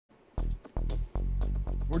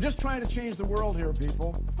We're just trying to change the world here,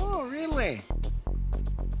 people. Oh, really?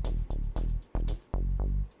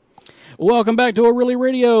 Welcome back to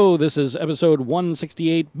ORLY-Radio. This is episode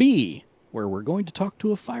 168B, where we're going to talk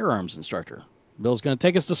to a firearms instructor. Bill's going to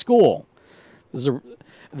take us to school. This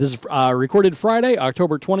is recorded Friday,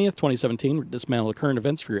 October 20th, 2017. We dismantle current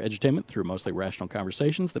events for your edutainment through mostly rational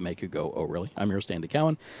conversations that make you go, oh, really? I'm your host, Andy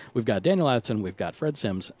Cowen. We've got Daniel Atherton, we've got Fred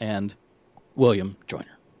Sims, and William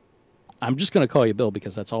Joyner. I'm just going to call you Bill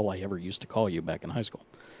because that's all I ever used to call you back in high school.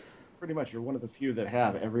 Pretty much, you're one of the few that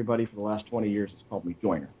have. Everybody for the last 20 years has called me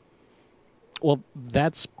Joyner. Well,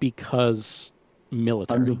 that's because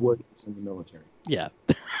military. Tons of words in the military. Yeah,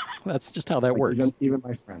 that's just how that works. Even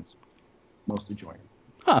my friends, mostly Joyner.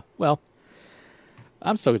 Huh, well,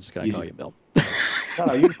 I'm still just going to call you Bill.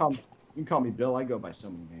 No, you can call me Bill. I go by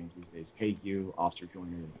so many names these days. Hey, you, Officer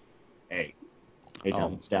Joyner. Hey,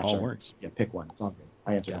 down, staff all sergeant. works. Yeah, pick one. It's all good.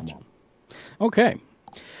 I answer them all. Okay.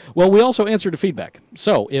 Well, we also answer to feedback.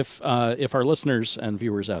 So if our listeners and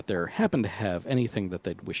viewers out there happen to have anything that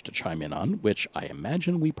they'd wish to chime in on, which I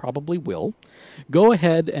imagine we probably will, go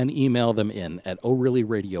ahead and email them in at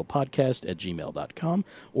orlyradiopodcast@gmail.com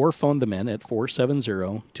or phone them in at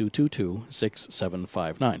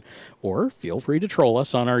 470-222-6759. Or feel free to troll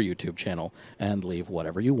us on our YouTube channel and leave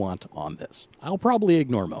whatever you want on this. I'll probably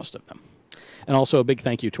ignore most of them. And also a big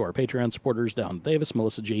thank you to our Patreon supporters, Don Davis,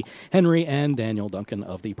 Melissa G., Henry, and Daniel Duncan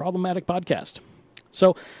of the Problematic Podcast.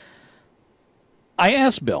 So I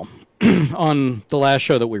asked Bill on the last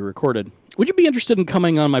show that we recorded, would you be interested in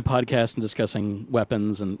coming on my podcast and discussing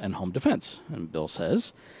weapons and home defense? And Bill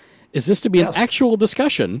says, is this to be an actual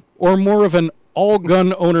discussion or more of an all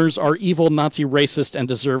gun owners are evil, Nazi, racist, and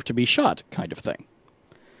deserve to be shot kind of thing?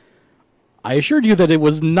 I assured you that it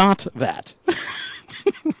was not that.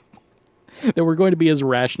 That we're going to be as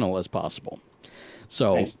rational as possible.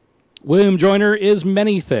 So, nice. William Joyner is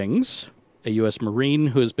many things. A U.S. Marine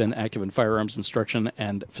who has been active in firearms instruction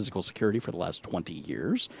and physical security for the last 20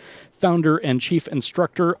 years. Founder and chief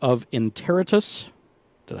instructor of Interitus.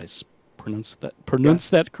 Did I pronounce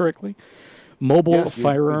that correctly? Mobile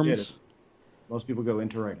firearms. Most people go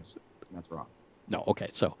Interitus. That's wrong. No, okay.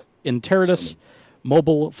 So, Interitus.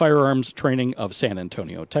 Mobile Firearms Training of San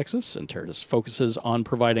Antonio, Texas. Interitus focuses on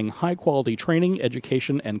providing high-quality training,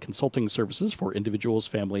 education, and consulting services for individuals,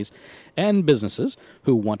 families, and businesses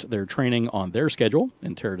who want their training on their schedule.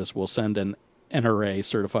 Interitus will send an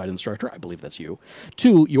NRA-certified instructor, I believe that's you,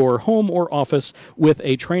 to your home or office with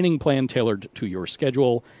a training plan tailored to your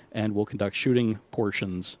schedule and will conduct shooting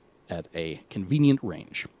portions at a convenient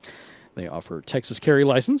range. They offer Texas carry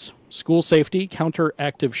license, school safety,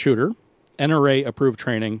 counter-active shooter, NRA-approved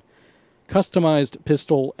training, customized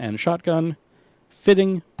pistol and shotgun,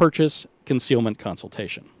 fitting, purchase, concealment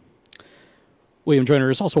consultation. William Joyner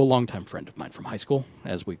is also a longtime friend of mine from high school,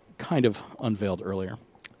 as we kind of unveiled earlier.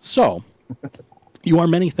 So, you are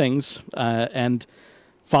many things, and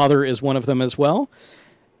father is one of them as well.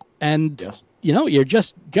 And, yes. You know, you're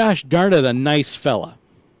just, gosh darn it, a nice fella.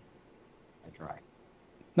 I try.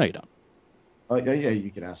 No, you don't. Oh, yeah,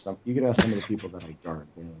 you could ask some. You could ask some of the people that I guard.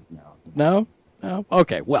 No?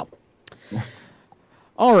 Okay. Well.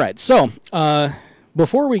 All right. So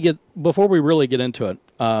before we really get into it,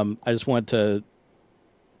 I just want to.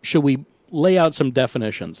 Should we lay out some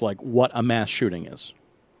definitions, like what a mass shooting is?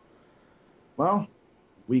 Well,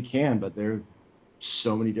 we can, but there are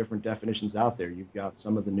so many different definitions out there. You've got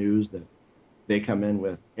some of the news that they come in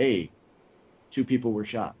with, "Hey, 2 people were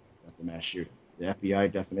shot. That's a mass shooting." The FBI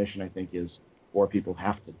definition, I think, is 4 people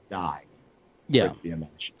have to die. Yeah.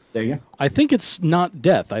 There you go. I think it's not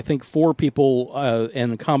death. I think 4 people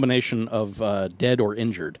in a combination of dead or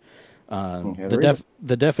injured.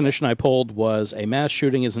 The definition I pulled was a mass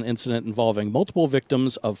shooting is an incident involving multiple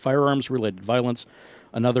victims of firearms-related violence.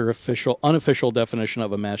 Another unofficial definition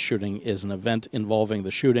of a mass shooting is an event involving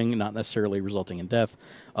the shooting, not necessarily resulting in death,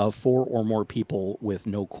 of 4 or more people with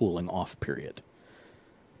no cooling off period.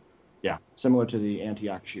 Yeah, similar to the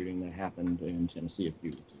Antioch shooting that happened in Tennessee a few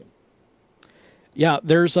weeks ago. Yeah,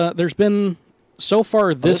 there's been so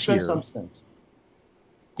far this year. Some sense.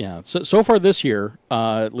 Yeah, so far this year,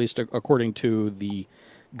 at least according to the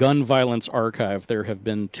Gun Violence Archive, there have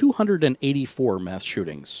been 284 mass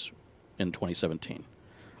shootings in 2017.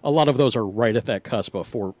 A lot of those are right at that cusp of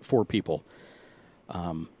 4 people.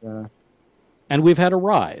 And we've had a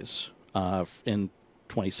rise in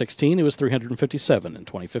 2016, it was 357. In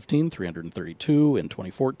 2015, 332. In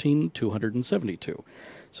 2014, 272.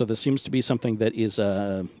 So this seems to be something that is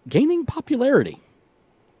gaining popularity.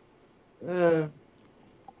 I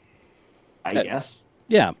guess.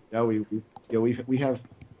 Yeah. No, we have.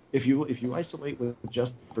 If you isolate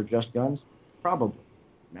for just guns, probably.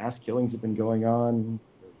 mass killings have been going on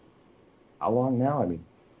for how long now? I mean,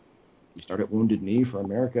 you start at Wounded Knee for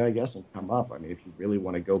America, I guess, and come up. I mean, if you really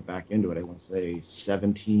want to go back into it, I want to say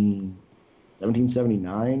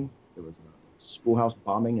 1779, there was a schoolhouse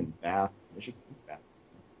bombing in Bath, Michigan. Bath.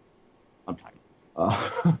 I'm tired.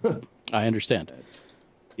 I understand.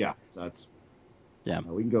 Yeah, so that's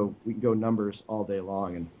we can go numbers all day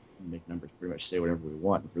long and make numbers pretty much say whatever we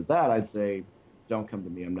want. And for that, I'd say, don't come to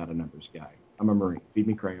me. I'm not a numbers guy. I'm a Marine. Feed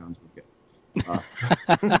me crayons. We're good.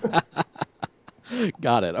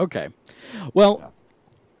 Got it. Okay. Well,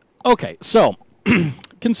 okay. So,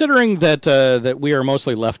 considering that that we are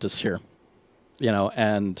mostly leftists here, you know,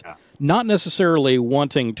 and not necessarily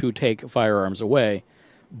wanting to take firearms away,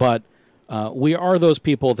 but we are those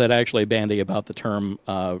people that actually bandy about the term,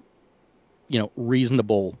 you know,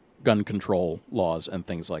 reasonable gun control laws and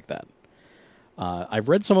things like that. I've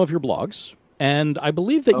read some of your blogs, and I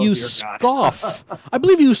believe that you scoff. I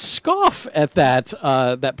believe you scoff at that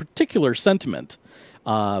that particular sentiment.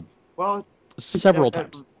 Well, several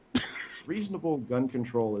times. Reasonable gun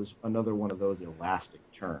control is another one of those elastic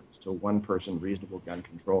terms. So one person, reasonable gun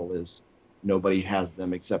control is nobody has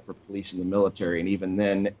them except for police and the military, and even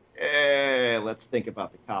then, let's think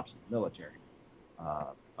about the cops and the military.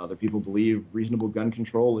 Other people believe reasonable gun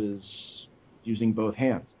control is using both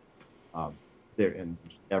hands. There and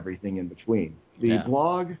everything in between. The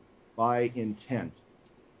blog, by intent,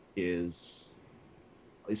 is,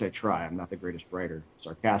 at least I try, I'm not the greatest writer,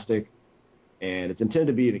 sarcastic, and it's intended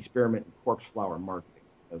to be an experiment in corpse flower marketing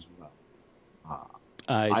as well.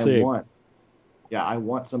 I see. I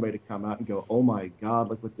want somebody to come out and go, oh my God,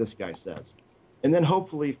 look what this guy says. And then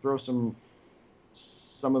hopefully throw some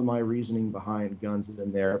of my reasoning behind guns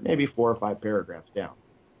in there, maybe 4 or 5 paragraphs down.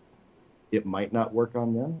 It might not work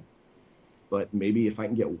on them, but maybe if I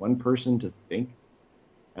can get one person to think,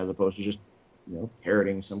 as opposed to just, you know,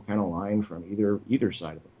 parroting some kind of line from either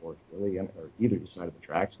side of the force, really, or either side of the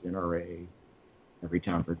tracks, NRA, Every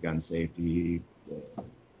Town for Gun Safety, the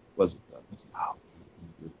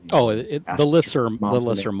lists are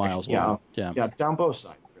miles long. Yeah, down both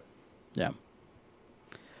sides. Yeah.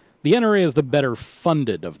 The NRA is the better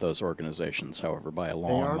funded of those organizations, however, by a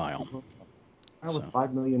long mile. With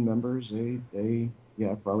 5 million members, they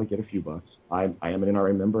probably get a few bucks. I am an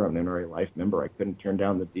NRA member. I'm an NRA Life member. I couldn't turn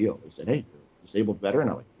down the deal. They said, hey, you're a disabled veteran.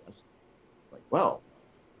 I'm like, yes. Like, well,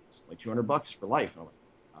 it's like $200 for life. And I'm like,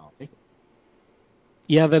 I'll take it.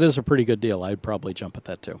 Yeah, that is a pretty good deal. I'd probably jump at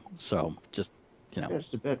that too. So just, you know. Yeah,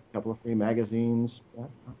 just a bit. A couple of free magazines. Yeah,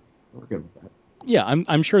 we're good with that. Yeah,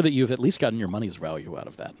 I'm sure that you've at least gotten your money's value out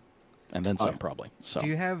of that. And then some, probably. So. Do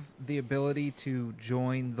you have the ability to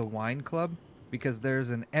join the wine club? Because there's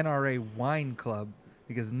an NRA wine club,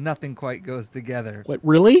 because nothing quite goes together. What,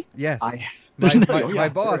 really? Yes. My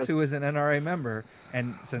boss, who is an NRA member,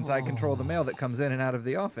 and since I control the mail that comes in and out of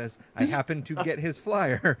the office, I happened to get his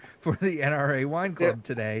flyer for the NRA wine club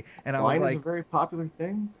today. And I was like, wine is a very popular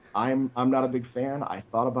thing. I'm not a big fan. I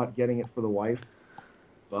thought about getting it for the wife,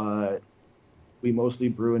 but we mostly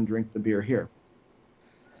brew and drink the beer here.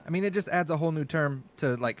 I mean, it just adds a whole new term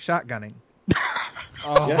to, like, shotgunning.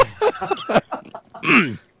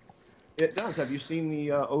 It does. Have you seen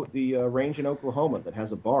the range in Oklahoma that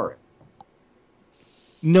has a bar in it?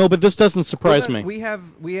 No, but this doesn't surprise me. We have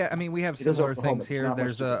similar things here.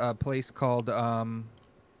 There's a place called I'd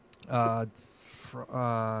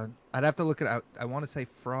have to look it out. I want to say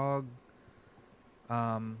Frog.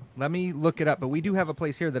 Let me look it up. But we do have a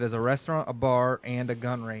place here that is a restaurant, a bar, and a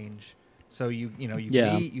gun range. So you can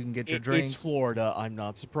eat, you can get your drinks. It's Florida. I'm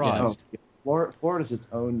not surprised. Yeah. Florida's its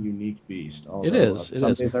own unique beast. It is.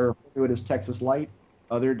 Some days I refer to it as Texas Light.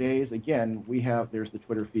 Other days, again, there's the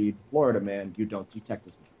Twitter feed, Florida man, you don't see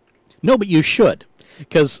Texas man. No, but you should.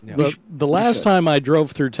 Because the last time I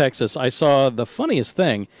drove through Texas, I saw the funniest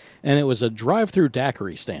thing, and it was a drive-through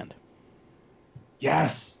daiquiri stand.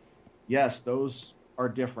 Yes, those are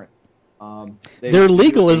different. They're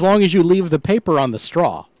legal as long as you leave the paper on the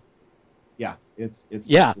straw. Yeah, it's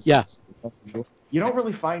yeah. You don't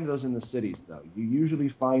really find those in the cities, though. You usually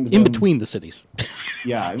find them in between the cities.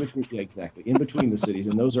 Yeah, exactly. In between the cities,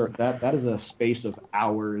 and those are that is a space of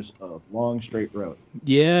hours of long straight road.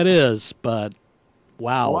 Yeah, it is. But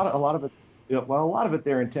wow, a lot of it. A lot of it.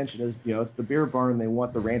 Their intention is, it's the beer barn. They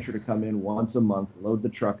want the rancher to come in once a month, load the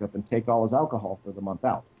truck up, and take all his alcohol for the month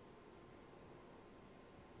out.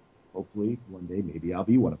 Hopefully, one day, maybe I'll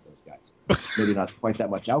be one of those guys. Maybe not quite that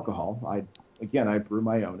much alcohol. I brew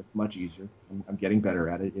my own. It's much easier. I'm getting better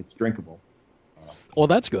at it. It's drinkable. Well,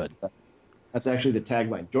 that's good. That's actually the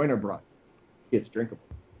tagline. Joyner brought. It's drinkable.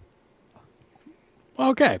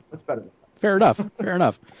 Okay. That's better than that. Fair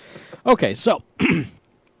enough. Okay, so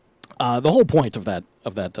the whole point of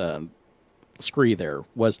that scree there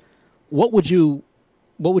was, what would you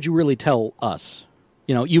really tell us?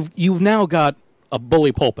 You know, you've now got a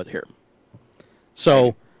bully pulpit here.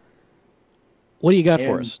 So, what do you got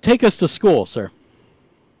for us? Take us to school, sir.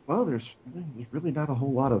 Well, there's really not a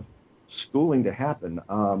whole lot of schooling to happen.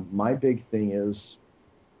 My big thing is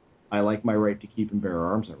I like my right to keep and bear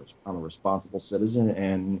arms. I'm a responsible citizen,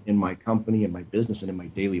 and in my company, in my business, and in my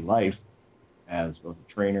daily life, as both a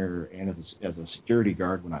trainer and as a security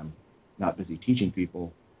guard, when I'm not busy teaching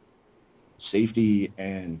people, safety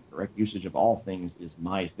and correct usage of all things is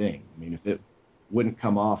my thing. I mean, if it wouldn't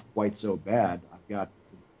come off quite so bad, I've got,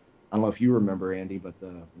 I don't know if you remember, Andy, but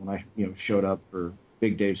when I showed up for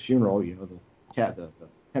Big Dave's funeral, the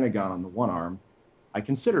Pentagon on the one arm, I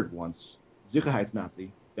considered once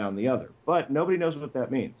Sicherheitsnazi down the other, but nobody knows what that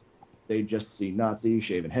means. They just see Nazi,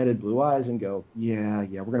 shaven-headed, blue eyes, and go, yeah,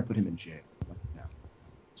 we're going to put him in jail. No.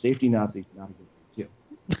 Safety Nazi, not a good thing,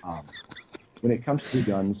 too. When it comes to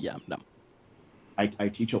guns, I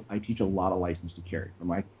teach a lot of license to carry.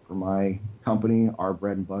 For my company, our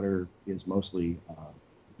bread and butter is mostly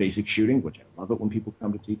basic shooting, which I love it when people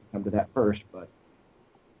come to that first, but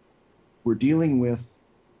we're dealing with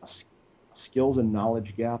a skills and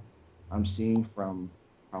knowledge gap I'm seeing from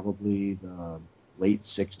probably the late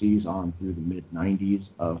 60s on through the mid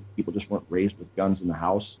 90s of people just weren't raised with guns in the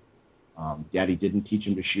house. Daddy didn't teach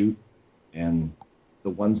them to shoot, and the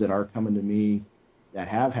ones that are coming to me that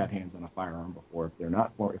have had hands on a firearm before, if they're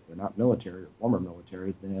not military or former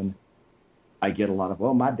military, then I get a lot of,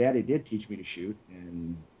 well, my daddy did teach me to shoot,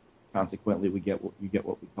 and consequently you get what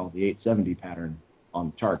we call the 870 pattern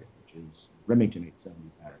on the target, which is Remington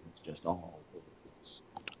 870 pattern. It's just all over the place.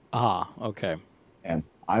 Okay. And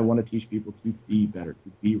I want to teach people to be better, to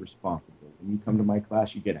be responsible. When you come to my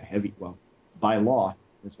class, you get by law,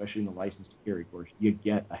 especially in the license to carry course, you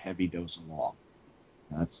get a heavy dose of law.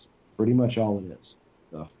 That's pretty much all it is.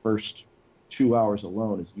 The first 2 hours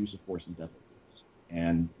alone is use of force and deadly force.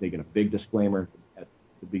 And they get a big disclaimer at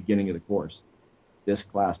the beginning of the course. This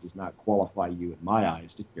class does not qualify you, in my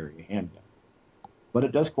eyes, to carry a handgun. But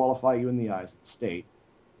it does qualify you in the eyes of the state,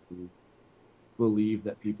 who believe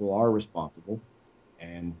that people are responsible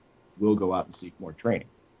and will go out and seek more training.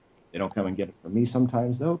 They don't come and get it from me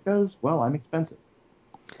sometimes, though, because, well, I'm expensive.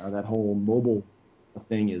 That whole mobile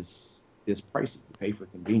thing is pricey. You pay for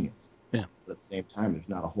convenience. Yeah. But at the same time, there's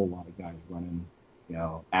not a whole lot of guys running,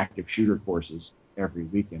 active shooter courses every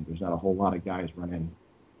weekend. There's not a whole lot of guys running,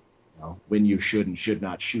 when you should and should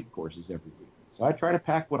not shoot courses every weekend. So I try to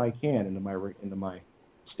pack what I can into my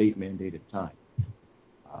state mandated time.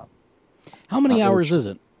 How many hours is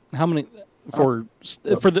it? How many for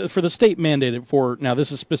the state mandated for? Now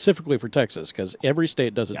this is specifically for Texas because every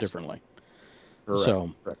state does it differently.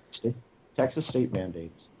 Correct. Correct. Texas state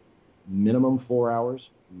mandates minimum 4 hours,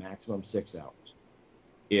 maximum 6 hours.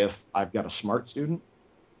 If I've got a smart student,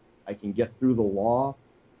 I can get through the law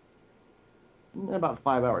in about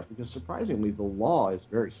 5 hours, because surprisingly, the law is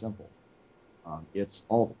very simple. It's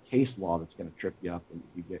all the case law that's going to trip you up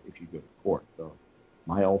if you go to court. So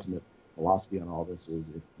my ultimate philosophy on all this is,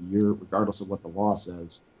 regardless of what the law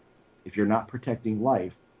says, if you're not protecting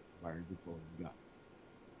life, why are you pulling the gun?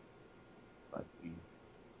 But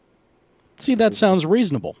see, that sounds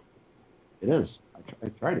reasonable. It is. I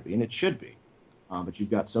try to be, and it should be. But you've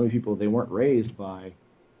got so many people, they weren't raised by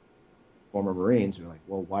former Marines who are like,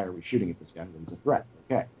 well, why are we shooting at this guy when he's a threat?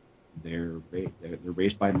 Okay. They're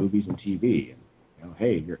raised by movies and TV. And,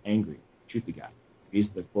 hey, you're angry. Shoot the guy. If he's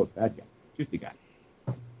the, quote, bad guy, shoot the guy.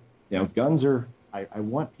 Guns are, I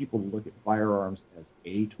want people to look at firearms as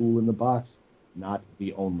a tool in the box, not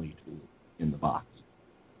the only tool in the box.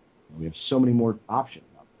 We have so many more options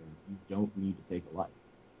out there. You don't need to take a life.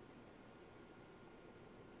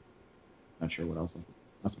 Not sure what else.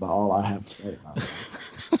 That's about all I have to say about it.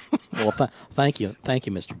 Well, thank you,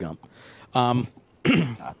 Mr. Gump.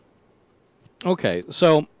 Okay,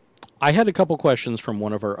 so I had a couple questions from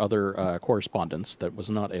one of our other correspondents that was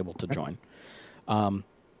not able to join,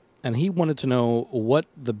 and he wanted to know what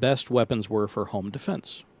the best weapons were for home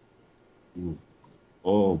defense. Ooh.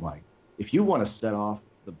 Oh my! If you want to set off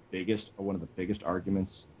the biggest or one of the biggest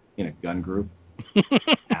arguments in a gun group,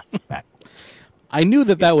 ask that. I knew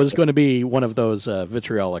that was going to be one of those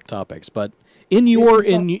vitriolic topics, but in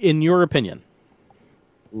your opinion,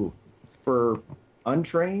 for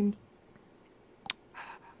untrained,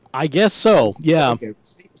 I guess so. Yeah.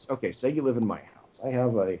 Okay. Say you live in my house. I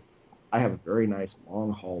have a very nice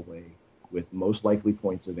long hallway with most likely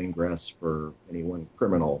points of ingress for anyone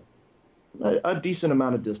criminal, a decent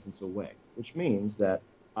amount of distance away, which means that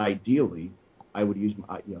ideally I would use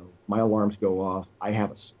my alarms go off. I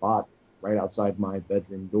have a spot right outside my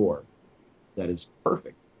bedroom door that is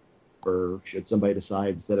perfect for should somebody decide,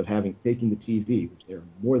 instead of taking the TV, which they're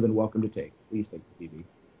more than welcome to take, please take the TV. If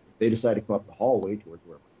they decide to come up the hallway towards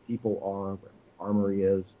where my people are, where my armory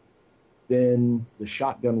is, then the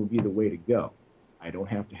shotgun would be the way to go. I don't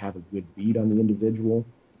have to have a good bead on the individual.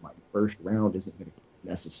 My first round isn't going to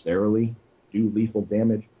necessarily do lethal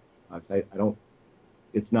damage. I don't.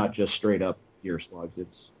 It's not just straight up deer slugs.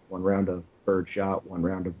 It's one round of bird shot, one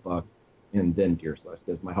round of buck, and then deer slugs,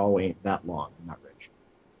 because my hallway ain't that long. I'm not rich.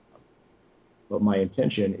 But my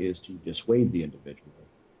intention is to dissuade the individual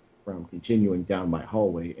from continuing down my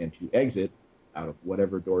hallway and to exit out of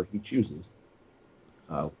whatever door he chooses,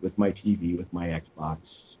 with my TV, with my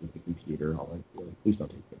Xbox, with the computer. Please don't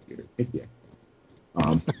take the computer. Take the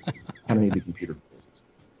Xbox. I don't need the computer.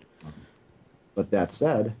 But that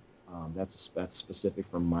said, that's specific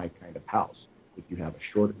from my kind of house. If you have a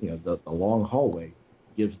short, the long hallway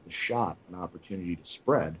gives the shot an opportunity to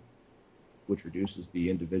spread, which reduces the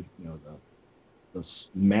individual, the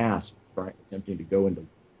mass attempting to go into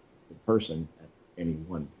the person at any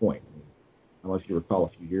one point. I don't know if you recall, a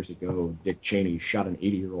few years ago, Dick Cheney shot an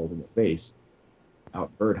 80-year-old in the face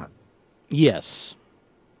out bird hunting. Yes.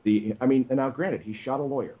 And now granted, he shot a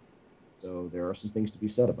lawyer, so there are some things to be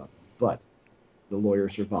said about that, but the lawyer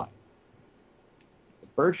survived. The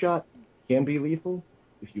bird shot can be lethal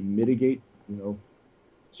if you mitigate,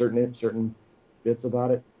 certain bits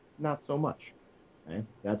about it. Not so much. Okay?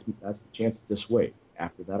 That's the chance to dissuade.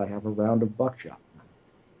 After that, I have a round of buckshot.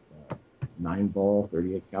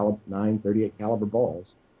 38 caliber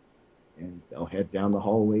balls, and they'll head down the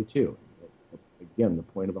hallway too. Again, the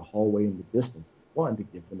point of the hallway and the distance is, one, to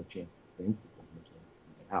give them a chance to think, to give them a chance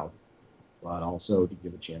to get out, but also to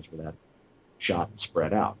give a chance for that shot to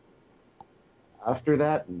spread out. After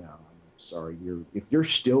that, no, I'm sorry. If you're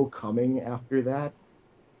still coming after that,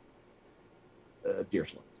 deer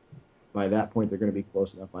slugs. By that point, they're going to be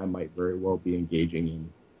close enough. I might very well be engaging in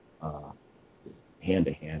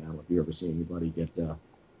hand-to-hand. I don't know if you've ever seen anybody get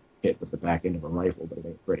hit with the back end of a rifle, but it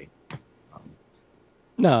ain't pretty.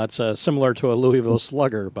 No, it's similar to a Louisville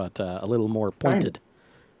Slugger, but a little more pointed.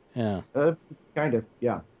 Yeah. Kind of,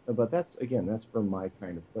 yeah. But that's from my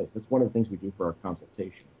kind of place. That's one of the things we do for our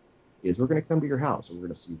consultation, is we're going to come to your house and we're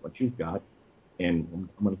going to see what you've got, and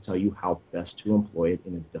I'm going to tell you how best to employ it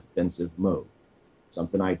in a defensive mode.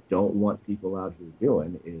 Something I don't want people out here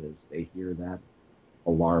doing is they hear that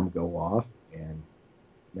alarm go off, and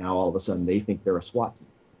now all of a sudden they think they're a SWAT team.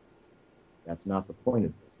 That's not the point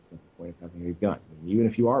of this. It's not the point of having a gun. And even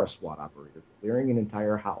if you are a SWAT operator, clearing an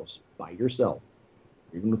entire house by yourself,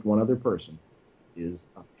 even with one other person, is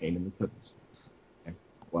a pain in the cookies. And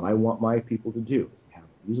what I want my people to do is have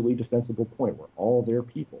an easily defensible point where all their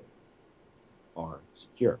people are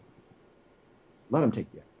secure. Let them take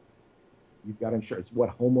the action. You've got insurance. It's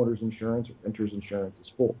what homeowners insurance or renters insurance is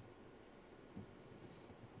for.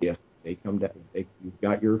 If they come down, you've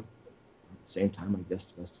got your, at the same time, I guess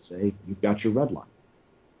it's best to say, you've got your red line.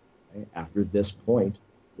 Okay? After this point,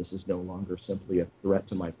 this is no longer simply a threat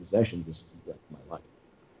to my possessions. This is a threat to my life.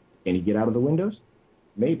 Can you get out of the windows?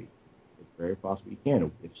 Maybe. It's very possible you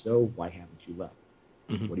can. If so, why haven't you left?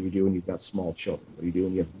 Mm-hmm. What do you do when you've got small children? What do you do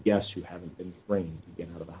when you have guests who haven't been trained to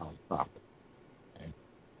get out of the house properly? Okay?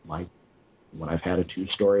 When I've had a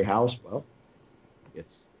 2-story house, well,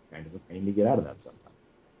 it's kind of a pain to get out of that sometimes.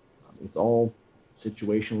 It's all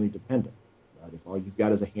situationally dependent. If all you've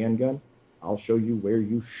got is a handgun, I'll show you where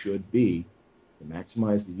you should be to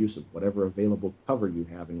maximize the use of whatever available cover you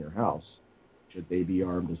have in your house, should they be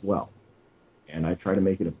armed as well. And I try to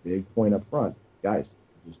make it a big point up front. Guys,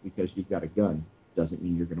 just because you've got a gun doesn't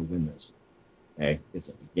mean you're going to win this. Okay? It's,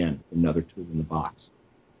 again, another tool in the box.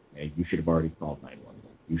 Okay? You should have already called 911.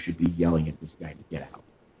 You should be yelling at this guy to get out.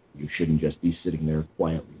 You shouldn't just be sitting there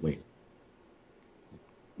quietly waiting.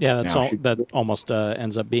 Yeah, that almost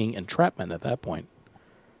ends up being entrapment at that point.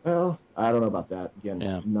 Well, I don't know about that. Again,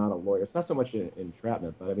 yeah. I'm not a lawyer. It's not so much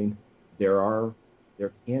entrapment, but I mean, there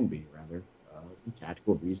can be some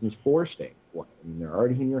tactical reasons for staying quiet. I mean, they're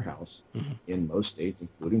already in your house in most states,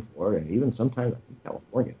 including Florida, and even sometimes I think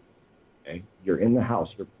California. Okay, you're in the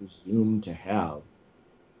house. You're presumed to have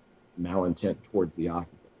malintent towards the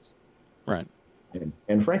occupants. Right.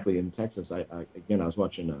 And frankly, in Texas, I was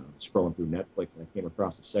watching, scrolling through Netflix, and I came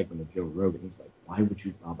across a segment of Joe Rogan. He's like, "Why would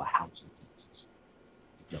you rob a house in Texas?"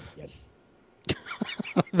 You don't get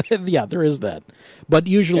it. Yeah, there is that. But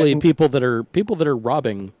usually, people that are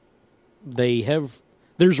robbing,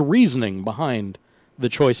 there's reasoning behind the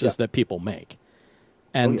choices that people make,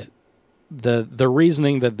 and the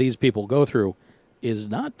reasoning that these people go through is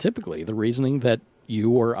not typically the reasoning that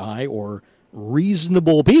you or I or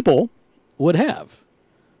reasonable people would have.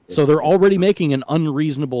 So they're already making an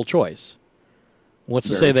unreasonable choice. What's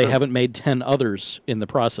to say they haven't made 10 others in the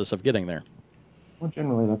process of getting there? Well,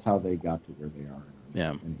 generally, that's how they got to where they are.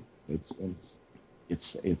 Yeah. And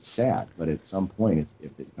it's sad, but at some point,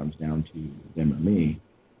 if it comes down to them or me,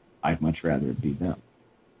 I'd much rather it be them.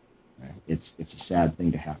 Right? It's a sad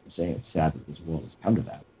thing to have to say. It's sad that this world has come to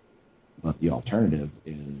that. But the alternative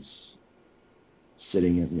is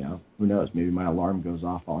sitting in, who knows? Maybe my alarm goes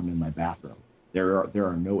off while I'm in my bathroom. There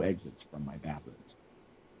are no exits from my bathrooms.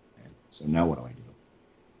 Okay? So now what do I do?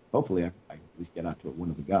 Hopefully, I at least get out to one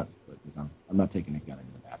of the guns, but because I'm not taking a gun in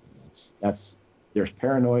the bathroom. There's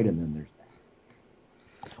paranoid, and then there's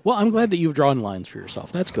that. Well, I'm glad that you've drawn lines for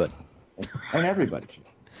yourself. That's good. And everybody should.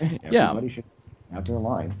 Everybody should have their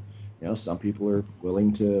line. Some people are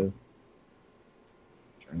willing to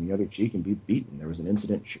turn the other cheek and be beaten. There was an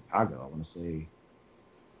incident in Chicago, I want to say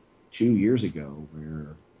 2 years ago,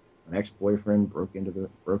 where an ex-boyfriend broke into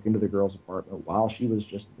the girl's apartment while she was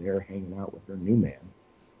just there hanging out with her new man,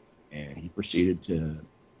 and he proceeded to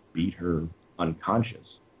beat her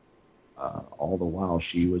unconscious. All the while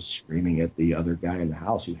she was screaming at the other guy in the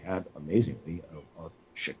house who had, amazingly, a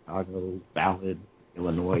Chicago valid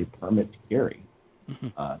Illinois permit to carry,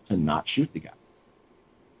 to not shoot the guy.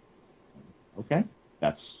 Okay,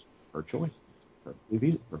 that's her choice.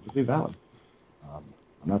 Perfectly valid. I'm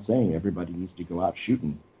not saying everybody needs to go out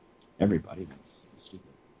shooting everybody. That's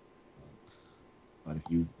stupid. But if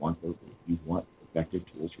you want effective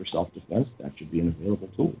tools for self-defense, that should be an available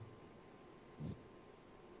tool.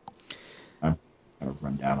 I'm kind of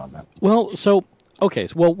run down on that. Well,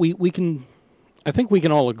 we can, I think we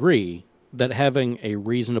can all agree that having a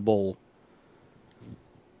reasonable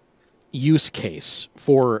use case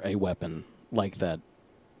for a weapon like that,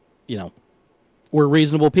 we're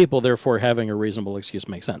reasonable people, therefore having a reasonable excuse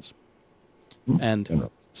makes sense. And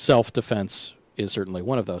self-defense is certainly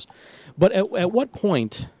one of those. But at what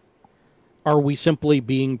point are we simply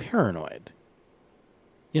being paranoid?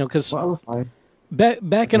 Because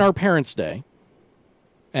back in our parents' day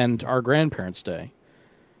and our grandparents' day,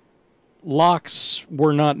 locks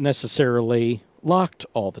were not necessarily locked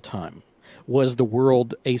all the time. Was the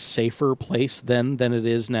world a safer place then than it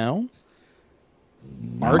is now?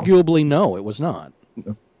 No. Arguably, no, it was not.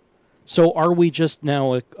 No. So are we just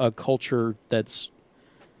now a culture that's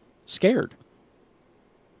scared?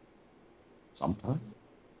 Sometimes.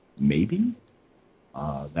 Maybe.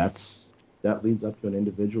 That leads up to an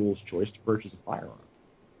individual's choice to purchase a firearm,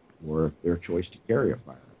 or their choice to carry a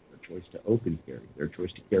firearm, their choice to open carry, their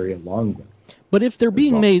choice to carry a long gun. But if they're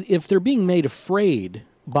being made afraid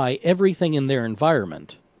by everything in their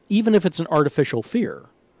environment, even if it's an artificial fear,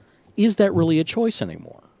 is that really a choice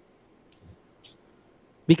anymore?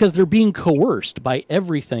 Because they're being coerced by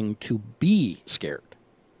everything to be scared.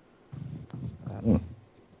 No,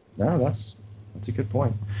 that's a good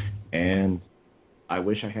point. And I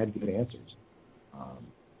wish I had good answers.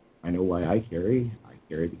 I know why I carry. I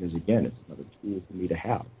carry because, again, it's another tool for me to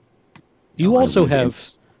have. You also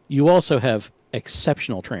have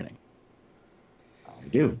exceptional training. I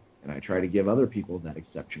do, and I try to give other people that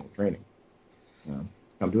exceptional training.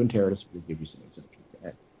 Come to Enteritus, we'll give you some exceptional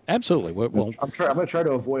training. Absolutely. Well, I'm going to try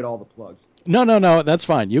to avoid all the plugs. No, that's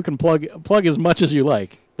fine. You can plug as much as you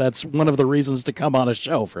like. That's one of the reasons to come on a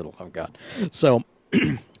show, for the love of God. So,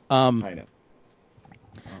 I know.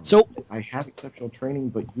 So I have exceptional training,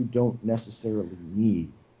 but you don't necessarily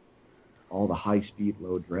need all the high speed,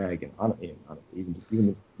 low drag, and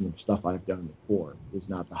even the stuff I've done before is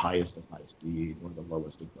not the highest of high speed or the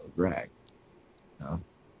lowest of low drag.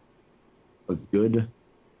 A good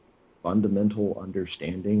fundamental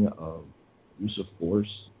understanding of use of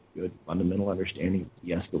force, good fundamental understanding of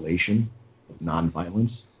de-escalation, of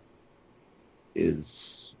nonviolence,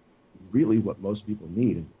 is really what most people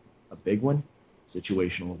need. A big one,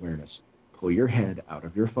 situational awareness. Pull your head out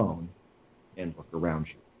of your phone and look around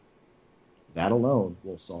you. That alone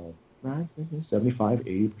will solve 75,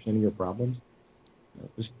 80% of your problems.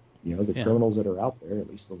 Criminals that are out there, at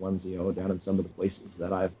least the ones, down in some of the places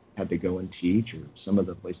that I've had to go and teach, or some of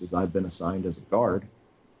the places I've been assigned as a guard,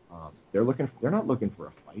 they're not looking for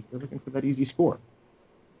a fight. They're looking for that easy score.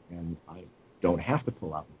 And I don't have to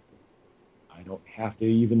pull out the fight. I don't have to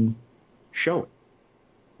even show it.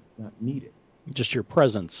 It's not needed. Just your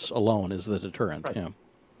presence alone is the deterrent. Yeah.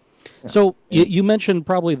 So you mentioned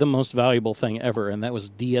probably the most valuable thing ever, and that was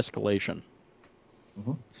de-escalation.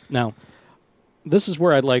 Mm-hmm. Now, this is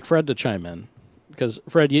where I'd like Fred to chime in, because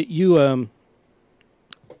Fred, you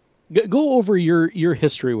Go over your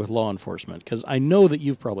history with law enforcement, because I know that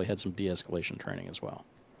you've probably had some de-escalation training as well.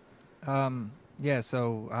 Yeah,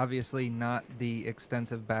 so obviously not the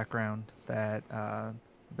extensive background that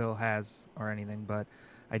Bill has or anything, but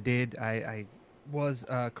I was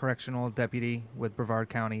a correctional deputy with Brevard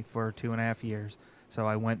County for 2.5 years. So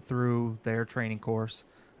I went through their training course,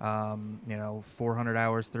 400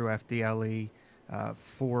 hours through FDLE,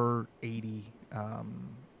 480.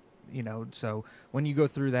 So when you go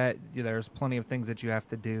through that, there's plenty of things that you have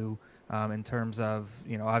to do in terms of,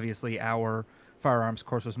 obviously our firearms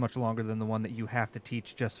course was much longer than the one that you have to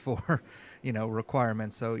teach just for,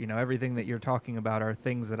 requirements. So, everything that you're talking about are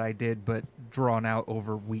things that I did, but drawn out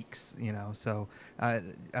over weeks, So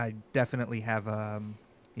I definitely have,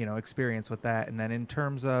 experience with that. And then in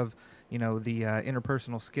terms of, the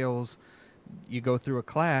interpersonal skills, you go through a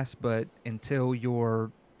class, but until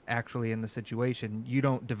you're actually in the situation, you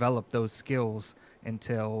don't develop those skills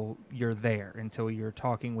until you're there, until you're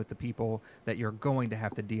talking with the people that you're going to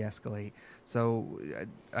have to de-escalate. So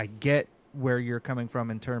I get where you're coming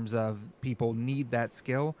from in terms of people need that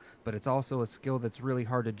skill, but it's also a skill that's really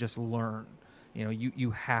hard to just learn.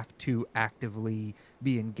 You have to actively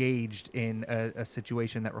be engaged in a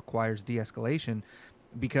situation that requires de-escalation,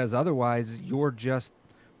 because otherwise you're just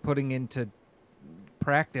putting into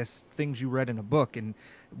practice things you read in a book, and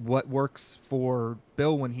what works for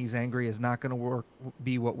Bill when he's angry is not going to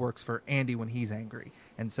be what works for Andy when he's angry.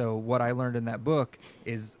 And so what I learned in that book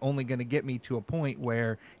is only going to get me to a point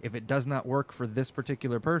where if it does not work for this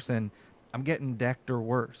particular person, I'm getting decked or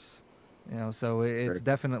worse. So it's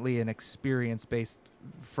definitely an experience based.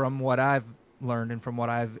 From what I've learned and from what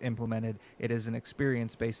I've implemented, it is an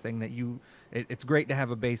experience-based thing that it's great to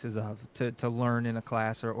have a basis of, to learn in a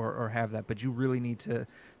class or have that, but you really need to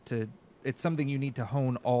it's something you need to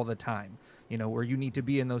hone all the time, where you need to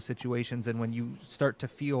be in those situations. And when you start to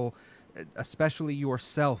feel, especially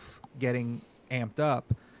yourself, getting amped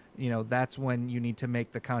up, that's when you need to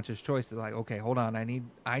make the conscious choice to, like, okay, hold on,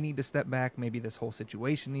 I need to step back. Maybe this whole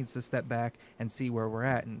situation needs to step back and see where we're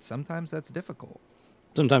at. And sometimes that's difficult.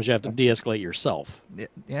 Sometimes you have to de-escalate yourself.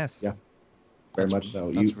 Yes. Yeah. Very much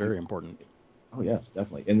so. That's very important. Oh yes,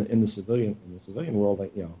 definitely. In the civilian world,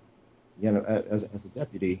 as a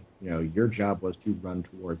deputy, your job was to run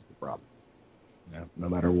towards the problem. No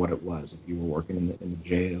matter what it was. If you were working in the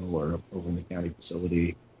jail or over in the county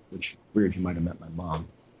facility, which weird, you might have met my mom.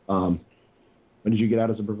 When did you get out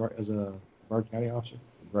as a Brevard County officer,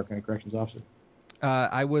 Brevard County Corrections officer?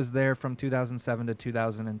 I was there from 2007 to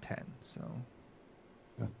 2010. So.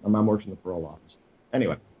 My mom works in the parole office.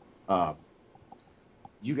 Anyway,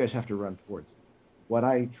 you guys have to run towards it. What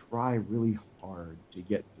I try really hard to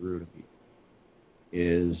get through to people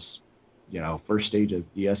is, first stage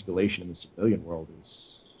of de-escalation in the civilian world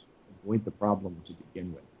is avoid the problem to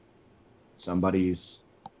begin with. Somebody's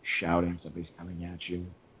shouting, somebody's coming at you.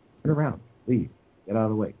 Turn around, leave, get out of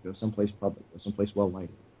the way, go someplace public, go someplace well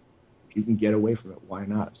lighted. If you can get away from it, why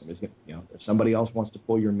not? If somebody else wants to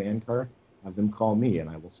pull your man car, have them call me and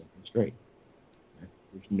I will set them straight.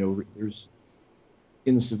 There's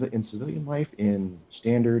in civilian life, in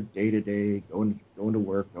standard day-to-day, going to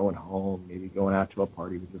work, going home, maybe going out to a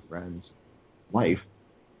party with your friends, life,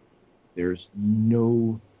 there's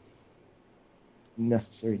no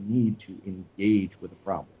necessary need to engage with a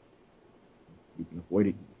problem. You can avoid it,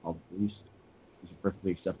 you can call the police. These are perfectly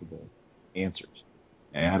acceptable answers.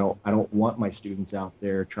 And I don't want my students out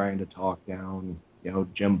there trying to talk down,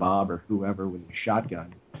 Jim Bob or whoever with a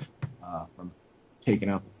shotgun from taking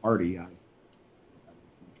out the party. I would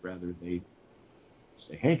rather they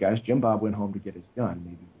say, hey guys, Jim Bob went home to get his gun.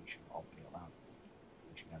 Maybe we should all bail out.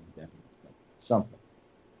 We should have a deputy, something.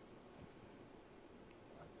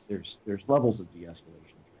 There's levels of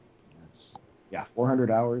de-escalation training. That's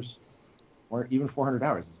 400 hours, or even 400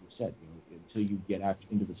 hours, as you said. Until you get out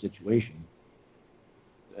into the situation,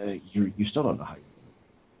 you still don't know how you're doing it.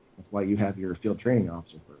 That's why you have your field training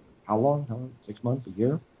officer for how long? 6 months, a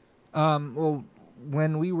year? Well,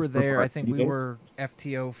 when we were there, I think we were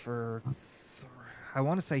FTO for, I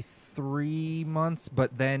want to say 3 months,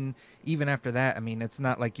 but then even after that, I mean, it's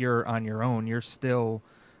not like you're on your own. You're still,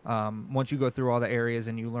 once you go through all the areas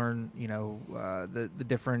and you learn, the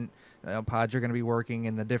different pods you're going to be working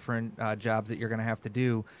and the different jobs that you're going to have to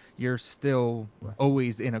do, you're still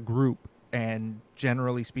always in a group. And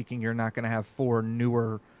generally speaking, you're not going to have 4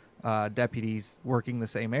 newer deputies working the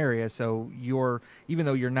same area. So even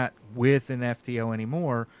though you're not with an FTO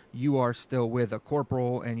anymore, you are still with a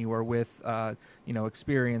corporal and you are with,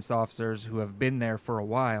 experienced officers who have been there for a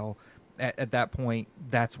while. At that point,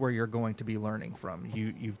 that's where you're going to be learning from.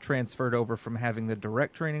 You've transferred over from having the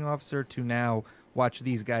direct training officer to now watch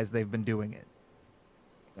these guys, they've been doing it.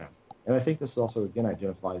 Yeah. And I think this also, again,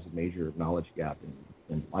 identifies a major knowledge gap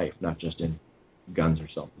in life, not just in guns or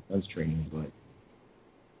self-defense training, but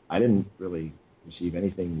I didn't really receive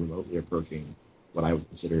anything remotely approaching what I would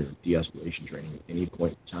consider de-escalation training at any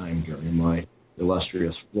point in time during my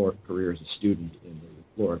illustrious career as a student in the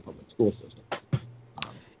Florida public school system.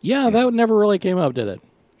 Yeah, that never really came up, did it?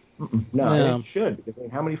 No, Yeah. it should, because I mean,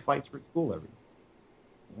 how many fights for school every year?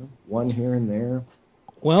 You know, one here and there.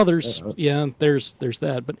 Well, there's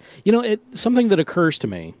that, but you know, something that occurs to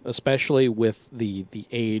me, especially with the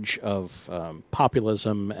age of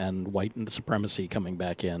populism and white supremacy coming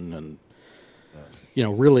back in, and you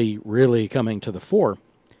know, really coming to the fore.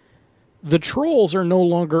 The trolls are no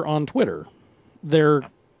longer on Twitter.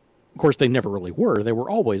 Of course, they never really were. They were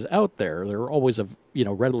always out there. They were always,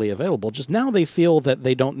 readily available. Just now, they feel that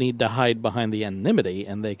they don't need to hide behind the anonymity,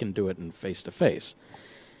 and they can do it in face to face.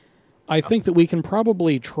 I think that we can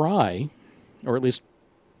probably try, or at least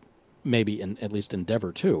maybe at least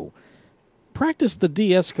endeavor to, practice the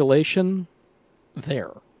de-escalation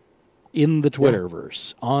there, in the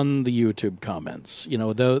Twitterverse, on the YouTube comments. You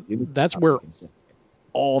know, that's where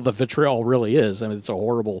all the vitriol really is. I mean, it's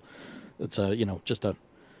just a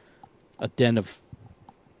den of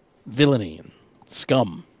villainy and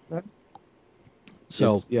scum.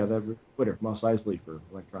 So that Twitter, Mos Eisley for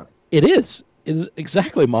electronics. It is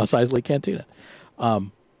exactly Mos Eisley Cantina,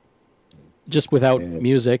 just without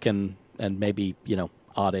music and maybe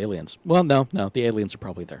odd aliens. Well, no, the aliens are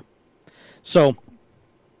probably there. So,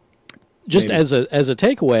 just maybe. as a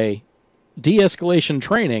takeaway, de-escalation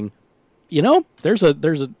training, there's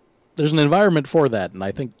an environment for that, and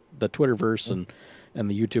I think the Twitterverse and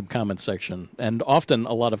the YouTube comments section, and often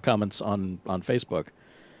a lot of comments on Facebook,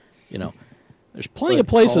 there's plenty of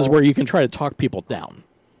places where you can try to talk people down.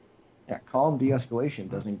 Yeah, calm de-escalation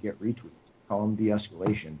doesn't get retweets. Calm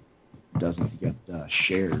de-escalation doesn't get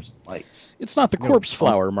shares and likes. It's not the corpse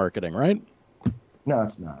flower marketing, right? No,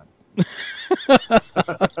 it's not.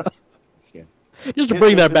 Yeah. Just to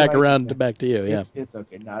bring that back around back to you, yeah. It's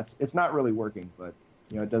okay. No, it's not really working, but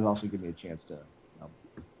it does also give me a chance to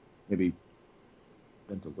maybe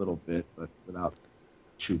vent a little bit, but without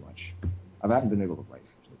too much. I haven't been able to write.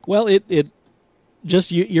 Well,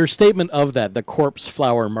 just your statement of the corpse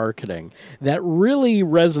flower marketing, that really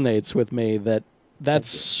resonates with me. That's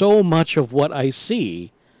so much of what I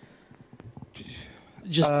see.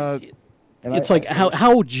 Just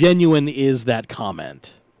how genuine is that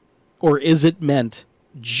comment, or is it meant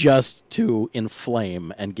just to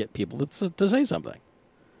inflame and get people to say something?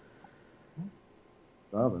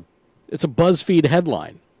 It's a BuzzFeed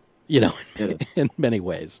headline, in many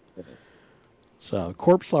ways. So,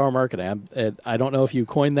 corpse flower marketing. I don't know if you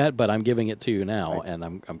coined that, but I'm giving it to you now, and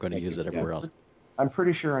I'm going to use it everywhere else. I'm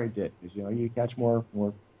pretty sure I did, because you catch more.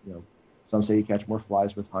 Some say you catch more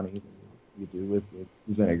flies with honey than you do with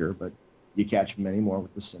vinegar, but you catch many more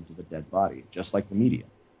with the scent of a dead body, just like the media.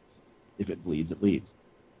 If it bleeds, it leads.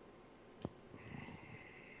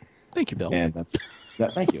 Thank you, Bill. And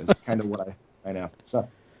thank you. That's kind of what I find out. So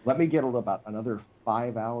let me get about another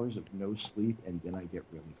 5 hours of no sleep, and then I get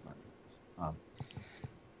really funny.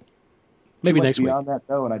 Maybe next week. Beyond that,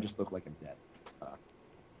 though, and I just look like I'm dead.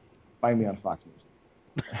 Find me on Fox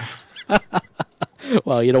News.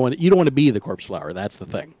 Well, you don't want to be the corpse flower. That's the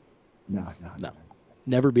thing. No.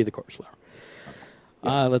 Never be the corpse flower.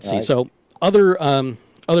 Let's see. So other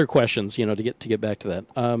questions. To get back to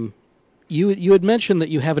that. You had mentioned that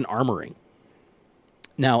you have an armory.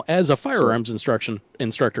 Now, as a firearms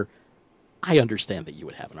instructor, I understand that you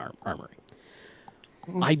would have an armory.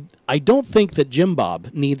 I don't think that Jim Bob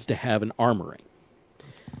needs to have an armory.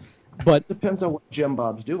 But depends on what Jim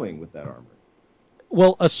Bob's doing with that armory.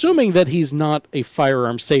 Well, assuming that he's not a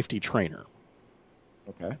firearm safety trainer.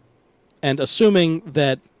 Okay. And assuming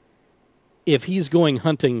that if he's going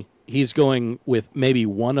hunting, he's going with maybe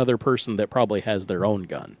one other person that probably has their own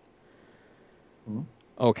gun. Mm-hmm.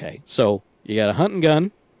 Okay, so you got a hunting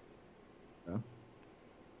gun. Yeah.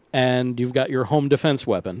 And you've got your home defense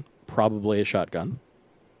weapon, probably a shotgun.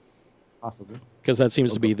 Possibly. Because that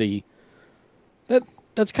seems to be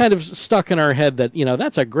that's kind of stuck in our head that,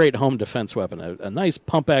 that's a great home defense weapon, a nice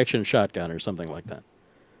pump-action shotgun or something like that.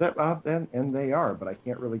 And they are, but I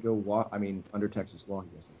can't really go under Texas law,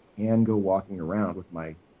 yes, I can go walking around with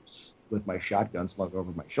my shotgun slung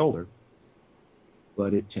over my shoulder,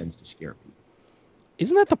 but it tends to scare people.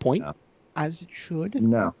 Isn't that the point? No. As it should.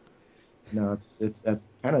 No, that's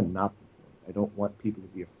kind of not the point. I don't want people to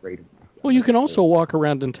be afraid of me. Well, you can also walk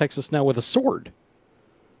around in Texas now with a sword.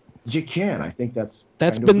 You can. I think that's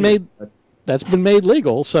been made. That's been made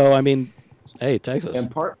legal. So Hey, Texas. And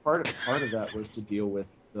part of that was to deal with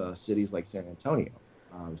cities like San Antonio.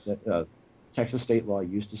 Texas state law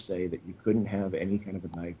used to say that you couldn't have any kind of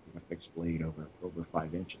a knife with a fixed blade over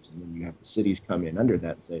 5 inches, and then you have the cities come in under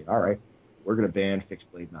that and say, all right, we're going to ban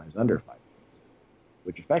fixed blade knives under 5 inches,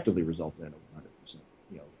 which effectively resulted in a 100%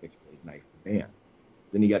 fixed blade knife ban.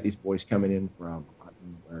 Then you got these boys coming in from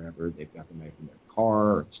wherever, they've got the knife in their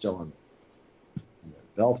car or it's still on their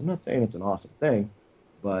belt. I'm not saying it's an awesome thing,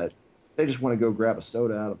 but they just want to go grab a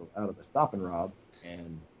soda out of the stop and rob,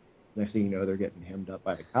 and next thing you know, they're getting hemmed up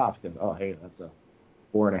by the cops because, oh, hey, that's a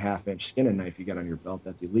 4.5-inch skinning knife you got on your belt.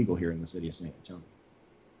 That's illegal here in the city of San Antonio.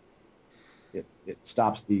 It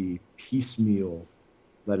stops the piecemeal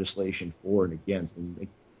legislation for and against, and it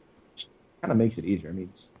kind of makes it easier. I mean,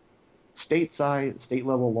 state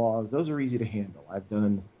level laws, those are easy to handle. I've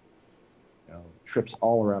done trips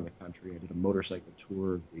all around the country. I did a motorcycle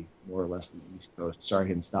tour of more or less the East Coast. Sorry I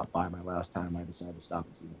didn't stop by my last time. I decided to stop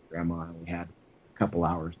and see my grandma. I only had a couple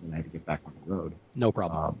hours, and then I had to get back on the road. No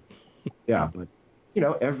problem. Yeah, but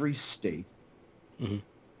every state,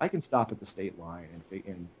 I can stop at the state line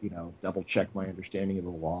and double check my understanding of the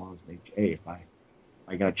laws. Hey, if I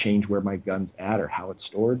got to change where my gun's at or how it's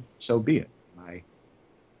stored, so be it. I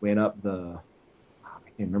went up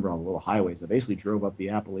I can't remember all the little highways. I basically drove up the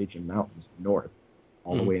Appalachian Mountains north,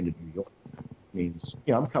 all the way into New York. It means,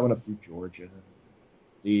 I'm coming up through Georgia,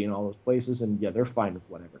 seeing all those places, and they're fine with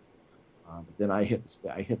whatever. But then I hit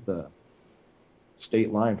the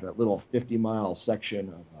state line for that little 50-mile section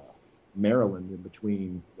of Maryland in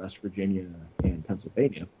between West Virginia and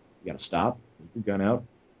Pennsylvania. You got to stop, take your gun out,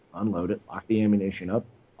 unload it, lock the ammunition up,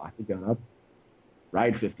 lock the gun up,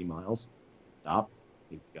 ride 50 miles, stop,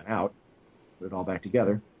 take the gun out, put it all back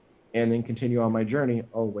together, and then continue on my journey.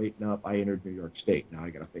 Oh wait, no, I entered New York State. Now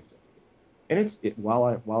I got to fix it. And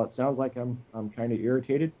while it sounds like I'm kind of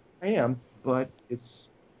irritated, I am, but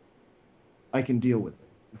I can deal with it.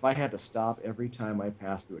 If I had to stop every time I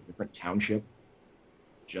pass through a different township,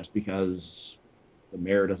 just because the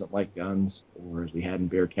mayor doesn't like guns, or as we had in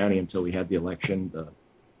Bexar County until we had the election,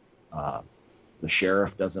 the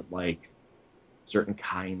sheriff doesn't like certain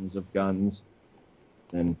kinds of guns,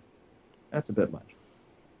 then that's a bit much.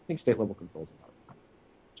 I think state level controls a lot of time,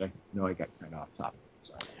 which I know I got kind of off topic.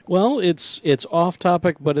 Sorry. Well, it's off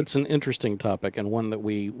topic, but it's an interesting topic and one that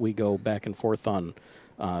we go back and forth on.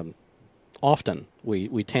 Often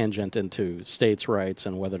we tangent into states' rights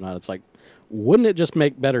and whether or not it's like, wouldn't it just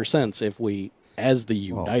make better sense if we, as the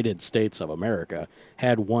United States of America,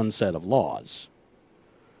 had one set of laws?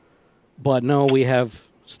 But no, we have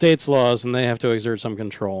states' laws and they have to exert some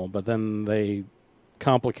control, but then they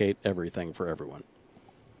complicate everything for everyone.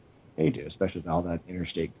 They do, especially with all that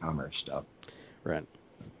interstate commerce stuff. Right.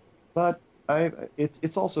 But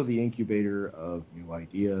it's also the incubator of new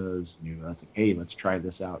ideas, that's like, hey, let's try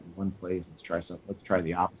this out in one place. Let's try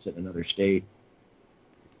the opposite in another state.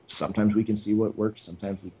 Sometimes we can see what works,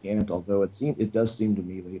 sometimes we can't. Although it does seem to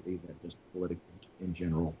me lately that just politically in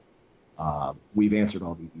general, we've answered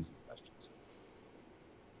all the easy questions.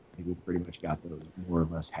 I think we've pretty much got those more or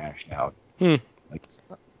less hashed out.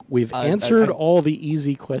 We've answered all the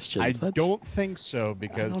easy questions. I don't think so,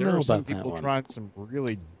 because there are some people trying some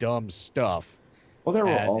really dumb stuff. Well, there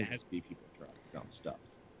will always be people trying dumb stuff.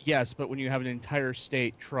 Yes, but when you have an entire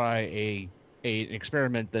state try an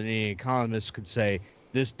experiment that any economist could say,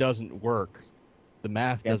 this doesn't work, the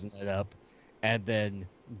math doesn't add up, and then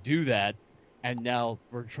do that, and now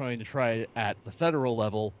we're trying to try it at the federal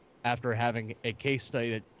level after having a case study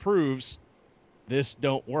that proves this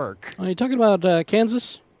don't work. Are you talking about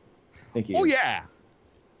Kansas? Oh, yeah.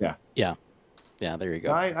 Yeah, there you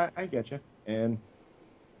go. I get you. And,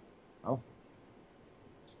 sometimes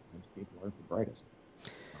people aren't the brightest.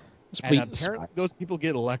 And apparently those people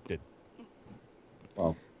get elected.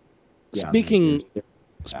 Well,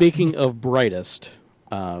 Speaking of brightest,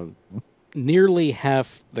 nearly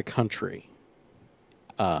half the country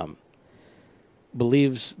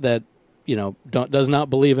believes that, does not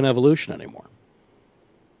believe in evolution anymore.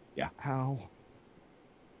 Yeah. How?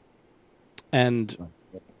 And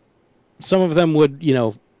some of them would,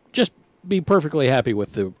 just be perfectly happy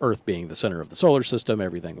with the Earth being the center of the solar system,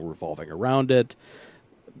 everything revolving around it.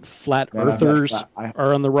 Flat earthers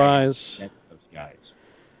are on the rise. Those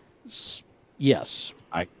guys. Yes.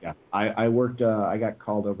 I worked. I got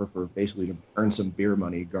called over for basically to earn some beer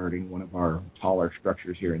money guarding one of our taller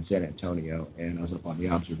structures here in San Antonio, and I was up on the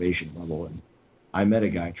observation level, and I met a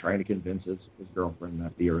guy trying to convince his girlfriend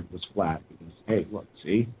that the Earth was flat because, hey, look,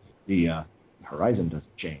 see, the horizon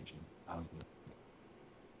doesn't change.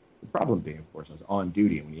 The problem being, of course, I was on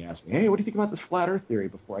duty, and when he asked me, hey, what do you think about this flat Earth theory,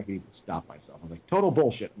 before I could even stop myself, I was like, total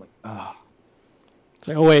bullshit. I'm like,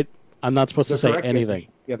 Say, oh wait, I'm not supposed The to say correct anything.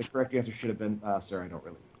 Answer, the correct answer should have been, sir, I don't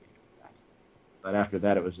really. But after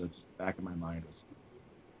that, it was just the back of my mind was,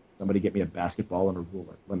 somebody get me a basketball and a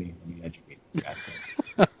ruler. Let me educate you guys.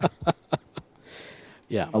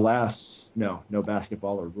 Yeah. Alas, no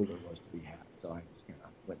basketball or ruler was to be had. So I just kind of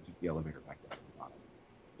went and took the elevator back down to the bottom.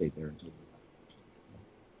 Stayed there until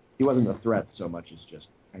he wasn't a threat so much as just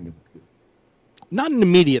kind of a coup. Not an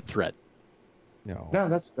immediate threat. No. No,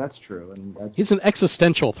 that's true, and that's He's an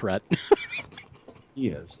existential threat. he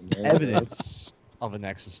is. And Evidence of an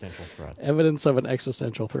existential threat. Evidence of an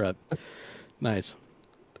existential threat. Nice.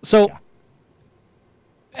 So, Yeah.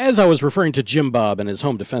 as I was referring to Jim Bob and his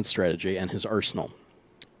home defense strategy and his arsenal,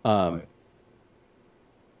 Right.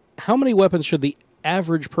 how many weapons should the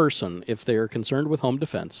average person, if they are concerned with home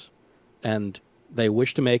defense and they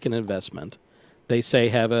wish to make an investment, they say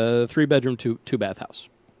have a 3-bedroom, two bath house?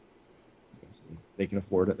 They can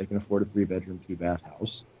afford it. They can afford a 3-bedroom, 2-bath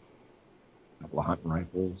house. A couple of hunting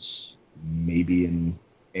rifles, maybe an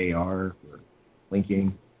AR for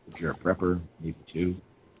linking. If you're a prepper, maybe 2.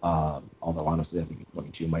 Although honestly, I think a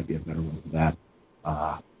 22 might be a better one for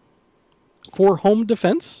that. For home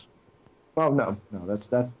defense? Well, no,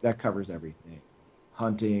 that covers everything.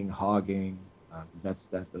 Hunting, hogging, those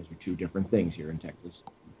are 2 different things here in Texas.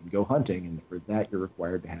 You can go hunting, and for that you're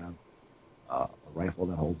required to have a rifle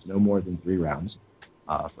that holds no more than 3 rounds.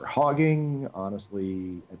 For hogging,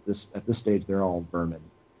 honestly, at this stage, they're all vermin.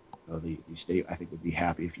 So the state, I think, would be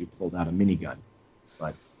happy if you pulled out a minigun,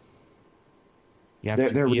 but You have They're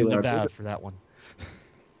to be in really Nevada are- for that one.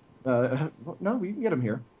 no, you can get them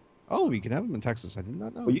here. Oh, we can have them in Texas. I did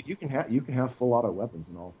not know. Well, you can have full auto weapons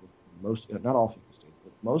in not all 50 states,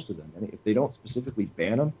 but most of them. And if they don't specifically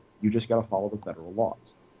ban them, you just got to follow the federal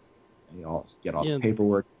laws. And you all get all the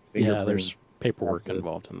paperwork. Yeah, there's fingerprinting. paperwork That's it.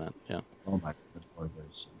 involved in that. Yeah. Oh my God,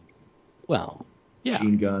 there's Well, yeah.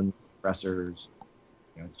 machine guns, suppressors.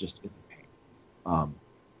 It's a pain.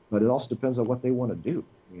 But it also depends on what they want to do.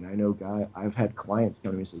 I mean, I know I've had clients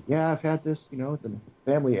come to me and say, yeah, I've had this, it's a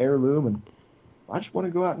family heirloom, and I just want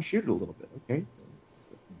to go out and shoot it a little bit. Okay.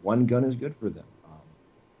 One gun is good for them.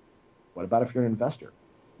 What about if you're an investor?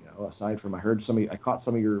 Aside from, I caught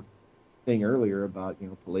some of your thing earlier about,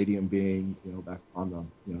 palladium being, back on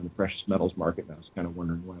the precious metals market. And I was kind of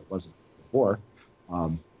wondering why it wasn't before.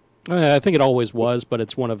 I think it always was, but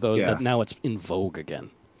it's one of those Yeah. that now it's in vogue again.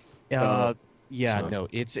 Yeah, So- no,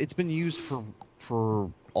 it's been used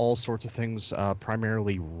for all sorts of things,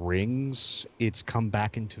 primarily rings. It's come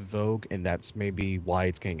back into vogue, and that's maybe why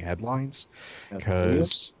it's getting headlines,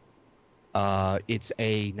 because it's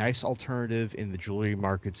a nice alternative in the jewelry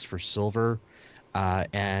markets for silver,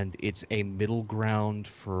 and it's a middle ground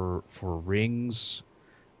for rings.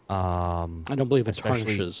 I don't believe it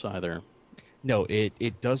Especially- tarnishes either. No,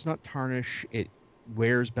 it does not tarnish. It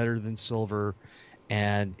wears better than silver,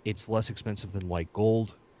 and it's less expensive than white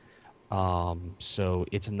gold. So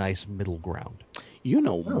it's a nice middle ground. You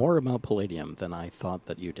know more about palladium than I thought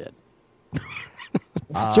that you did.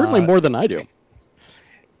 Certainly Uh, more than I do.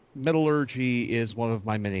 Metallurgy is one of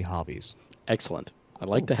my many hobbies. Excellent. I'd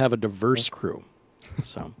like to have a diverse crew.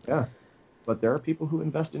 So, Yeah. But there are people who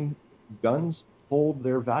invest in guns, hold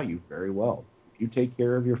their value very well. If you take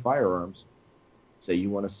care of your firearms, say you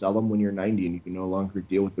want to sell them when you're 90 and you can no longer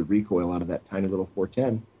deal with the recoil out of that tiny little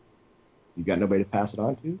 410, you've got nobody to pass it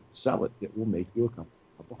on to, sell it. It will make you a couple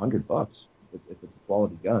 $100 if it's a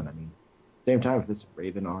quality gun. I mean, same time, if it's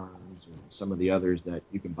Raven Arms or some of the others that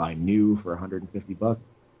you can buy new for $150,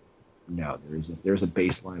 no, there's a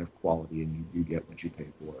baseline of quality, and you do get what you pay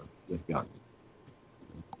for with guns.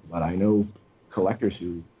 But I know collectors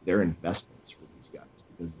who they're investments for these guns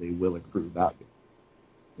because they will accrue value,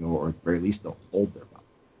 or at the very least they'll hold their value.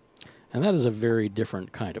 and that is a very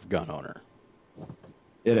different kind of gun owner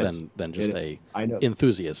It is. than just It is. a I know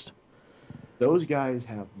enthusiast. those guys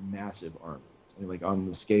have massive armor, I mean, like on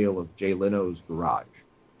the scale of Jay Leno's garage.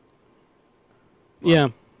 Yeah.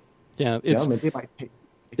 It's I mean, they might take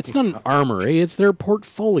it's not an armory. It's their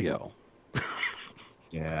portfolio.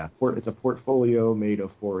 Yeah, it's a portfolio made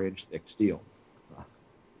of 4-inch thick steel.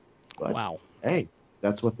 But Wow. hey,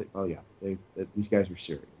 that's what these guys are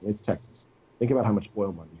serious. It's Texas. Think about how much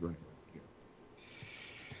oil money is running around here.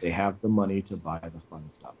 They have the money to buy the fun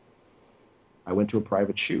stuff. I went to a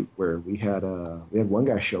private shoot where we had one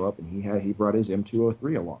guy show up, and he brought his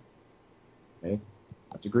M203 along. Okay,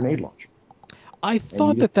 that's a grenade launcher. I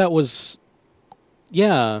thought that was,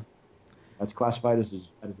 yeah. That's classified as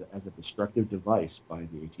a destructive device by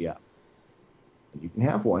the ATF. And you can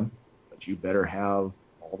have one, but you better have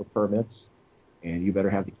all the permits, and you better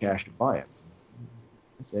have the cash to buy it.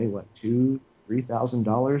 I say what,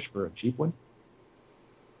 $2,000-$3,000 for a cheap one?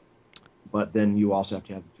 But then you also have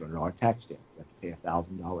to have the $200 tax stamp. You have to pay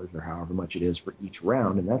 $1,000 or however much it is for each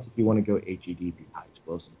round, and that's if you want to go HEDP, high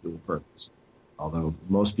explosive dual purpose. Although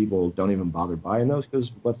most people don't even bother buying those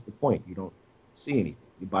because what's the point? You don't see anything.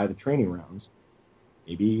 You buy the training rounds,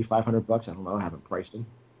 maybe $500. I don't know. I haven't priced them,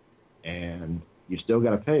 and you still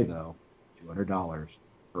got to pay though $200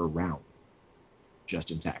 per round,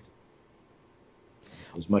 just in tax.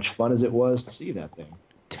 As much fun as it was to see that thing.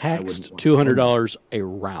 Taxed $200 a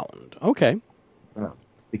round. Okay.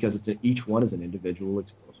 Because each one is an individual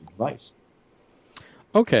explosive device.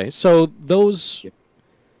 Okay, so those...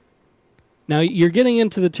 Now, you're getting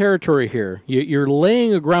into the territory here. You're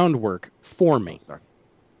laying a groundwork for me. Sorry.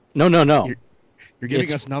 No. You're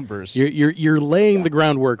giving us numbers. You're laying the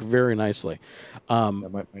groundwork very nicely. My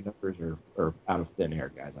numbers are out of thin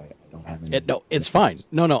air, guys. I don't have any. No, it's fine.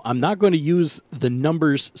 No, I'm not going to use the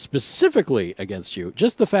numbers specifically against you.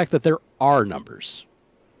 Just the fact that there are numbers.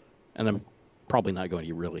 And I'm probably not going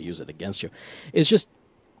to really use it against you. It's just,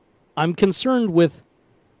 I'm concerned with,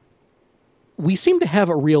 we seem to have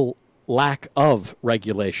a real lack of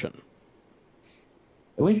regulation.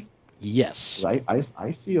 Really? Yes.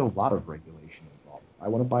 I see a lot of regulation involved. I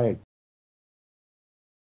want to buy a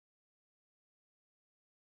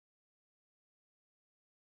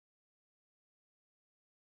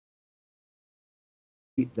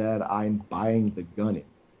that I'm buying the gun in.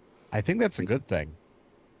 I think that's a good thing.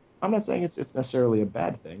 I'm not saying it's necessarily a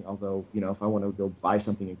bad thing, although, if I want to go buy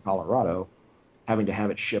something in Colorado, having to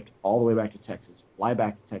have it shipped all the way back to Texas, fly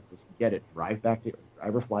back to Texas, get it,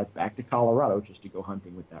 driver fly back to Colorado just to go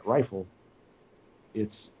hunting with that rifle,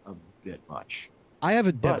 it's a bit much. I have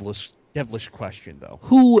a devilish question, though.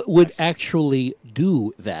 Who would actually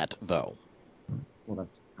do that, though? Well,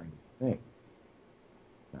 that's the kind of thing.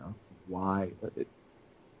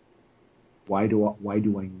 Why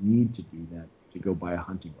do I need to do that to go buy a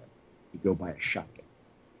hunting rifle, to go buy a shotgun?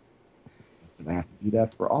 Because I have to do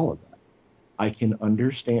that for all of that. I can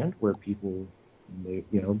understand where people may,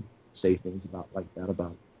 say things about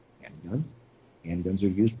handguns. Handguns are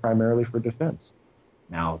used primarily for defense.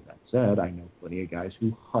 Now, that said, I know plenty of guys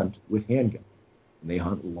who hunt with handguns, and they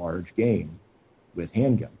hunt large game with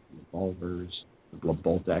handguns, revolvers,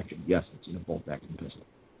 bolt action. Yes, it's in a bolt action pistol.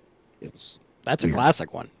 That's weird. A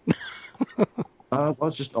classic one. Well,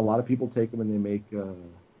 it's just a lot of people take them and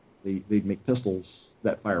they make pistols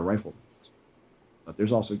that fire rifles. But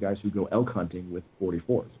there's also guys who go elk hunting with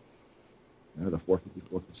 44s. The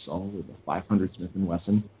 454 Assault or the 500 Smith &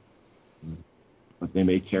 Wesson. But they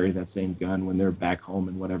may carry that same gun when they're back home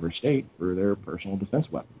in whatever state for their personal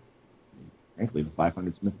defense weapon. Frankly, the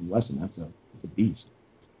 500 Smith & Wesson, that's a beast.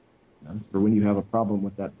 For when you have a problem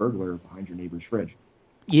with that burglar behind your neighbor's fridge.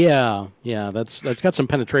 Yeah, that's got some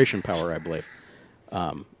penetration power, I believe.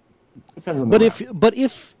 Depends on the but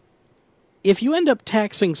if you end up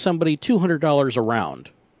taxing somebody $200 a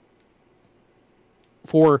round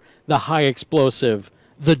for the high explosive,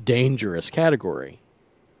 the dangerous category.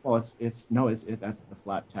 Well, that's the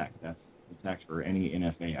flat tax. That's the tax for any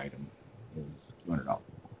NFA item is $200.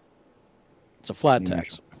 It's a flat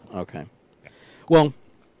tax. Okay. Well,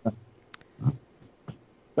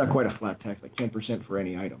 not quite a flat tax, like 10% for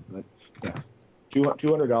any item, but yeah,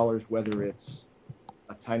 $200, whether it's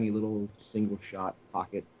a tiny little single shot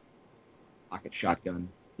pocket shotgun.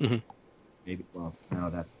 Mm-hmm. Maybe, well, no,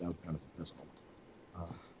 that would count as a pistol.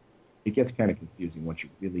 It gets kind of confusing once you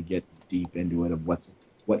really get deep into it of what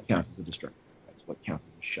counts as a destructive device, what counts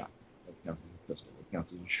as a shotgun, what counts as a pistol, what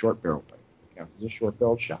counts as a short barrel rifle, what counts as a short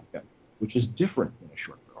barreled shotgun, which is different than a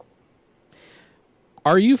short barrel.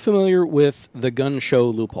 Are you familiar with the gun show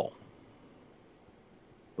loophole?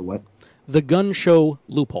 The what? The gun show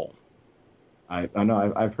loophole. I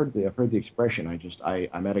know I've heard the expression.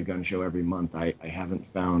 I'm at a gun show every month. I haven't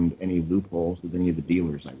found any loopholes with any of the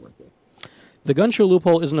dealers I work with. The gun show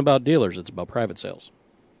loophole isn't about dealers; it's about private sales.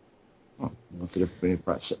 Oh, what's the difference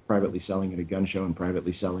between privately selling at a gun show and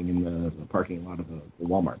privately selling in the parking lot of a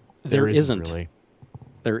Walmart? There isn't really.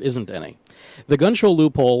 There isn't any. The gun show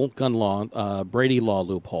loophole, gun law, Brady law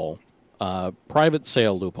loophole, private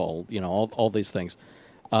sale loophole. All these things.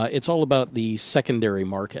 It's all about the secondary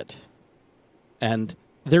market. And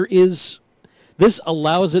this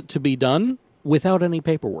allows it to be done without any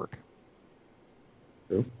paperwork.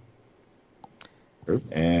 True.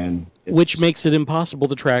 And which makes it impossible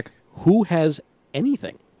to track who has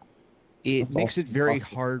anything. It makes it very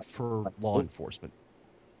hard for law enforcement.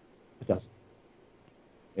 It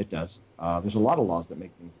does. There's a lot of laws that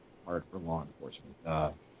make things hard for law enforcement.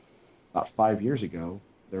 About 5 years ago,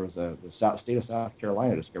 there was the state of South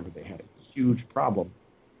Carolina discovered they had a huge problem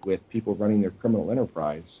with people running their criminal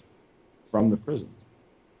enterprise from the prisons.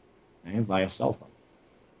 and via cell phone.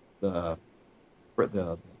 The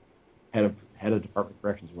head of Department of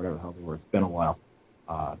Corrections, or whatever the hell they were, it's been a while,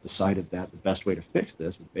 decided that the best way to fix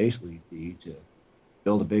this would basically be to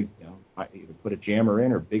build a big, either put a jammer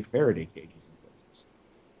in or big Faraday cages in places.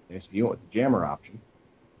 Okay, so you went with the jammer option,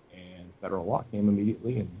 and federal law came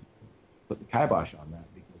immediately and put the kibosh on that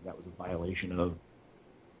because that was a violation of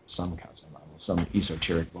some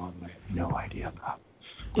esoteric law that I have no idea about.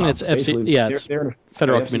 It's it's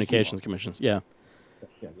Federal Communications Commission. Yeah.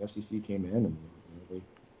 Yeah, the FCC came in and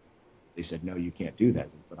they said, no, you can't do that.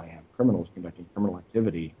 But I have criminals conducting criminal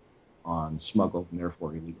activity on smuggled and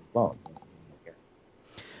therefore illegal phones.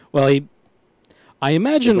 Well, I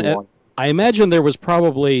imagine there was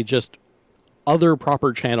probably just other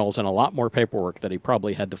proper channels and a lot more paperwork that he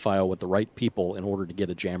probably had to file with the right people in order to get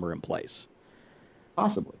a jammer in place.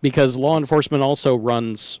 Possibly. Because law enforcement also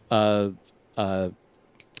runs dirt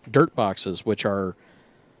boxes, which are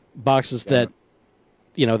boxes that,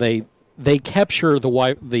 they capture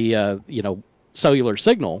the cellular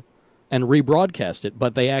signal and rebroadcast it,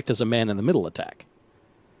 but they act as a man-in-the-middle attack.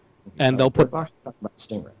 And they'll put box about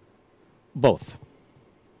Stingray. Both.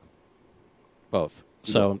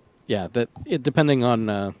 So yeah, depending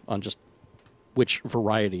on just which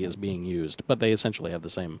variety is being used, but they essentially have the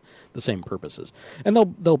same purposes. And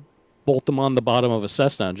they'll bolt them on the bottom of a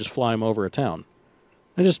Cessna and just fly them over a town,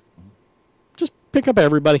 and just pick up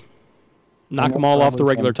everybody, knock them all off the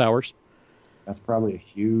regular towers. That's probably a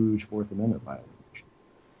huge Fourth Amendment violation.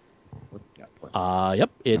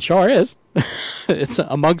 Yep, it sure is. It's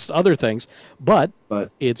amongst other things, but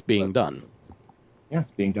it's being done. Yeah,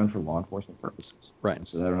 it's being done for law enforcement purposes. Right. And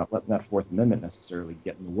so they're not letting that Fourth Amendment necessarily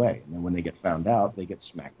get in the way. And then when they get found out, they get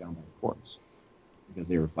smacked down by the courts because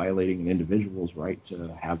they were violating an individual's right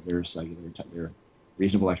to have their their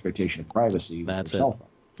reasonable expectation of privacy. That's it. Cell phone.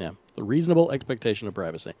 Yeah, the reasonable expectation of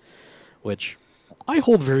privacy, which I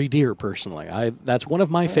hold very dear personally. That's one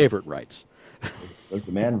of my favorite rights. Says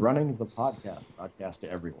the man running the podcast to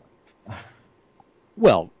everyone.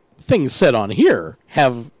 Well, things said on here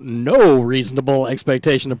have no reasonable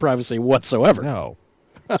expectation of privacy whatsoever. No.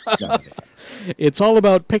 It's all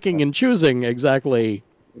about picking and choosing exactly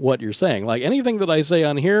what you're saying. Like anything that I say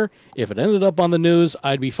on here, if it ended up on the news,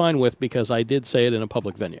 I'd be fine with because I did say it in a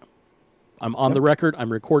public venue. I'm on the record.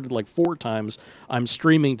 I'm recorded like 4 times. I'm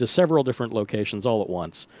streaming to several different locations all at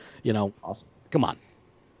once. Awesome. Come on.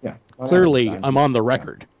 Yeah. Clearly, I'm on the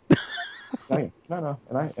record. No,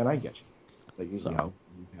 and I get you. But you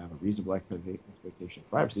have a reasonable expectation of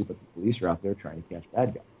privacy, but the police are out there trying to catch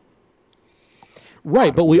bad guys.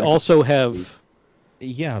 Right, but we also have...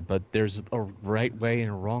 Yeah, but there's a right way and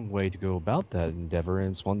a wrong way to go about that endeavor, and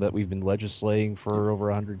it's one that we've been legislating for over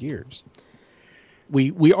 100 years.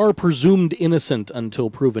 We are presumed innocent until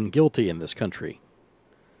proven guilty in this country.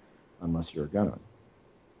 Unless you're a gun owner.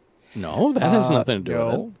 No, that has nothing to do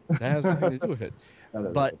with it. That has nothing to do with it.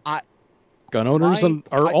 But gun owners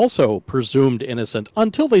are also presumed innocent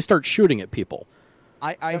until they start shooting at people.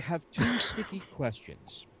 I have 2 sticky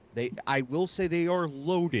questions. I will say they are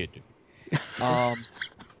loaded. Do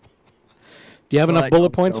you have enough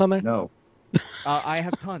bullet points on there? No. I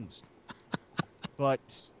have tons.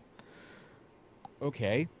 But,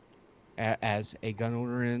 okay, as a gun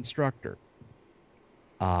owner and instructor,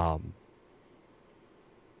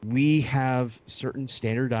 we have certain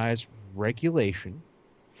standardized regulation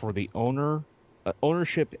for the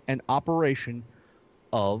ownership and operation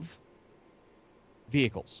of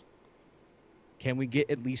vehicles. Can we get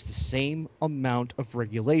at least the same amount of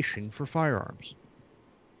regulation for firearms?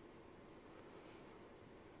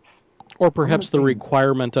 Or perhaps the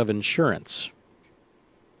requirement of insurance.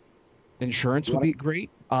 Insurance would be great.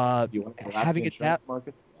 You want to Having it that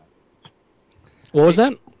market? What was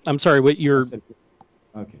that? I'm sorry. What you're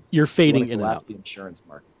fading in and out. The insurance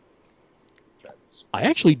market. I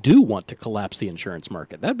actually do want to collapse the insurance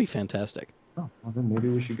market. That'd be fantastic. Oh, well, then maybe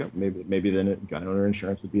we should go. Maybe then gun owner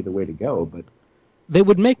insurance would be the way to go. But they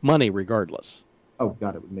would make money regardless. Oh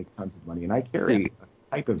God, it would make tons of money. And I carry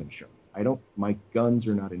a type of insurance. My guns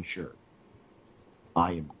are not insured.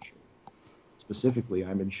 I am insured. Specifically,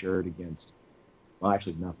 I'm insured against, well,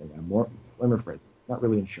 actually nothing. Let me rephrase it. Not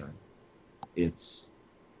really insurance. It's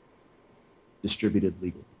distributed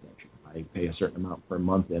legal protection. I pay a certain amount per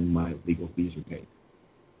month and my legal fees are paid.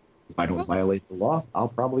 If I don't violate the law, I'll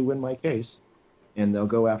probably win my case. And they'll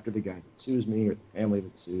go after the guy that sues me or the family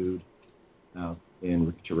that sued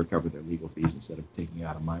to recover their legal fees instead of taking it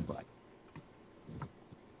out of my butt.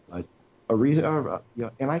 But a reason,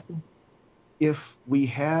 and I can, if we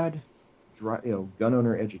had, gun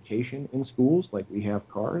owner education in schools like we have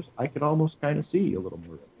cars, I could almost kind of see a little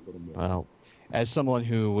more. Well, as someone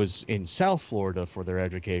who was in South Florida for their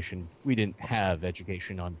education, we didn't have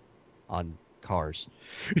education on cars.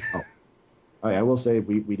 Oh, I will say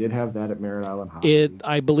we did have that at Merritt Island High.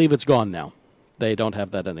 I believe it's gone now. They don't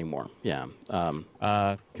have that anymore. Yeah.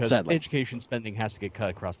 Because Sadly. education spending has to get cut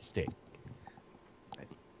across the state.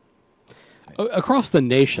 Across the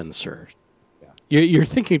nation, sir. Yeah. You're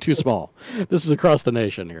thinking too small. This is across the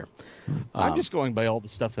nation here. I'm just going by all the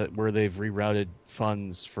stuff where they've rerouted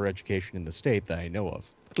funds for education in the state that I know of.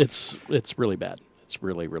 It's really bad. It's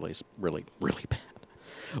really, really, really, really bad.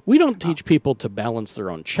 We don't teach people to balance their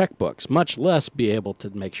own checkbooks, much less be able to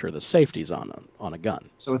make sure the safety's on a gun.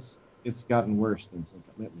 So it's gotten worse than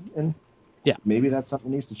and yeah, maybe that's something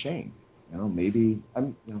that needs to change. Maybe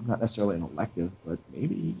I'm not necessarily an elective, but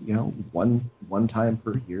maybe one time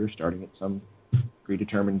per year, starting at some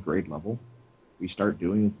predetermined grade level, we start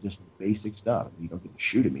doing just basic stuff. You don't get to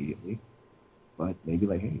shoot immediately, but maybe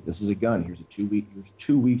like, hey, this is a gun. Here's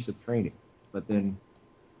 2 weeks of training, but then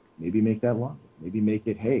maybe make that longer. Maybe make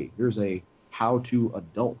it, hey, here's a how-to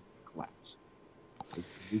adult class.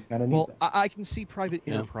 We kind of need that. I can see private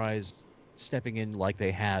enterprise stepping in like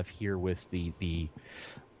they have here with the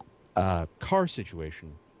car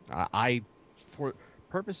situation. For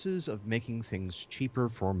purposes of making things cheaper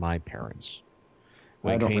for my parents,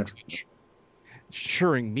 when it came to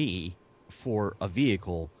insuring me for a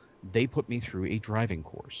vehicle, they put me through a driving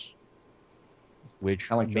course, which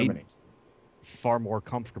made me far more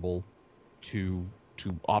comfortable to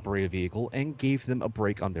operate a vehicle and gave them a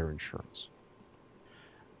break on their insurance.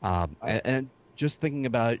 And just thinking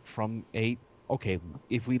about it from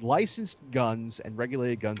if we licensed guns and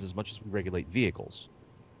regulated guns as much as we regulate vehicles,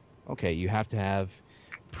 you have to have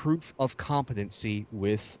proof of competency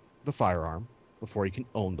with the firearm before you can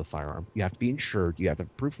own the firearm. You have to be insured. You have to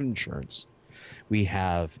have proof of insurance. We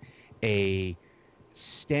have a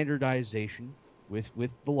standardization with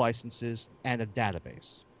the licenses and a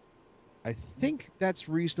database. I think that's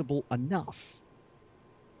reasonable enough.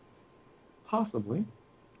 Possibly,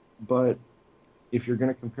 but if you're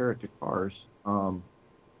going to compare it to cars,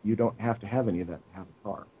 you don't have to have any of that to have a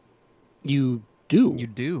car. You do. You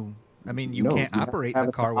do. I mean, you can't operate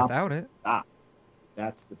the car without it.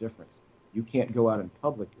 That's the difference. You can't go out in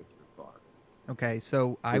public with your car. Okay,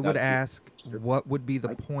 so I would ask, what would be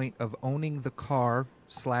the point of owning the car /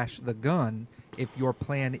 the gun if your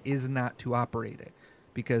plan is not to operate it?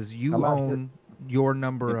 Because you own your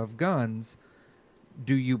number of guns.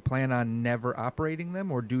 Do you plan on never operating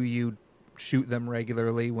them, or do you shoot them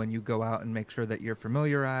regularly when you go out and make sure that you're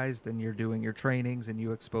familiarized and you're doing your trainings and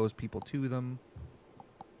you expose people to them?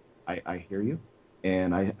 I hear you.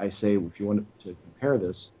 And I say, if you want to compare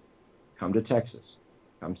this, come to Texas.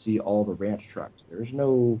 Come see all the ranch trucks. There's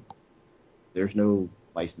no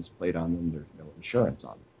license plate on them. There's no insurance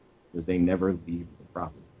on them because they never leave the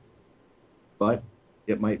property. But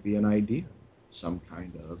it might be an idea, some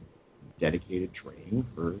kind of dedicated training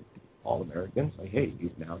for all Americans. Like, hey,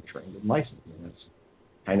 you've now trained and licensed. And that's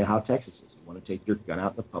kind of how Texas is. You want to take your gun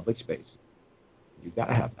out in the public space, you've got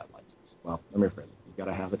to have that license. Well, let me rephrase it. You've got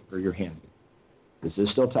to have it for your handgun. This is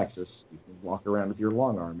still Texas. You can walk around with your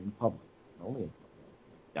long arm in public, only in public,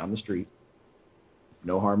 down the street.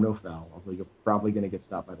 No harm, no foul. Although you're probably going to get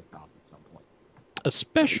stopped by the cops at some point.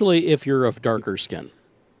 Especially if you're of darker skin.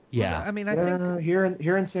 Yeah. Well, I mean, I think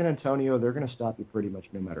here in San Antonio, they're going to stop you pretty much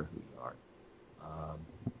no matter who you are.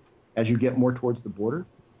 As you get more towards the border,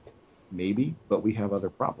 maybe, but we have other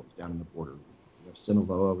problems down in the border. We have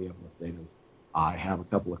Sinaloa, we have Los Datos. I have a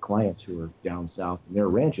couple of clients who are down south, and their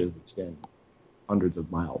ranches extend hundreds of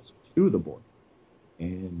miles to the border.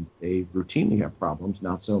 And they routinely have problems,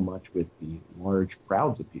 not so much with the large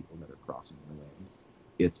crowds of people that are crossing the land.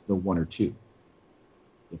 It's the one or two.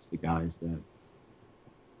 It's the guys that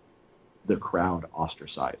the crowd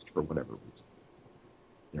ostracized for whatever reason.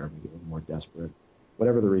 They're maybe a little more desperate,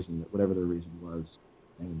 whatever the reason was.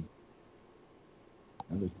 And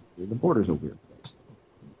the border's a weird place.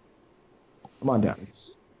 Come on down.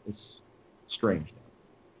 It's strange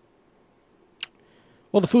now.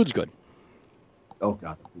 Well, the food's good. Oh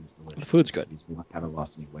God, the food's delicious. The food's good. I haven't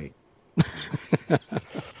lost any weight. I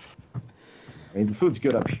mean, the food's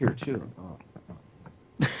good up here too. Oh.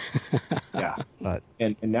 Yeah, but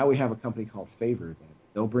and now we have a company called Favor that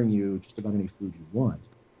they'll bring you just about any food you want.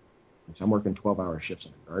 So I'm working 12-hour shifts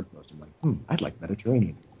on a guard post. I'm like, I'd like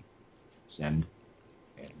Mediterranean. Send,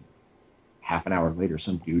 and half an hour later,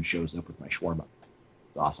 some dude shows up with my shawarma.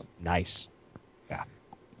 It's awesome. Nice. Yeah.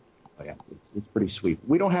 Oh, yeah, it's pretty sweet.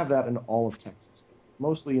 We don't have that in all of Texas.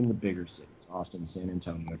 Mostly in the bigger cities, Austin, San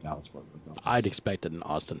Antonio, Dallas, Fort Worth. I'd expect it in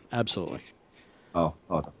Austin. Absolutely. Oh,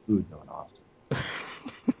 the food though in Austin.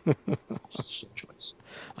 choice.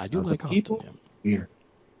 I do like Austin. People, Yeah. weird.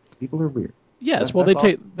 People are weird. Yes, well,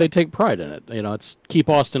 they take pride in it. You know, it's keep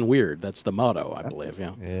Austin weird. That's the motto, I believe.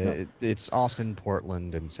 Yeah. It's Austin,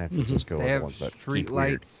 Portland, and San Francisco. They are the have ones that street keep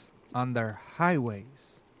weird. lights on their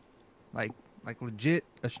highways, like legit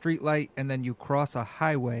a street light, and then you cross a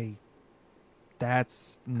highway.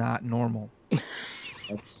 That's not normal.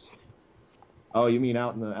 That's. Oh, you mean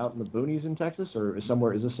out in the boonies in Texas, or is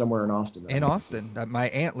this somewhere in Austin? In Austin, my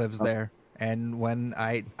aunt lives there, and when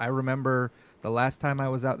I remember the last time I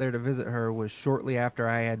was out there to visit her was shortly after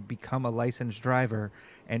I had become a licensed driver,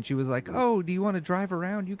 and she was like, "Oh, do you want to drive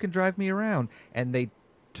around? You can drive me around." And they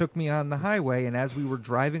took me on the highway, and as we were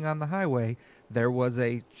driving on the highway, there was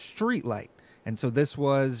a street light, and so this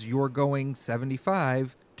was you're going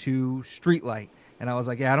 75 to street light. And I was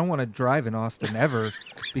like, yeah, I don't want to drive in Austin ever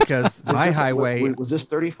because my highway... Was this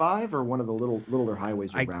 35 or one of the littler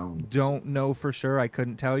highways around? I don't know for sure. I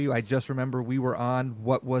couldn't tell you. I just remember we were on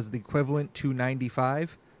what was the equivalent to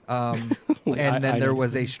 95. And then there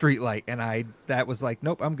was a street light. And that was like,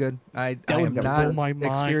 nope, I'm good. I am not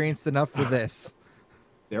experienced enough for this.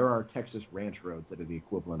 There are Texas ranch roads that are the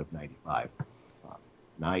equivalent of 95.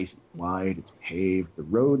 Nice, it's wide, it's paved. The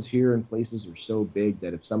roads here in places are so big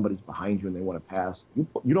that if somebody's behind you and they want to pass, you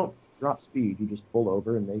don't drop speed. You just pull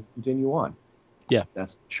over and they continue on. Yeah.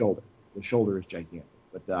 That's the shoulder. The shoulder is gigantic.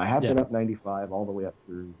 But I have been up 95 all the way up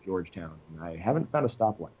through Georgetown, and I haven't found a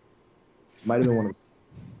stoplight. Might have been one of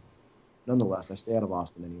Nonetheless, I stay out of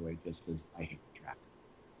Austin anyway just because I hate the traffic.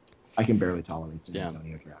 I can barely tolerate San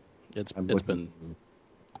Antonio traffic.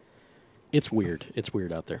 It's weird. It's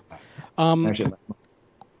weird out there. Actually,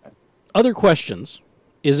 other questions.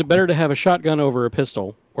 Is it better to have a shotgun over a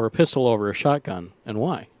pistol or a pistol over a shotgun, and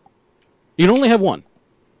why? You can only have one.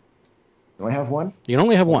 You only have one? You can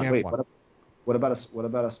only have one. Wait, what about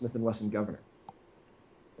a Smith & Wesson Governor?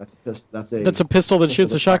 That's a pistol. That's a pistol that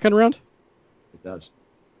shoots a shotgun round? It does.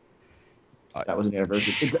 That was an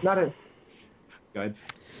anniversary. Not a... Go ahead.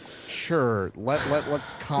 Sure.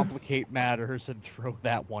 Let's complicate matters and throw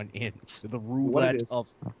that one into the roulette of...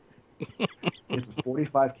 It's a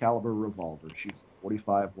 45 caliber revolver. Shoots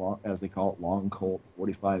 45 long, as they call it, long Colt,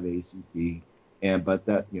 45 ACP, but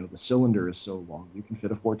that the cylinder is so long you can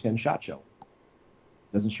fit a 410 shot shell. It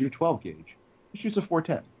doesn't shoot a 12 gauge. It shoots a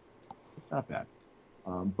 410. It's not bad.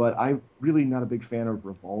 But I'm really not a big fan of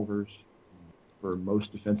revolvers for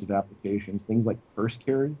most defensive applications. Things like first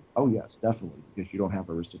carry. Oh yes, definitely, because you don't have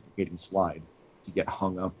a reciprocating slide to get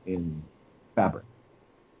hung up in fabric.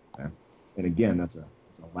 Okay? And again, that's a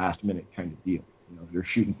last minute kind of deal. If you're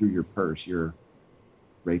shooting through your purse, you're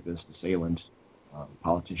rapist, assailant,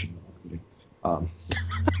 politician. I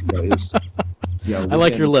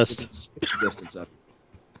like your list. Distance up,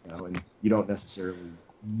 and you don't necessarily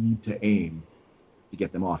need to aim to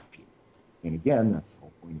get them off you. And again, that's the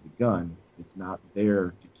whole point of the gun. It's not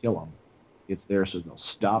there to kill them. It's there so they'll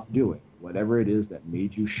stop doing whatever it is that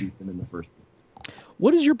made you shoot them in the first place.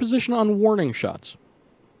 What is your position on warning shots?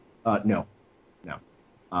 No.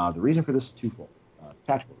 The reason for this is twofold.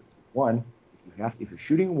 Tactical reason. One, if you're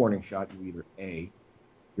shooting a warning shot, you either A,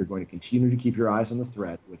 you're going to continue to keep your eyes on the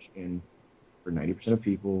threat, which for 90% of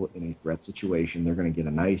people in a threat situation, they're going to get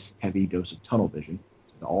a nice heavy dose of tunnel vision.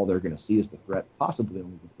 So all they're going to see is the threat, possibly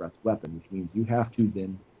only the threat's weapon, which means you have to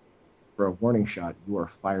then, for a warning shot, you are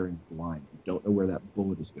firing blind. You don't know where that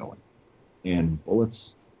bullet is going. And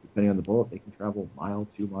bullets, depending on the bullet, they can travel a mile,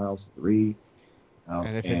 2 miles, 3.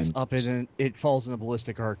 And if it's up in it falls in a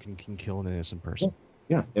ballistic arc and can kill an innocent person.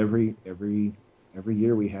 Yeah. Every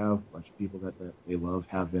year we have a bunch of people that they love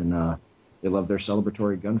having they love their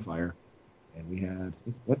celebratory gunfire, and we had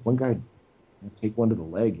one guy take one to the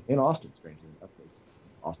leg in Austin. Strangely enough, because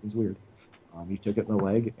Austin's weird. He took it in the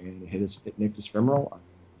leg and it nicked his femoral. I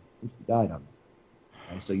think he died on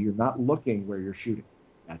it. And so you're not looking where you're shooting.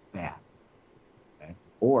 That's bad. Okay?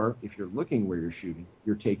 Or if you're looking where you're shooting,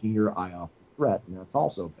 you're taking your eye off the threat, and that's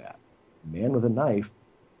also bad. A man with a knife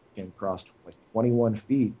can cross like 21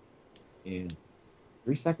 feet in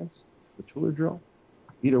 3 seconds. The Tooler drill.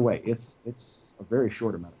 Either way, it's a very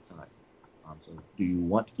short amount of time. So do you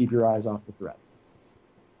want to keep your eyes off the threat?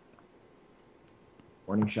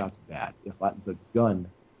 Warning shot's bad. The gun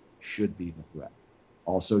should be the threat.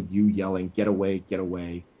 Also, you yelling, get away,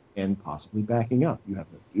 and possibly backing up. You have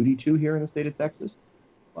no duty to here in the state of Texas,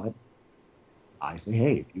 but I say,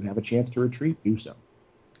 hey, if you have a chance to retreat, do so.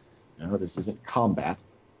 This isn't combat.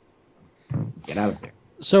 Get out of there.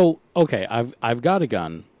 So, okay, I've got a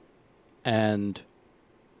gun, and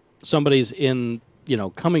somebody's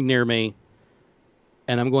coming near me,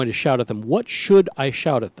 and I'm going to shout at them. What should I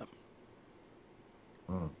shout at them?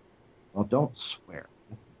 Well, don't swear.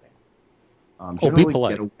 That's bad. Oh, be Generally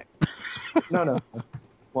polite. get away. No.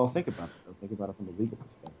 Well, think about it. Though. Think about it from a legal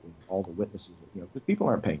perspective. All the witnesses, because people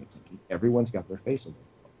aren't paying attention. Everyone's got their face on their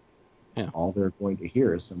phone. Yeah. All they're going to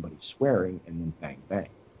hear is somebody swearing and then bang, bang.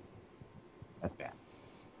 That's bad.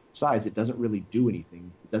 Besides, it doesn't really do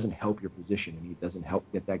anything. It doesn't help your position, and it doesn't help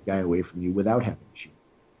get that guy away from you without having to shoot.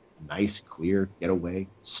 Nice, clear, get away,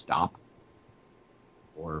 stop,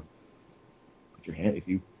 or put your hand if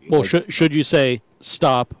you. Well, should you say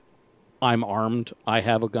stop? I'm armed. I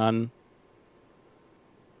have a gun.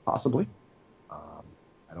 Possibly.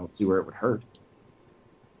 I don't see where it would hurt,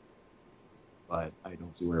 but I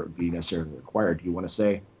don't see where it would be necessarily required. Do you want to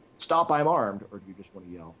say stop? I'm armed, or do you just want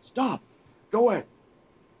to yell stop? Go away.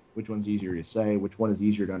 Which one's easier to say? Which one is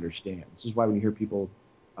easier to understand? This is why when you hear people.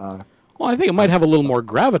 Well, I think it might have a little more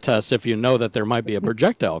gravitas if you know that there might be a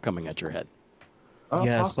projectile coming at your head.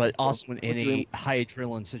 Yes, Possibly. but also in a high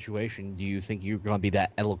adrenaline situation, do you think you're going to be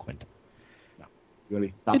that eloquent? No. You gotta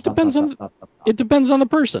be, stop, It stop, depends stop, on stop, stop, stop. it depends on the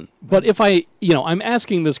person. But if I'm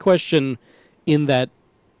asking this question in that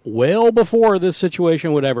well before this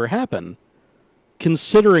situation would ever happen,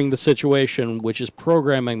 considering the situation, which is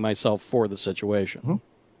programming myself for the situation. Mm-hmm.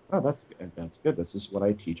 Oh, that's good. This is what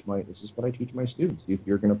I teach my students. If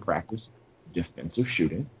you're going to practice defensive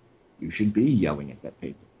shooting, you should be yelling at that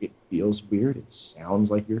paper. It feels weird. It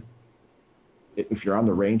sounds like if you're on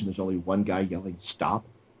the range and there's only one guy yelling stop,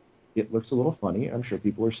 it looks a little funny. I'm sure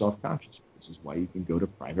people are self-conscious. This is why you can go to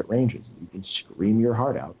private ranges. You can scream your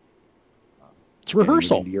heart out. It's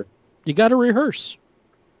rehearsal. You got to rehearse.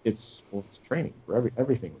 It's training.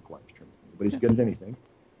 Everything requires training. Nobody's good at anything.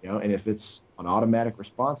 And if it's an automatic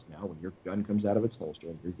response now, when your gun comes out of its holster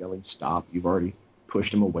and you're yelling stop, you've already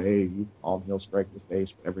pushed him away, you palm heel strike in the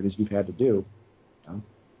face, whatever it is you've had to do,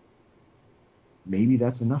 maybe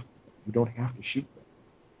that's enough. You don't have to shoot them.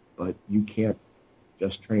 But you can't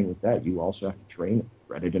just train with that. You also have to train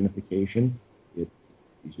threat identification.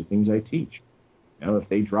 These are things I teach. If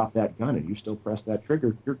they drop that gun and you still press that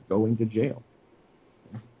trigger, you're going to jail.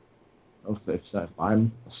 If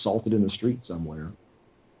I'm assaulted in the street somewhere,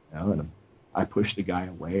 and I push the guy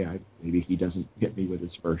away, maybe he doesn't hit me with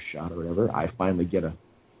his first shot or whatever, I finally get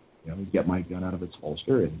my gun out of its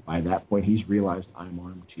holster, and by that point he's realized I'm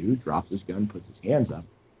armed too, drops his gun, puts his hands up.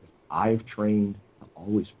 If I've trained to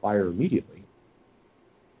always fire immediately,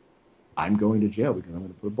 I'm going to jail because I'm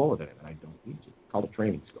going to put a bullet in it, and I don't need to. It's called a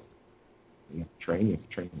training school. You have to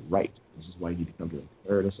train right. This is why you need to come to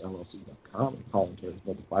TerroristLLC.com and call in Terrorist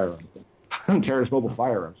Mobile Firearms, Terrorist Mobile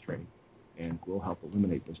Firearms Training, and we'll help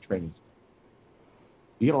eliminate those trainings.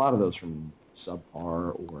 You get a lot of those from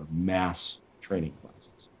subpar or mass training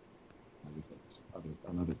classes.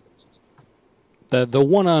 On other places. The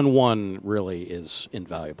one-on-one really is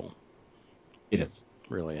invaluable. It is.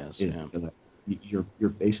 Really is. It Yeah. is. You're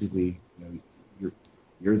basically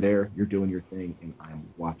you're there, you're doing your thing, and I'm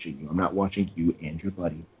watching you. I'm not watching you and your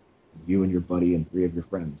buddy. You and your buddy and 3 of your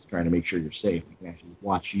friends trying to make sure you're safe. We can actually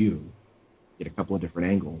watch you, get a couple of different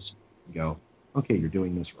angles, and go, okay, you're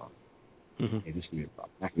doing this wrong. Mm-hmm. Hey, this could be a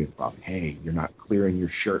problem. That could be a problem. Hey, you're not clearing your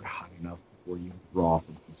shirt high enough before you draw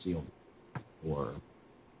from concealment. Or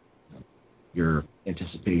you're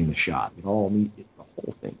anticipating the shot. The whole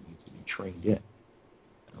thing needs to be trained in.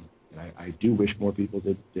 And I do wish more people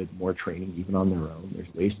did more training, even on their own.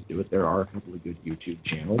 There's ways to do it. There are a couple of good YouTube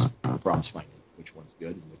channels. The problem's finding which one's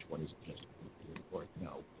good and which one is just good or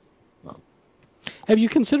no. Have you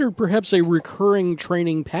considered perhaps a recurring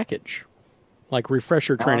training package? Like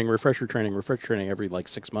refresher training every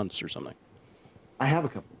 6 months or something? I have a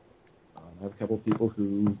couple. I have a couple of people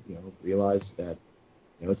who, realize that,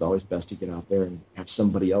 it's always best to get out there and have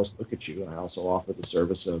somebody else look at you. And I also offer the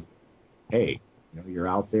service of, hey, you're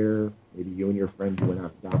out there, maybe you and your friend went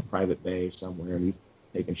out down a private bay somewhere and you've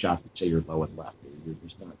taken shots that say you're low and left. You're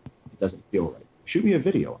just not, it doesn't feel right. Shoot me a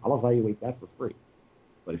video. I'll evaluate that for free.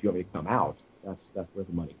 But if you want me to come out, that's where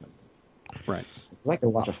the money comes in. Right. Because I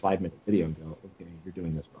can watch a 5-minute video and go, okay, you're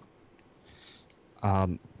doing this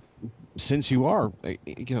wrong. Since you are,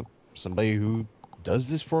 somebody who does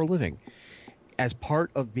this for a living, as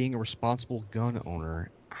part of being a responsible gun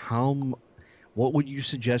owner, what would you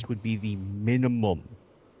suggest would be the minimum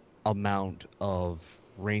amount of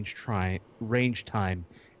range time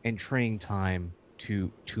and training time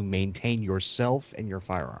to maintain yourself and your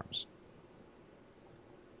firearms?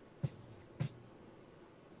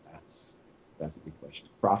 That's a good question.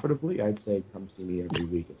 Profitably, I'd say come see me every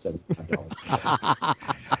week at $75.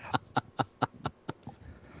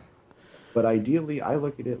 But ideally, I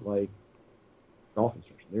look at it like golf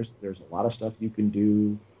instruction. There's a lot of stuff you can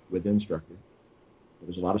do with instructor.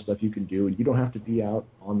 There's a lot of stuff you can do, and you don't have to be out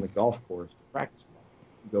on the golf course to practice.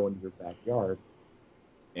 You can go into your backyard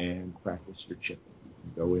and practice your chipping. You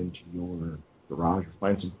can go into your garage or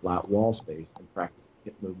find some flat wall space and practice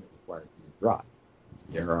the hip movement required for your drive.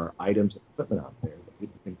 There are items and equipment out there that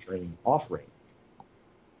people can train off range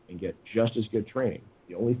and get just as good training.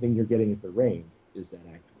 The only thing you're getting at the range is that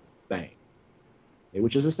actual bang, okay,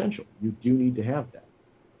 which is essential. You do need to have that.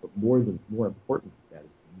 But more important than that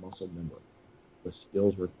is the muscle memory, the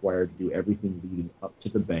skills required to do everything leading up to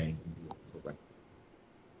the bang and do it correctly.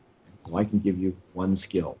 So I can give you one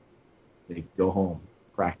skill. Say, go home,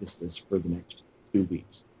 practice this for the next 2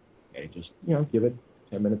 weeks. Okay, just give it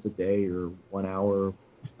 10 minutes a day or 1 hour,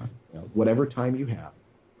 whatever time you have,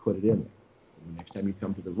 put it in there. And the next time you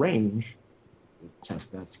come to the range, we'll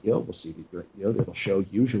test that skill. We'll see that it'll show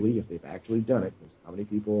usually if they've actually done it. Because how many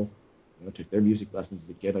people took their music lessons as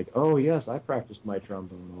a kid, like, oh yes, I practiced my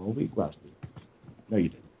trombone all week last week. No, you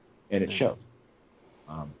didn't, and it shows.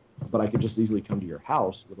 But I could just easily come to your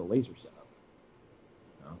house with a laser setup,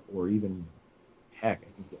 or even, heck, I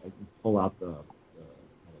can pull out the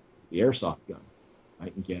airsoft gun. I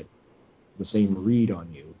can get the same read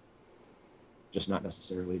on you, just not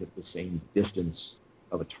necessarily at the same distance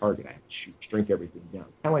of a target. I have to shrink everything down.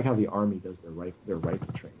 Kind of like how the Army does their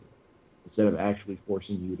rifle training. Instead of actually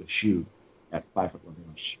forcing you to shoot at 500, well, they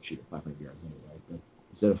don't shoot at 500 yards anyway, but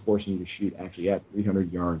instead of forcing you to shoot actually at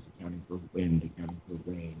 300 yards, accounting for wind, accounting for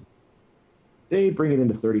rain, they bring it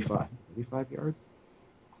into 35 yards.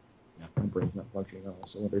 Yeah, my brain's not functioning on all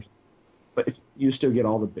cylinders, but if you still get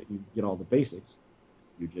all the basics.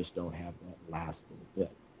 You just don't have that last little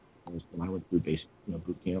bit. Whereas when I went through basic,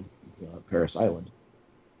 boot camp, at Paris Island,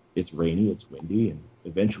 it's rainy, it's windy, and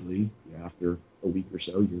eventually, after a week or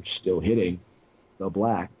so, you're still hitting the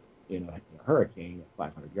black in a hurricane at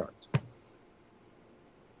 500 yards.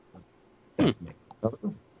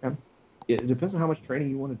 It depends on how much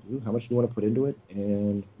training you want to do, how much you want to put into it,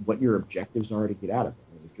 and what your objectives are to get out of it.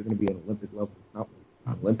 If you're going to be an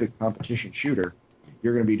Olympic competition shooter,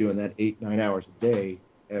 you're going to be doing that 8-9 hours a day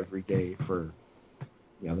every day for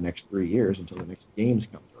the next 3 years until the next games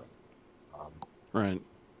comes around. Right.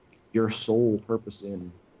 Your sole purpose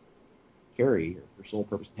in carry, or your sole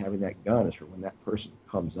purpose in having that gun, is for when that person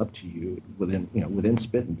comes up to you within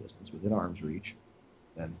spitting distance, within arm's reach,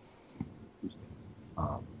 then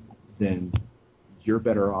you're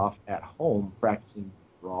better off at home practicing to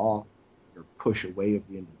draw or push away of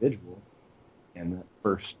the individual, and that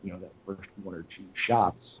first 1 or 2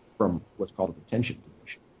 shots from what's called a retention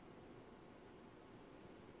position.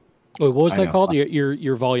 Wait, what was that called?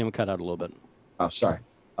 Your volume cut out a little bit. Oh, sorry.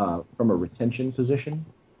 From a retention position,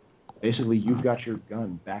 basically you've got your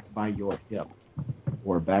gun back by your hip,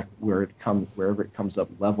 or back wherever it comes up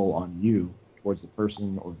level on you towards the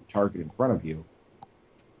person or the target in front of you.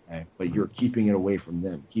 Okay? But you're keeping it away from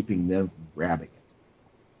them, keeping them from grabbing it.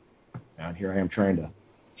 And here I am trying to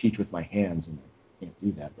teach with my hands, and I can't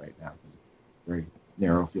do that right now. It's a very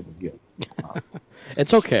narrow field of view.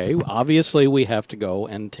 It's okay. Obviously, we have to go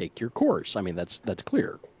and take your course. I mean, that's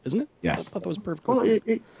clear, isn't it? Yes. I thought that was perfectly Well,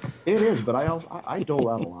 clear. it is, but I dole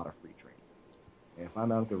out a lot of free training. If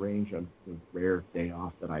I'm out at the range on the rare day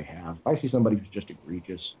off that I have, if I see somebody who's just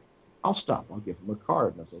egregious, I'll stop. I'll give them a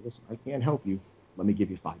card, and I'll say, listen, I can't help you. Let me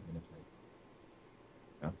give you 5 minutes later.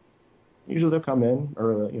 Usually they'll come in,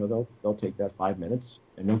 or they'll take that 5 minutes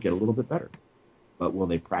and they'll get a little bit better. But will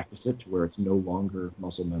they practice it to where it's no longer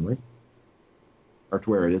muscle memory, or to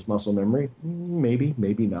where it is muscle memory? Maybe,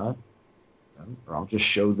 maybe not. Or I'll just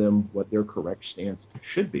show them what their correct stance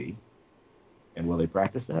should be, and will they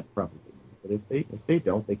practice that? Probably. But if they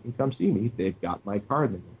don't, they can come see me. They've got my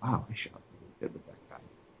card, and they go, "Wow, I shot really good with that guy.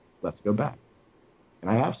 Let's go back."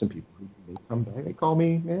 And I have some people who they come back. They call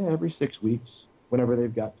me every 6 weeks, whenever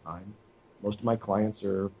they've got time. Most of my clients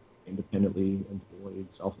are independently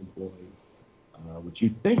employed, self-employed, which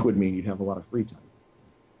you'd think would mean you'd have a lot of free time.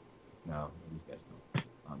 No, these guys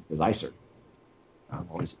don't. Because I certainly, I'm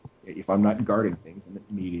always, if I'm not guarding things, I'm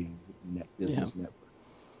at meetings, business network,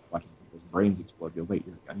 watching people's brains explode. You'll wait,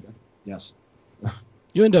 you're a gun guy? Yes.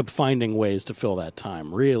 You end up finding ways to fill that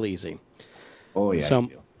time real easy. Oh, yeah. So,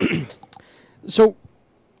 so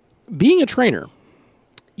being a trainer,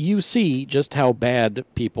 you see just how bad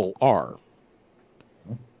people are.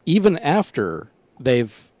 Even after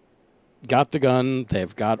they've got the gun,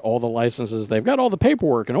 they've got all the licenses, they've got all the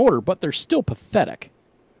paperwork in order, but they're still pathetic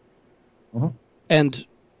and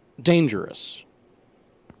dangerous.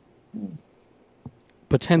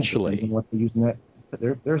 Potentially. What they're using that,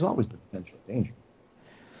 there's always the potential danger.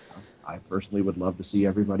 I personally would love to see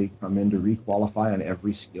everybody come in to requalify on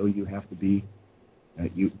every skill you have to be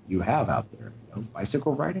you have out there.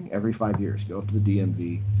 Bicycle riding every 5 years, go up to the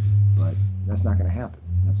DMV, but that's not going to happen.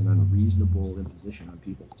 That's an unreasonable imposition on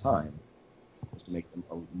people's time, just to make them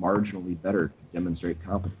marginally better to demonstrate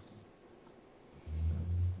competence.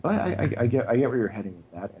 But I get where you're heading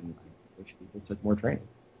with that, and I wish people took more training,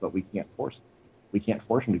 but we can't force them. We can't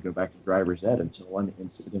force them to go back to driver's ed until one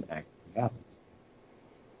incident actually happens.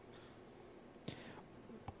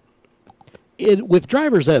 With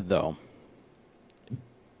driver's ed, though,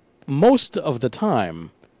 most of the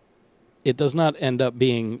time, it does not end up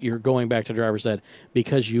being you're going back to driver's ed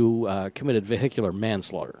because you committed vehicular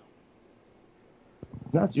manslaughter.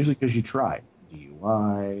 No, it's usually because you tried.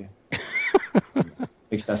 DUI,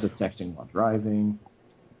 excessive texting while driving,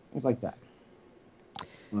 things like that.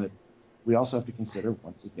 But we also have to consider,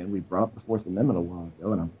 once again, we brought up the Fourth Amendment a while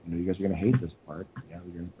ago, and I know you guys are going to hate this part. Yeah,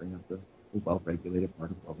 we're going to bring up the well-regulated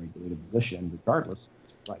part of well-regulated position. Regardless,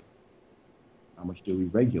 it's right. How much do we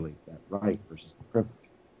regulate that right versus the privilege?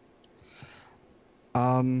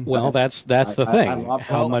 Well, that's the thing.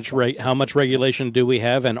 How much regulation do we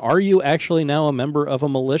have, and are you actually now a member of a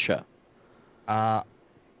militia?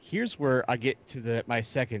 Here's where I get to my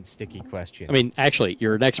second sticky question. I mean, actually,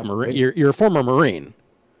 you're an ex-Marine. You're a former Marine.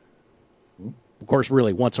 Of course,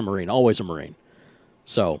 really, once a Marine, always a Marine.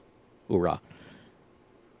 So, hoorah.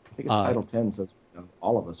 I think it's Title 10 says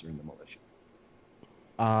all of us are in the militia.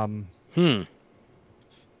 I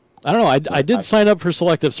don't know. I did sign up for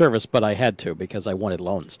selective service, but I had to because I wanted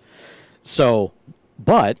loans. So,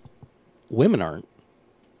 but women aren't.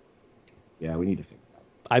 Yeah, we need to fix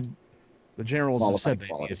that. The generals have said they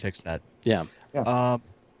need to fix that. Yeah. Go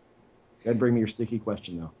ahead, bring me your sticky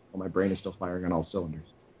question, though. Well, my brain is still firing on all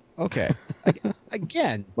cylinders. Okay.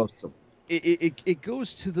 Again, Most of it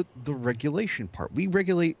goes to the regulation part. We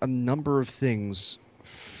regulate a number of things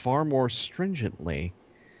far more stringently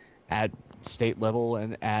at state level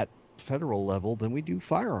and at federal level than we do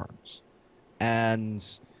firearms. And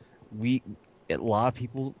a lot of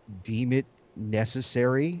people deem it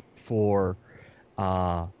necessary for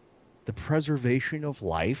the preservation of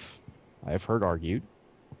life, I've heard argued,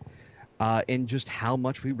 and just how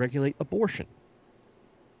much we regulate abortion.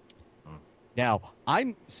 Now,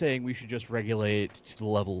 I'm saying we should just regulate it to the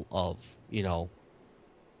level of,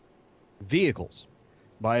 vehicles.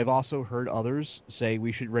 But I've also heard others say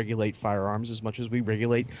we should regulate firearms as much as we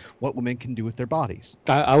regulate what women can do with their bodies.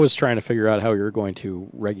 I was trying to figure out how you're going to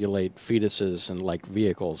regulate fetuses and like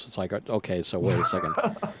vehicles. It's like, okay, so wait a second.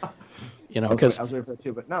 Because I was waiting for that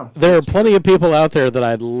too, but no. There are plenty of people out there that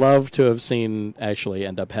I'd love to have seen actually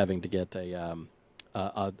end up having to get a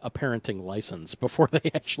parenting license before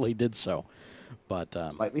they actually did so. But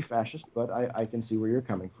slightly fascist, but I can see where you're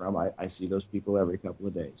coming from. I see those people every couple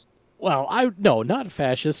of days. Well, no, not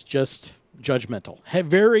fascist, just judgmental.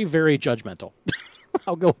 Very, very judgmental.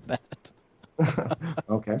 I'll go with that.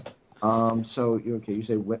 Okay. You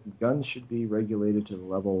say guns should be regulated to the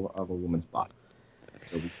level of a woman's body.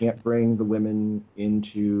 So we can't bring the women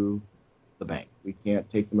into the bank. We can't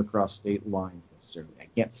take them across state lines necessarily. I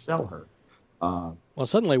can't sell her. Well,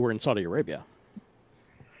 suddenly we're in Saudi Arabia.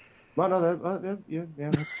 Well, no,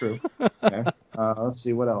 that's true. Okay. Let's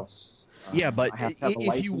see what else. Yeah, but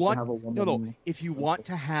if you want if you Okay. want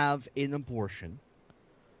to have an abortion,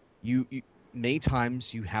 you many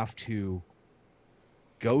times you have to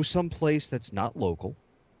go someplace that's not local.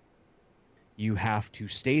 You have to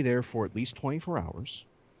stay there for at least 24 hours.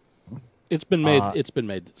 It's been made. It's been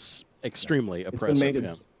made extremely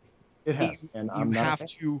oppressive. It has, and You I'm not a have fan.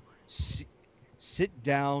 to sit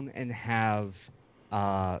down and have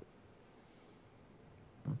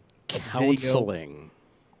Counseling.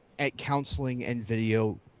 at counseling and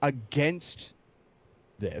video against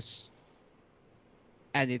this,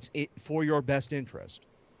 and it's for your best interest.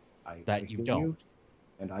 that you hear don't.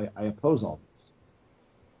 And I oppose all this.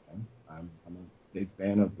 Okay? I'm a big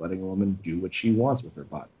fan of letting a woman do what she wants with her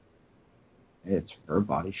body. It's her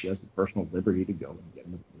body. She has the personal liberty to go and get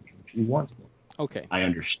an abortion if she wants to. Okay. I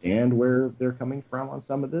understand where they're coming from on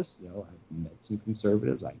some of this. I've met some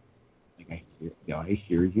conservatives. I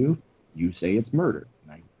hear you. You say it's murder,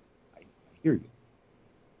 and I hear you.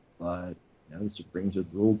 But the Supreme Court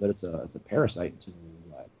ruled that it's a parasite until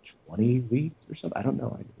 20 weeks or something. I don't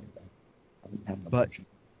know. I haven't had an abortion.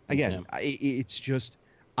 Again, it's just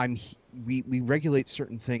we regulate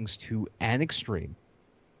certain things to an extreme.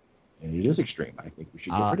 And it is extreme. I think we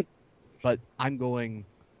should get rid of it. But I'm going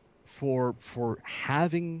for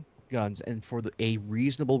having guns and for a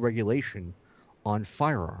reasonable regulation on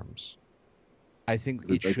firearms. I think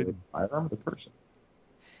it should. The firearm or the person?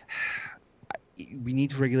 We need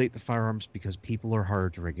to regulate the firearms because people are harder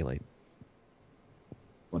to regulate.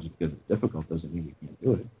 Well, just because it's difficult doesn't mean you can't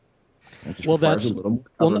do it. It just Well, requires that's a little more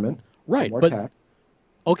well, government, right, more but tax.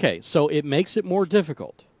 okay, so it makes it more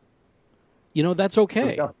difficult. You know, that's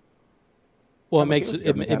okay. Well, it makes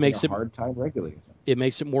it makes a it hard time regulating something. it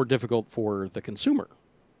makes it more difficult for the consumer,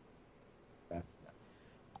 That's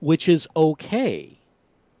which is okay.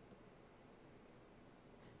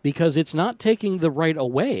 Because it's not taking the right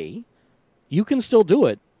away. You can still do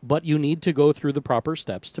it, but you need to go through the proper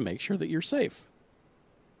steps to make sure that you're safe.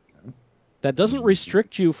 That doesn't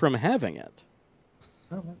restrict you from having it.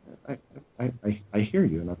 No, I hear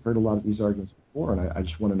you, and I've heard a lot of these arguments before, and I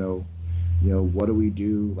just want to know, what do we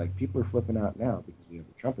do? Like, people are flipping out now because we have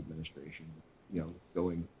the Trump administration,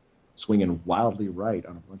 swinging wildly right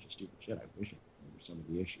on a bunch of stupid shit. I wish it were some of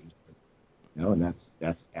the issues, but, and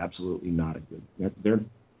that's absolutely not a good. They're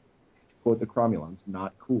quote the Cromulons,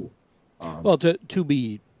 not cool. Well, to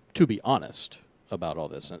be honest about all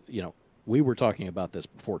this, we were talking about this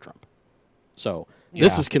before Trump. So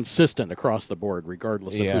this is consistent across the board,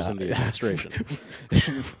 regardless of who's in the administration.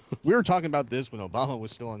 We were talking about this when Obama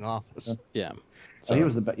was still in office. Yeah. So he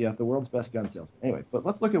was the world's best gun salesman. Anyway, but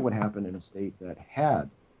let's look at what happened in a state that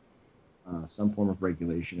had some form of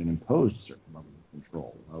regulation and imposed a certain level of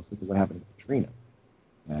control. Let's look at what happened in Katrina.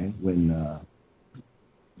 Okay, when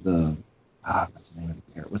what's the name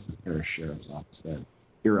of the what's the parish sheriff's office said?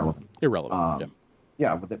 Irrelevant.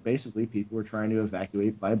 Yeah, but that basically people were trying to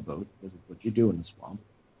evacuate by boat because it's what you do in the swamp.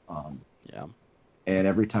 And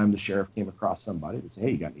every time the sheriff came across somebody, they'd say,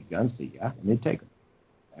 "Hey, you got any guns?" Say, "Yeah," and they'd take them.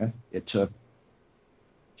 Okay? It took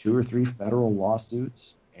 2 or 3 federal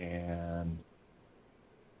lawsuits and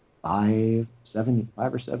 5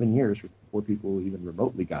 or 7 years before people even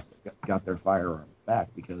remotely got their firearms back,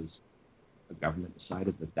 because the government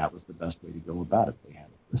decided that was the best way to go about it. They had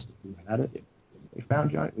a list of who had it. If they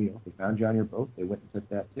found John, if they found you on your boat, they went and took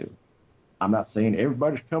that too. I'm not saying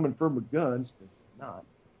everybody's coming for my guns, because they're not.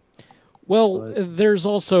 Well, there's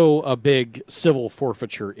also a big civil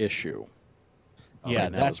forfeiture issue. Yeah,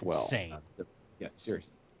 right now that's as well. insane. Yeah,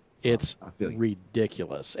 seriously. It's I feel you.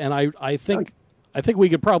 ridiculous, and I think we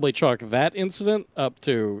could probably chalk that incident up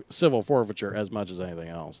to civil forfeiture as much as anything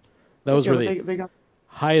else. Those were the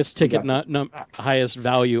highest ticket, highest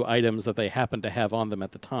value items that they happened to have on them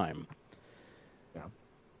at the time. Yeah.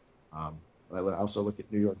 I also look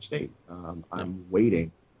at New York State. I'm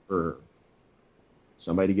waiting for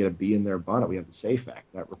somebody to get a bee in their bonnet. We have the SAFE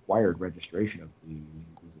Act that required registration of the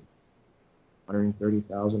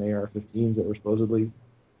 130,000 AR-15s that were supposedly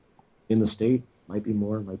in the state. Might be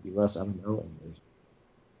more, might be less. I don't know. And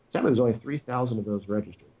sadly, there's only 3,000 of those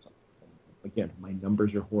registered. Again, my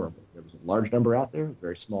numbers are horrible. There was a large number out there, a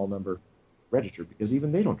very small number registered, because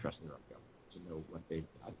even they don't trust their own government to know what they've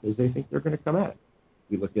got, because they think they're going to come at it.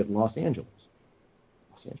 We look at Los Angeles.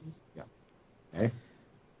 Yeah. Okay.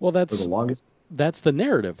 Well, For the longest. that's the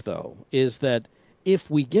narrative, though, is that if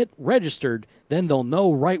we get registered, then they'll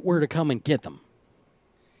know right where to come and get them.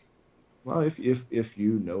 Well, if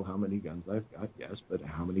you know how many guns I've got, yes, but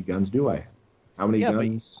how many guns do I have? How many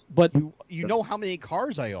guns? But you know how many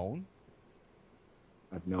cars I own.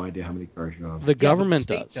 I have no idea how many cars you own. the government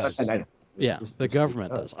state does. does. Yeah, the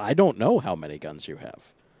government does. I don't know how many guns you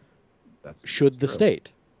have. That's Should the true.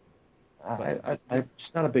 state? I'm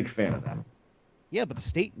just not a big fan of that. Yeah, but the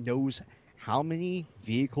state knows how many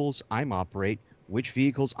vehicles I'm operate, which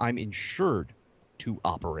vehicles I'm insured to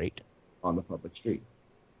operate. On the public street.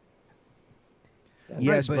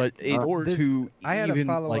 Yes, Right, but in order to I had even a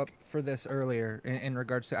follow like up for this earlier in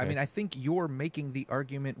regards to. I mean, I think you're making the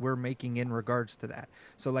argument we're making in regards to that.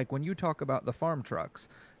 So, like when you talk about the farm trucks,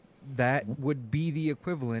 that would be the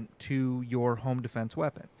equivalent to your home defense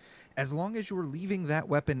weapon. As long as you're leaving that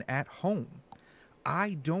weapon at home,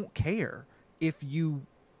 I don't care if you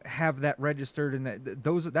have that registered and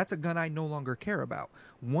that's a gun I no longer care about.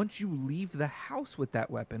 Once you leave the house with that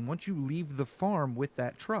weapon, once you leave the farm with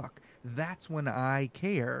that truck, that's when I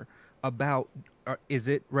care about is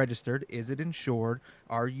it registered, is it insured,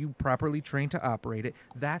 are you properly trained to operate it?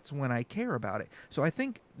 That's when I care about it. So I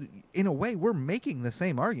think in a way we're making the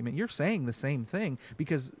same argument. You're saying the same thing,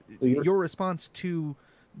 because your response to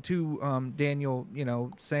Daniel,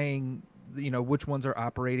 saying which ones are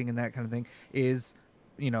operating and that kind of thing is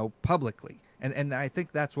publicly. And I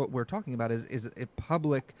think that's what we're talking about is a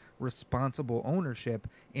public responsible ownership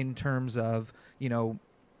in terms of,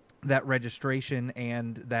 that registration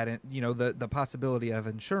and that, the possibility of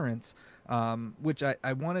insurance, which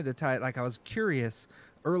I wanted to tie, like I was curious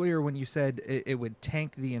earlier when you said it would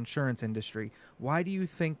tank the insurance industry. Why do you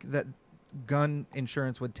think that gun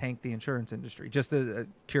insurance would tank the insurance industry? Just a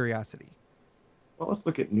curiosity. Well, let's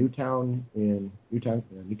look at Newtown,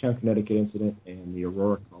 Connecticut incident and the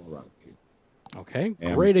Aurora, Colorado shooting. Okay,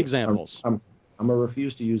 And great examples. I'm gonna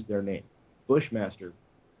refuse to use their name. Bushmaster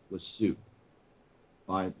was sued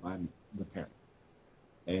by the parent.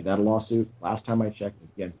 And that lawsuit, last time I checked,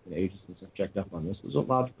 again, the agencies have checked up on this, was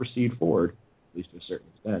allowed to proceed forward, at least to a certain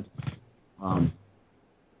extent. How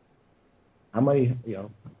many,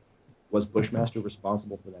 was Bushmaster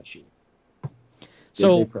responsible for that shooting?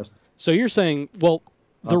 So you're saying, well,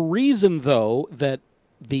 the reason, though, that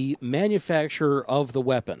the manufacturer of the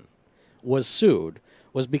weapon was sued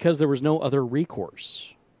was because there was no other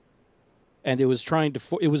recourse. And it was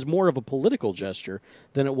it was more of a political gesture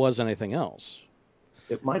than it was anything else.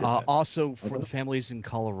 It might have been. Also, for the families in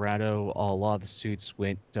Colorado, a lot of the suits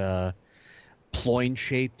went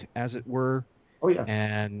ploin-shaped, as it were. Oh, yeah.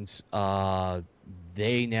 And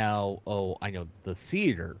they now the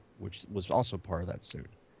theater, which was also part of that suit,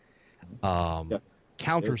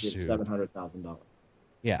 countersued $700,000.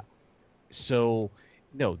 Yeah. So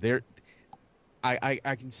no, I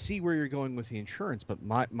can see where you're going with the insurance, but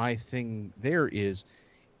my thing there is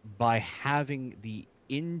by having the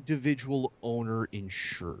individual owner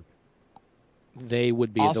insured, they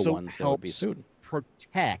would be the ones that would be sued.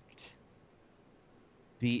 Protect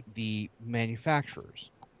the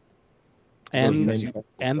manufacturers and the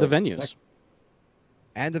venues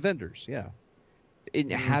and the vendors. Yeah. In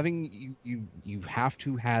having you have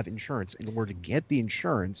to have insurance in order to get the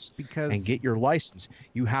insurance and get your license.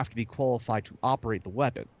 You have to be qualified to operate the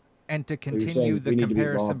weapon. And to continue the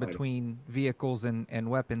comparison between vehicles and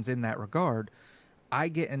weapons in that regard, I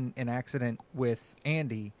get in an accident with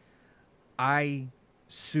Andy, I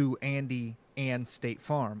sue Andy and State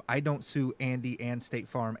Farm. I don't sue Andy and State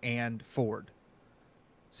Farm and Ford.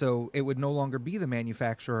 So it would no longer be the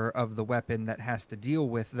manufacturer of the weapon that has to deal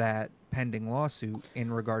with that pending lawsuit in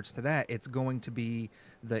regards to that. It's going to be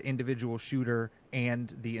the individual shooter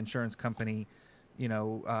and the insurance company,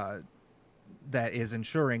 that is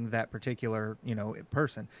insuring that particular,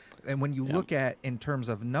 person. And when you look at in terms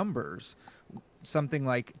of numbers, something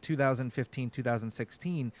like 2015,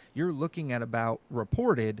 2016, you're looking at about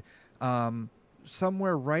reported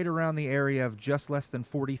somewhere right around the area of just less than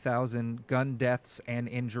 40,000 gun deaths and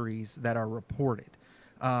injuries that are reported.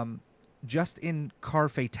 Just in car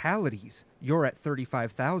fatalities, you're at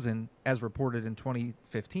 35,000 as reported in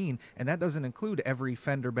 2015, and that doesn't include every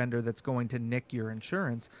fender bender that's going to nick your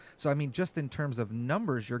insurance. So, I mean, just in terms of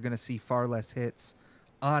numbers, you're going to see far less hits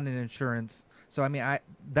on an insurance. So, I mean,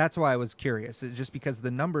 that's why I was curious, just because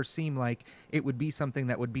the numbers seem like it would be something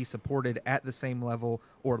that would be supported at the same level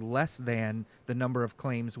or less than the number of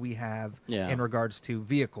claims we have in regards to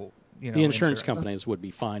vehicle. The insurance companies would be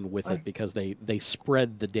fine with it because they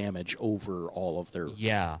spread the damage over all of their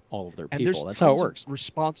people. That's how it works.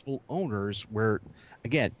 Responsible owners where,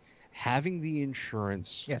 again, having the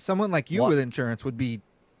insurance. Yeah, someone like you with insurance would be.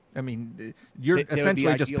 I mean, you're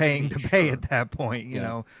essentially just paying to pay at that point, you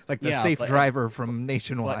know, like the safe driver from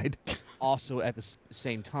Nationwide. Also, at the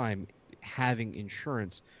same time, having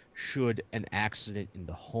insurance should an accident in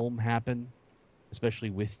the home happen, especially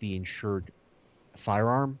with the insured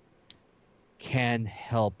firearm, can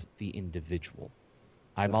help the individual.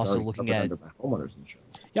 I'm also looking at under my homeowner's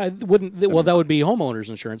insurance. Yeah, it wouldn't. Well, that would be homeowners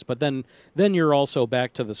insurance, but then you're also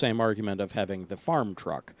back to the same argument of having the farm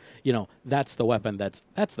truck. That's the weapon.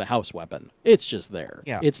 That's the house weapon. It's just there.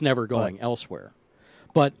 Yeah. It's never going elsewhere.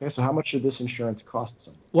 But so how much should this insurance cost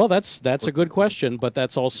someone? Well, that's a good question, but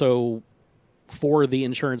that's also for the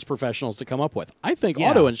insurance professionals to come up with. I think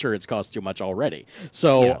auto insurance costs too much already,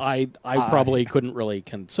 so I probably couldn't really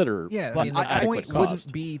consider. Yeah, I mean, the point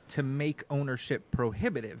wouldn't be to make ownership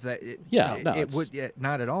prohibitive. That it would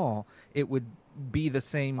not at all. It would be the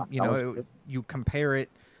same. You compare it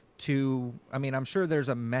to. I mean, I'm sure there's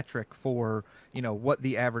a metric for what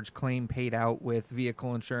the average claim paid out with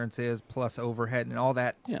vehicle insurance is plus overhead and all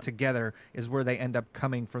that together is where they end up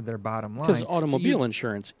coming from their bottom line. Because automobile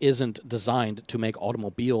insurance isn't designed to make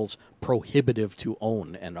automobiles prohibitive to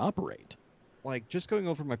own and operate. Like just going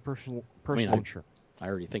over my personal insurance. I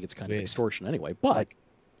already think it's kind of extortion anyway, but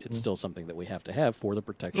it's still something that we have to have for the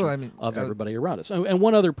protection of everybody around us. And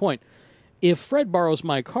one other point. If Fred borrows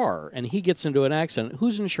my car and he gets into an accident,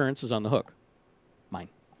 whose insurance is on the hook? Mine.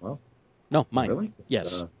 Well, no, mine. Really?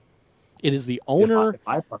 Yes. It is the owner.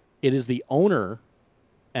 It is the owner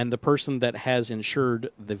and the person that has insured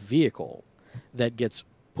the vehicle that gets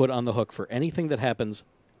put on the hook for anything that happens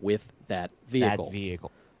with that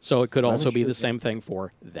vehicle. So it could also be the same thing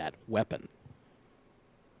for that weapon.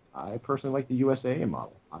 I personally like the USA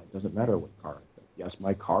model. It doesn't matter what car. Yes,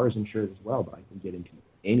 my car is insured as well, but I can get into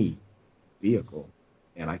any vehicle,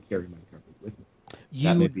 and I carry my coverage with me.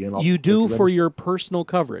 That may be an You do alternative for your personal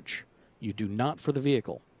coverage. You do not for the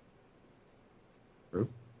vehicle. True.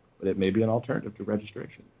 But it may be an alternative to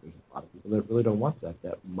registration. There's a lot of people that really don't want that.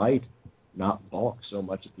 That might not balk so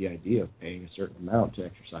much at the idea of paying a certain amount to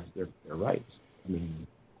exercise their rights. I mean,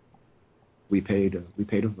 we pay to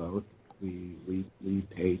vote. We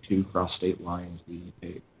pay to cross state lines. We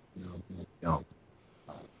pay, no.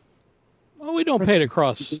 Well, we don't pay to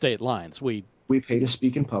cross state lines. We pay to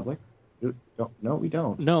speak in public. No, we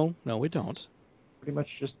don't. No, we don't. Pretty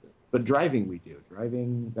much just. But driving, we do.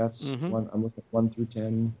 Driving, that's one. I'm looking at 1 through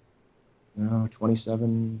 10. No,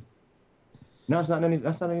 27. No, it's not any.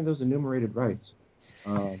 That's not any of those enumerated rights.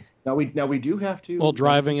 Now we do have to. Well,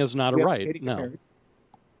 driving is not a right. No.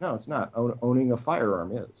 No, it's not. Owning a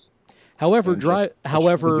firearm is.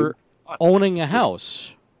 However, owning a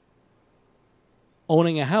house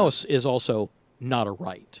is also not a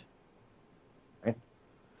right. Right.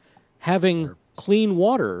 Having clean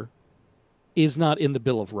water is not in the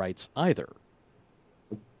Bill of Rights either.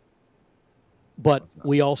 But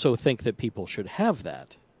we also think that people should have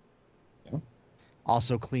that. Yeah.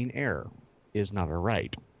 Also, clean air is not a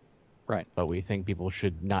right. Right. But we think people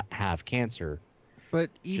should not have cancer But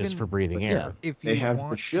even just for breathing air. if They you have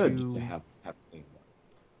want the should to, to have clean water.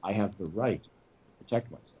 I have the right to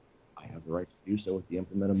protect myself. I have the right to do so with the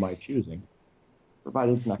implement of my choosing,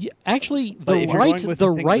 provided it's not. Yeah, actually, But if you're going with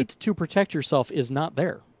the thing right to protect yourself is not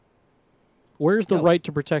there. Where's the right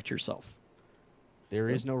to protect yourself? There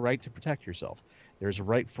is no right to protect yourself. There's a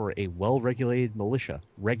right for a well-regulated militia,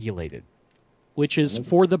 regulated. Which is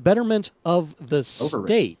for the betterment of the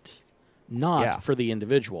state, not for the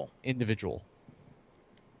individual. Individual.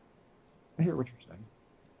 I hear what you're saying.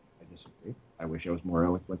 I disagree. I wish I was more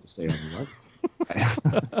eloquent to say otherwise.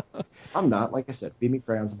 I'm not. Like I said, feed me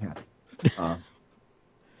crayons and happy.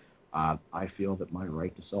 I feel that my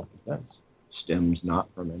right to self-defense stems not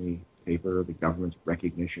from any paper or the government's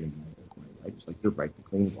recognition of my rights, like your right to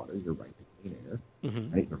clean water, your right to clean air,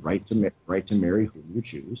 right? The right to marry who you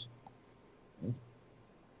choose, right?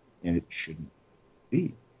 And it shouldn't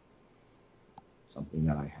be something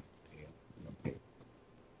that I have to pay.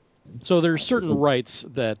 So there's certain rights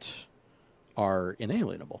that are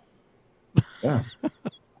inalienable. Yeah,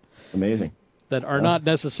 amazing. That are not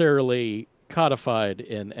necessarily codified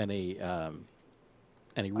in any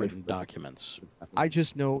written documents. I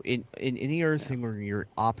just know in any other thing where you're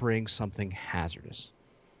operating something hazardous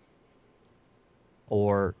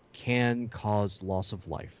or can cause loss of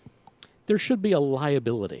life, there should be a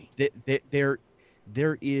liability.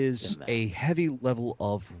 There is a heavy level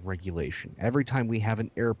of regulation. Every time we have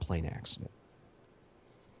an airplane accident,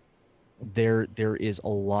 there is a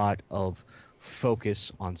lot of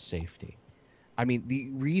focus on safety. I mean, the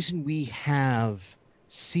reason we have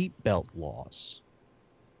seatbelt laws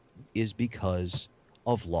is because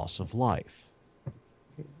of loss of life.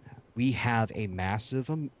 We have a massive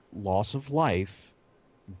loss of life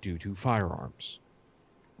due to firearms.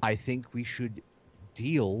 I think we should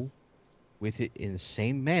deal with it in the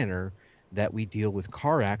same manner that we deal with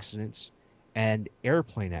car accidents and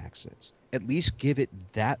airplane accidents. At least give it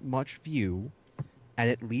that much view and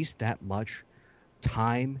at least that much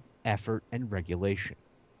time, effort, and regulation.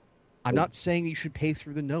 I'm not saying you should pay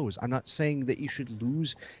through the nose. I'm not saying that you should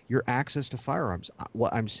lose your access to firearms.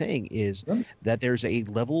 What I'm saying is that there's a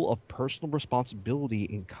level of personal responsibility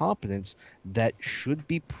and competence that should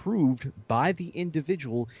be proved by the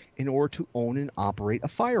individual in order to own and operate a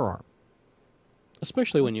firearm.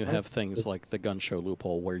 Especially when you have things like the gun show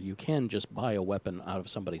loophole where you can just buy a weapon out of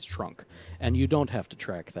somebody's trunk and you don't have to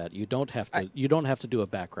track that. You don't have to do a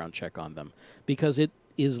background check on them because it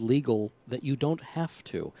is legal that you don't have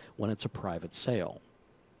to when it's a private sale.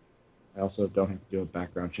 I also don't have to do a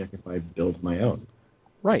background check if I build my own.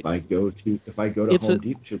 Right. If I go to Home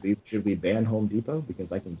Depot, should we ban Home Depot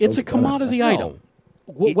because I can? It's a commodity item.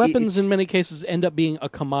 Weapons in many cases end up being a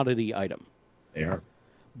commodity item. They are.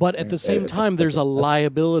 But at the same time, there's a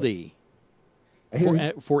liability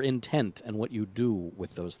for intent and what you do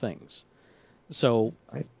with those things. So,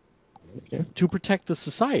 to protect the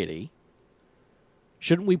society,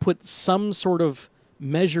 shouldn't we put some sort of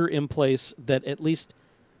measure in place that at least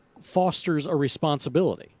fosters a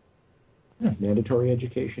responsibility? Yeah, mandatory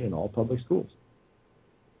education in all public schools,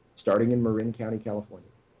 starting in Marin County, California,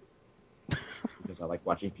 because I like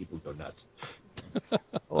watching people go nuts.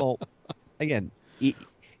 Well, again, it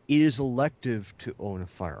is elective to own a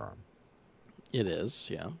firearm. It is,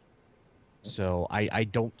 yeah. So I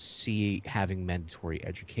don't see having mandatory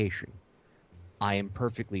education. I am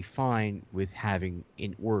perfectly fine with having,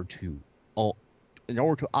 in order to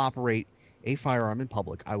operate a firearm in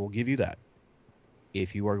public, I will give you that.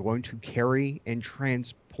 if you are going to carry and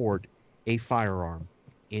transport a firearm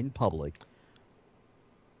in public,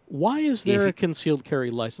 Why is there If- a concealed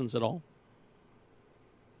carry license at all?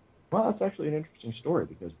 Well, that's actually an interesting story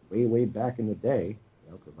because way back in the day,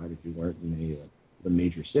 provided you weren't in the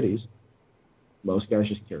major cities, most guys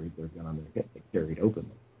just carried their gun on their hip. They carried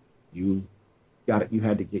openly. You had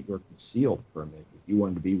to get your concealed permit if you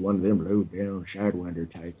wanted to be one of them low down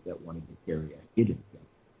sidewinder types that wanted to carry a hidden gun.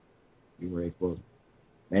 You were a quote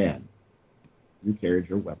man. You carried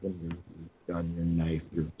your weapon, your gun, your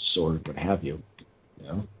knife, your sword, what have you,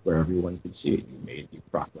 where everyone could see it. You made the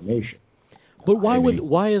proclamation. But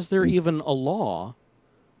why is there even a law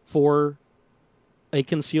for a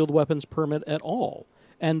concealed weapons permit at all?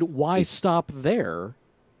 And why stop there?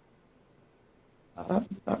 I'm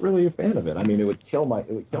not really a fan of it. I mean, it would kill my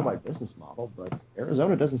business model. But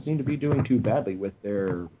Arizona doesn't seem to be doing too badly with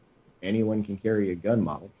their anyone can carry a gun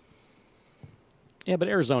model. Yeah, but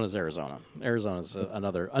Arizona's Arizona. Arizona's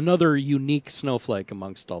another unique snowflake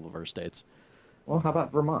amongst all of our states. Well, how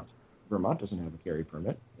about Vermont? Vermont doesn't have a carry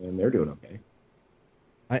permit, and they're doing okay.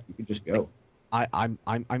 You could just go.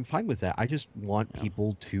 I'm fine with that. I just want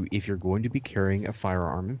people to, if you're going to be carrying a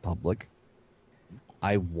firearm in public,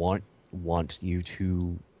 I want you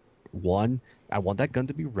to, I want that gun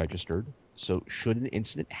to be registered. So should an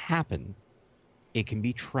incident happen, it can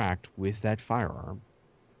be tracked with that firearm.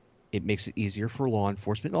 It makes it easier for law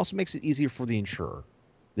enforcement. It also makes it easier for the insurer.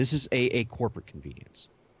 This is a corporate convenience.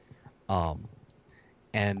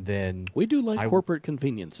 And then we do like corporate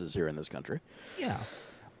conveniences here in this country. Yeah.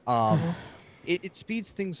 It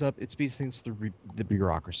speeds things up. It speeds things through the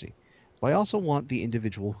bureaucracy. But I also want the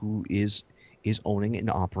individual who is owning and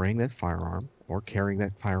operating that firearm or carrying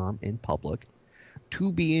that firearm in public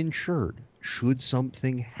to be insured should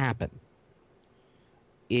something happen.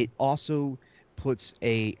 It also puts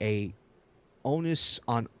a onus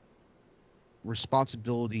on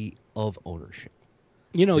responsibility of ownership.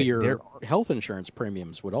 Your health insurance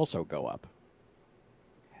premiums would also go up.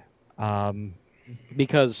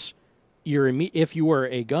 Because if you are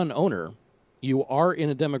a gun owner, you are in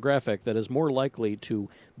a demographic that is more likely to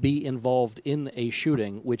be involved in a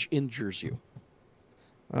shooting which injures you.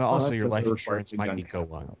 Also, your life insurance might be go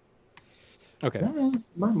on. Okay.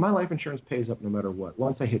 My life insurance pays up no matter what,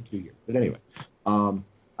 once I hit 2 years. But anyway,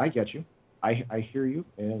 I get you. I hear you,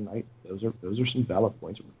 and those are some valid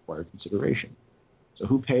points that require consideration. So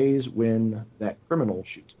who pays when that criminal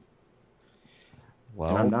shoots me?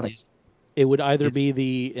 Well, it would either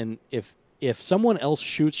be if someone else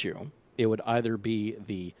shoots you, it would either be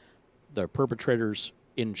the perpetrator's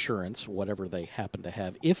insurance, whatever they happen to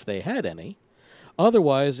have, if they had any.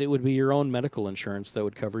 Otherwise, it would be your own medical insurance that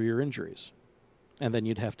would cover your injuries. And then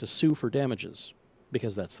you'd have to sue for damages,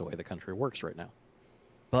 because that's the way the country works right now.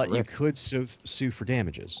 But you could sue for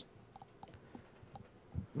damages.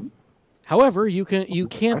 However, you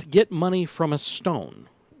can't get money from a stone.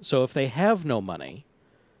 So if they have no money,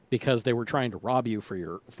 because they were trying to rob you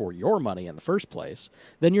for your money in the first place,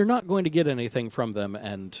 then you're not going to get anything from them,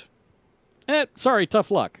 and sorry,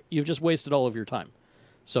 tough luck. You've just wasted all of your time.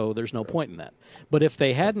 So there's no point in that. But if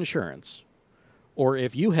they had insurance, or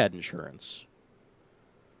if you had insurance,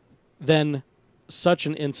 then such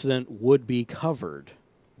an incident would be covered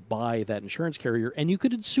by that insurance carrier, and you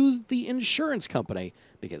could sue the insurance company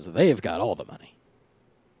because they've got all the money.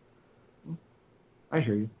 I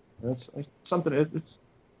hear you. That's something.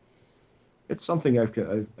 It's something I've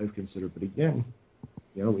considered, but again,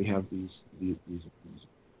 we have these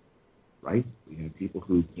right. We have people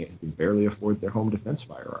who can barely afford their home defense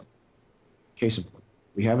firearm. Case in point,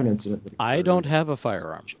 we have an incident that I don't have a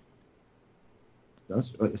firearm.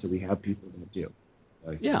 So we have people that do.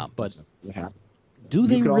 Yeah, but what happened? Do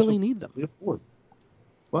they really need them? Afford.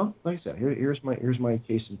 Well, like I said, here's my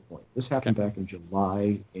case in point. This happened back in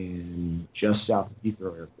July in just south of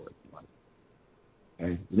Heathrow Airport.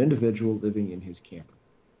 Okay, an individual living in his camper.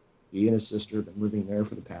 He and his sister have been living there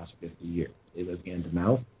for the past 50 years. They live hand to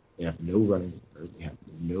mouth. They have no running water. They have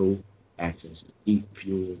no access to heat,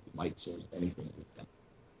 fuel, light source, anything like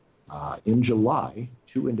that. In July,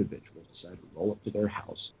 two individuals decided to roll up to their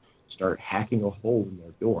house, start hacking a hole in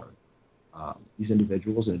their door. These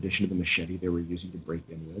individuals, in addition to the machete they were using to break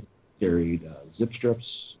in with, carried zip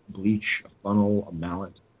strips, bleach, a funnel, a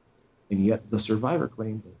mallet, and yet the survivor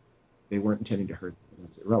claimed that they weren't intending to hurt them.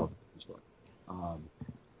 That's irrelevant to the story.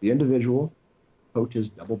 The individual poked his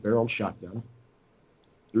double-barreled shotgun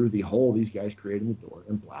through the hole these guys created in the door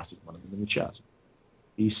and blasted one of them in the chest.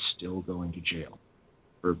 He's still going to jail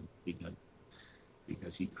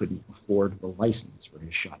because he couldn't afford the license for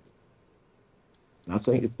his shotgun. I'm not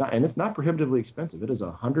saying it's not, and it's not prohibitively expensive. It is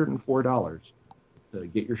 $104 to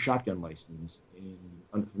get your shotgun license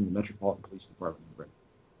from the Metropolitan Police Department in Britain,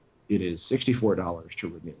 it is $64 to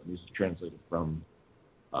renew. And this is translated from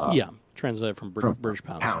translated from British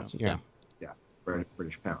pounds. Yeah,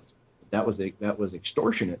 British pounds. That was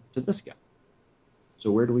extortionate to this guy.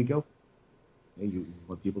 So where do we go? You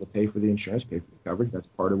want people to pay for the insurance, pay for the coverage. That's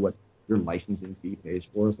part of what your licensing fee pays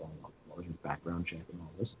for, as long as your background check and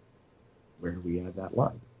all this. Where do we add that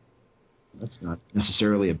line? That's not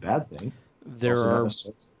necessarily a bad thing. There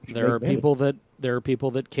are people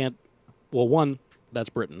that can't. Well, one, that's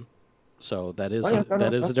Britain, so that is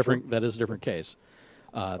a different case.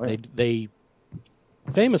 They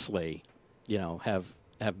famously, have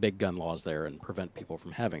big gun laws there and prevent people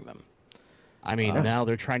from having them. I mean, now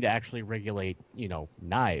they're trying to actually regulate,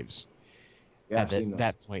 knives. Yeah, at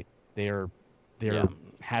that point, they're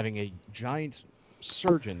having a giant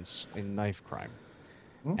surgence in knife crime.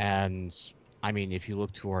 And I mean, if you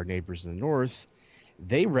look to our neighbors in the north,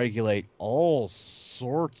 they regulate all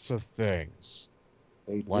sorts of things.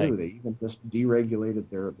 They do. They even just deregulated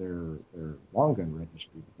their long gun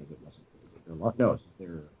registry because it wasn't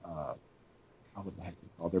their what the heck is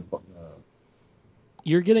it called?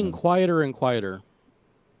 You're getting quieter and quieter.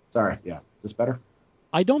 Sorry, yeah. Is this better?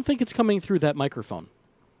 I don't think it's coming through that microphone.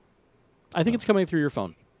 I think it's coming through your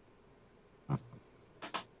phone.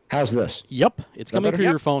 How's this? Yep, it's coming through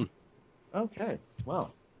your phone. Okay,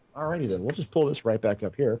 well, alrighty then. We'll just pull this right back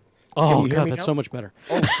up here. Oh God, that's so much better.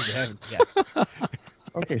 Oh, good heavens, yes.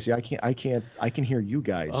 Okay, see, I can hear you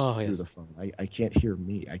guys through the phone. I can't hear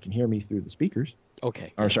me. I can hear me through the speakers.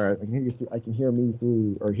 Okay. Or sorry, I can hear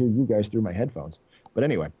you guys through my headphones. But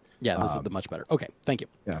anyway. Yeah, this is much better. Okay, thank you.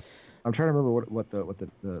 Yeah, I'm trying to remember what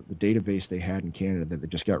the database they had in Canada that they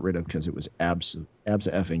just got rid of because it was abso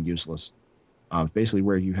effing useless. It's basically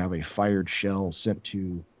where you have a fired shell sent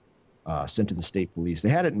to the state police. They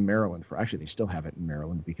had it in Maryland they still have it in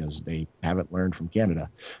Maryland because they haven't learned from Canada.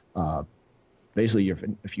 Basically,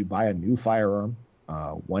 if you buy a new firearm,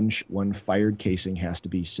 one fired casing has to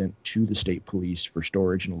be sent to the state police for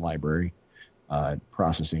storage in a library,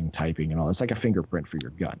 processing, typing, and all. It's like a fingerprint for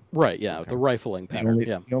your gun. Right. Yeah. Okay. The rifling pattern.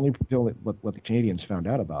 The only what the Canadians found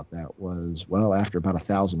out about that was, well, after about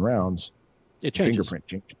 1,000 rounds, it changes. Fingerprint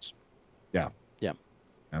changes. Yeah. Yeah.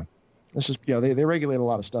 Yeah. This is they regulate a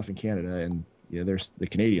lot of stuff in Canada, and the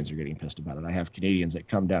Canadians are getting pissed about it. I have Canadians that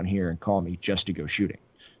come down here and call me just to go shooting,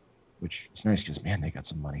 which is nice because, man, they got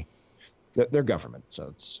some money. They're government, so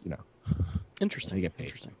it's interesting. They get paid.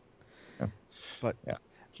 Interesting. Yeah. But yeah,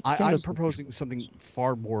 I'm proposing something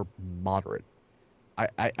far more moderate.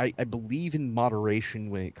 I believe in moderation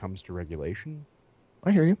when it comes to regulation.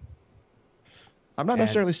 I hear you. I'm not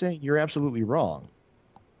necessarily saying you're absolutely wrong.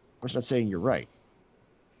 I'm just not saying you're right.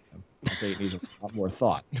 I'm saying it needs a lot more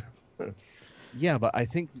thought. Yeah, but I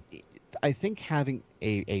think having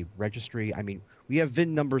a registry. I mean, we have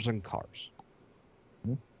VIN numbers on cars.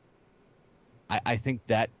 Mm-hmm. I think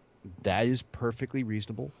that is perfectly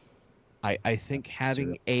reasonable. I think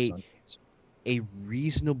having a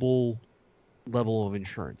reasonable level of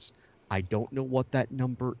insurance. I don't know what that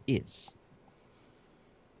number is,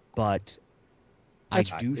 but I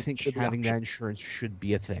do think having that insurance should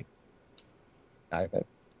be a thing. I think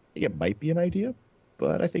it might be an idea,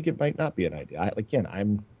 but I think it might not be an idea.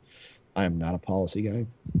 I'm not a policy guy.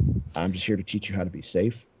 I'm just here to teach you how to be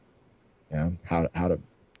safe, how to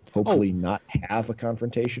hopefully not have a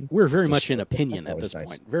confrontation. We're very much in opinion at this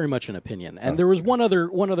point. Very much in opinion. And there was one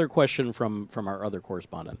other question from our other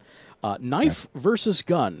correspondent. Knife versus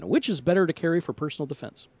gun. Which is better to carry for personal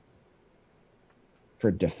defense?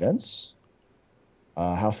 For defense?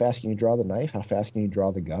 How fast can you draw the knife? How fast can you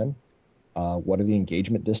draw the gun? What are the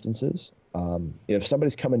engagement distances? If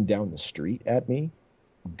somebody's coming down the street at me,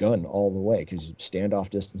 gun all the way, because standoff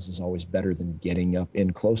distance is always better than getting up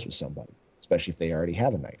in close with somebody, especially if they already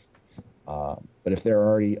have a knife. But if they're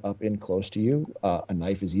already up in close to you, a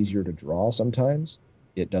knife is easier to draw sometimes.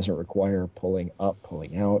 It doesn't require pulling up,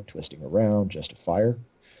 pulling out, twisting around just to fire.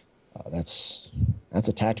 That's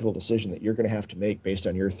a tactical decision that you're going to have to make based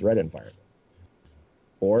on your threat environment,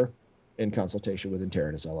 or in consultation with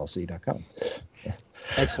InterritusLLC.com.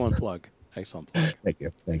 Excellent plug. Excellent plug. Thank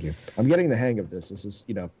you. I'm getting the hang of this. This is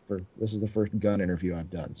the first gun interview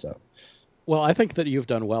I've done. So, well, I think that you've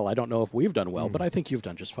done well. I don't know if we've done well, but I think you've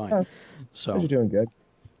done just fine. So you're doing good.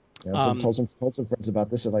 I told some friends about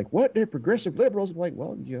this. They're like, "What? They're progressive liberals." I'm like,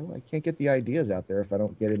 "Well, I can't get the ideas out there if I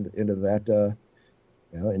don't get into that."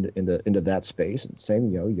 Into that space. And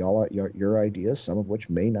same, your ideas, some of which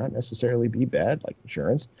may not necessarily be bad, like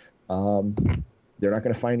insurance, they're not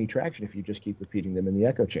going to find any traction if you just keep repeating them in the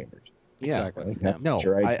echo chambers. Yeah, exactly. No,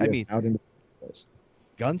 your ideas I mean, out into the place.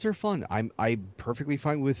 guns are fun. I'm perfectly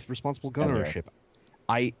fine with responsible gun Yeah. ownership.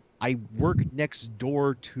 I work next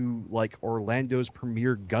door to like Orlando's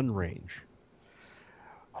premier gun range.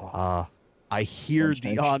 I hear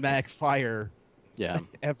the automatic fire Yeah.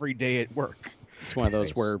 every day at work. It's one of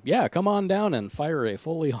those where, yeah, come on down and fire a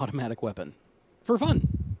fully automatic weapon for fun.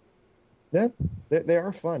 Yeah, they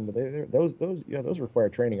are fun, but those require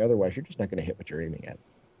training. Otherwise, you're just not going to hit what you're aiming at.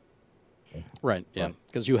 Right, yeah,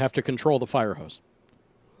 because you have to control the fire hose.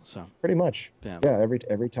 So Pretty much. Yeah. Every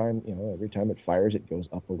time it fires, it goes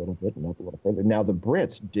up a little bit and up a little further. Now the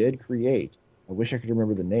Brits did create. I wish I could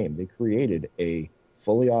remember the name. They created a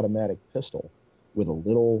fully automatic pistol with a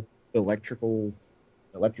little electrically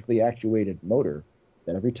actuated motor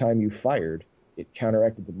that every time you fired, it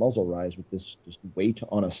counteracted the muzzle rise with this just weight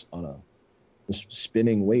on this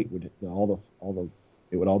spinning weight would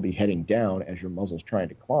it would all be heading down as your muzzle's trying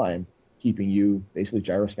to climb, keeping you basically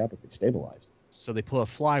gyroscopically stabilized. So they put a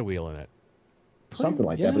flywheel in it. Something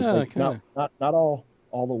like that. But it's like kinda. not all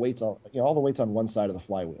the weights on all the weights on one side of the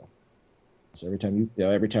flywheel. So every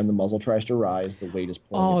time the muzzle tries to rise, the weight is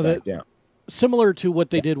pulling it back down. Similar to what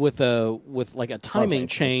they did with like a timing Constantly.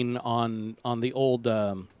 chain on the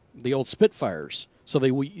old Spitfires, so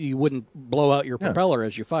you wouldn't blow out your propeller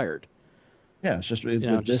as you fired. Yeah, it's just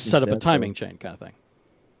Just set up a timing chain kind of thing.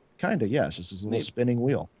 Kind of, yeah. It's just this little spinning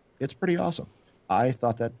wheel. It's pretty awesome. I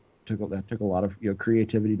thought that took a lot of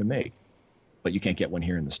creativity to make, but you can't get one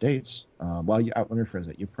here in the States. Well, let me rephrase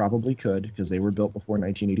it. You probably could because they were built before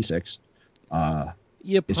 1986.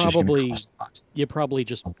 You It's just gonna probably cost a lot.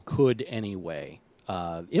 just could anyway.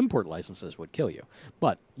 Import licenses would kill you,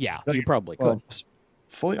 but Yeah. you probably could. Well,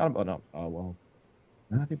 fully auto. No,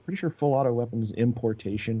 I think pretty sure full auto weapons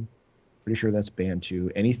importation. Pretty sure that's banned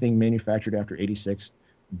too. Anything manufactured after 86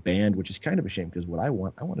 banned, which is kind of a shame because what I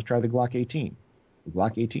want to try the Glock 18. The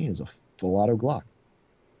Glock 18 is a full auto Glock.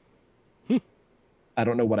 I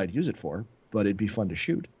don't know what I'd use it for, but it'd be fun to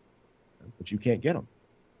shoot. But you can't get them.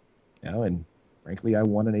 And frankly, I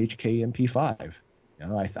want an HK MP5.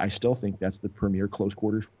 I still think that's the premier close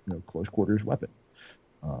quarters weapon.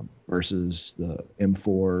 Versus the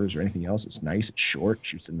M4s or anything else. It's nice, it's short,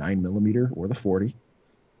 shoots the 9mm or the 40.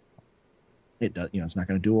 It does, it's not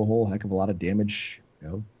going to do a whole heck of a lot of damage,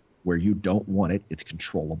 where you don't want it. It's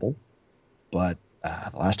controllable. But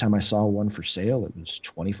the last time I saw one for sale, it was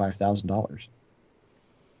 $25,000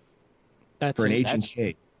 for an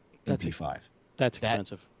H&K MP5. That's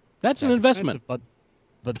expensive. That's an investment. Expensive,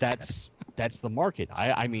 but that's the market.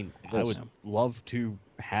 I mean, I would love to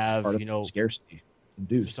have scarcity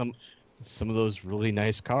induced. some of those really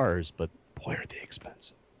nice cars, but boy, are they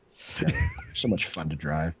expensive. So much fun to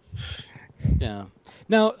drive. Yeah.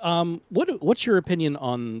 Now, what's your opinion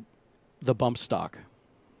on the bump stock?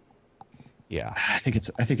 Yeah, I think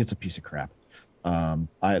it's a piece of crap.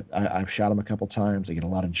 I've shot them a couple times. I get a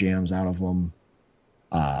lot of jams out of them.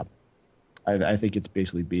 I think it's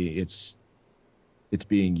basically it's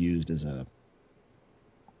being used as a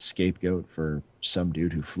scapegoat for some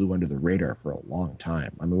dude who flew under the radar for a long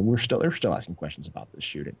time. I mean, they're still asking questions about this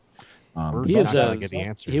shooting. He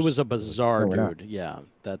was a bizarre No, we're dude. Yeah,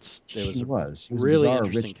 He was a really bizarre,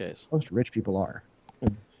 interesting case. Most rich people are.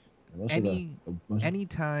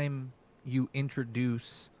 Anytime you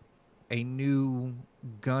introduce a new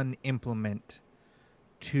gun implement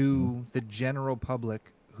to the general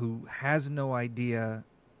public who has no idea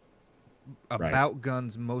about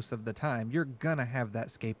guns most of the time, you're gonna have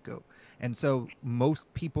that scapegoat. And so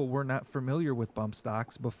most people were not familiar with bump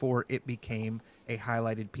stocks before it became a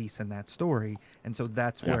highlighted piece in that story. And so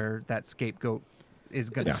that's where that scapegoat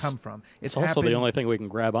is going to come from. It's also the only thing we can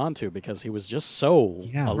grab onto because he was just so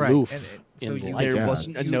aloof. So in you, life.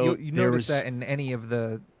 you notice that in any of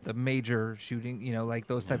the major shooting, like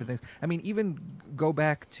those type of things. I mean, even go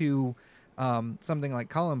back to something like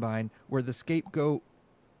Columbine, where the scapegoat,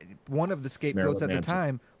 one of the scapegoats at the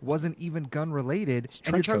time, wasn't even gun related.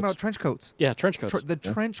 And you're talking about trench coats. Yeah, trench coats.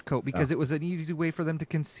 Trench coat, because it was an easy way for them to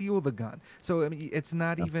conceal the gun. So I mean, it's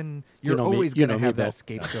not even, you're always going to have that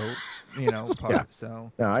scapegoat, part. Yeah.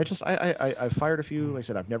 So no, I fired a few. Like I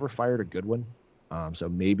said, I've never fired a good one. So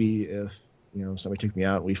maybe if somebody took me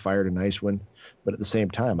out and we fired a nice one, but at the same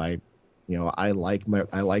time, I like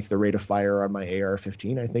the rate of fire on my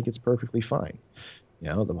AR-15. I think it's perfectly fine.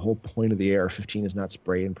 The whole point of the AR-15 is not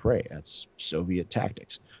spray and pray. That's Soviet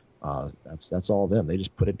tactics. That's all them. They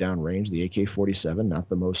just put it down range. The AK-47, not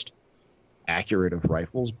the most accurate of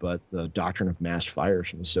rifles, but the doctrine of mass fires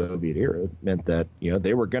from the Soviet era meant that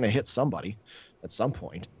they were going to hit somebody at some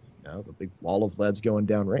point. The big wall of lead's going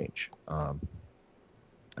down range.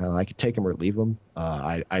 I could take them or leave them.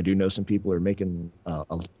 I do know some people are making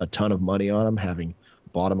a ton of money on them, having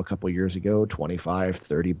bought them a couple years ago, 25,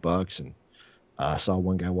 30 bucks. And I saw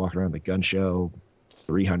one guy walking around the gun show,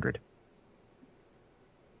 300.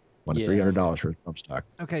 Wanted $300 for his bump stock.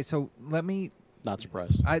 Okay, so let me. Not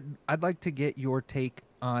surprised. I'd like to get your take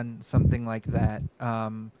on something like that,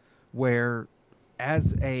 where,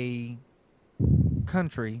 as a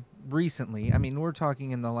country, recently, I mean, we're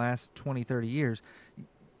talking in the last 20, 30 years,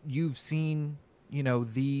 you've seen, you know,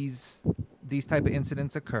 these type of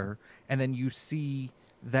incidents occur, and then you see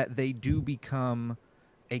that they do become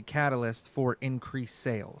a catalyst for increased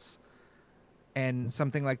sales. And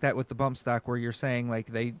something like that with the bump stock, where you're saying like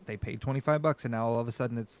they paid $25 and now all of a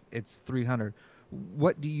sudden it's 300.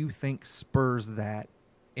 What do you think spurs that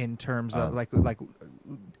in terms of like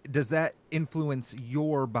does that influence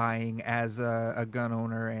your buying as a gun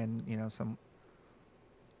owner and, you know, some?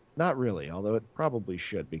 Not really, although it probably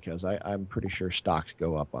should, because I'm pretty sure stocks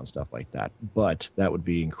go up on stuff like that. But that would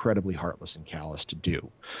be incredibly heartless and callous to do.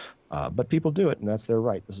 But people do it, and that's their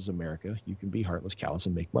right. This is America. You can be heartless, callous,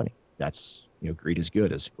 and make money. That's, you know, greed is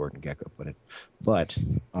good, as Gordon Gekko put it. But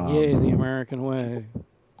Yay, the American way.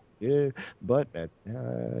 Yeah, but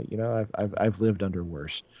you know, I've lived under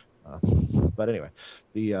worse. But anyway,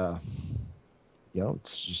 you know,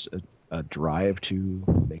 it's just a drive to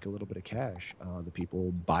make a little bit of cash. The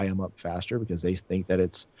people buy them up faster because they think that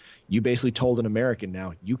it's, you basically told an American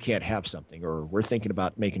now you can't have something, or we're thinking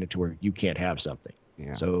about making it to where you can't have something.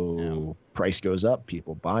 Yeah. So price goes up,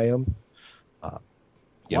 people buy them.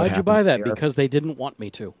 Why'd you buy that? Because they didn't want me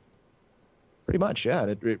to. Pretty much, yeah.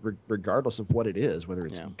 And regardless of what it is, whether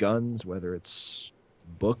it's guns, whether it's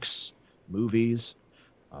books, movies,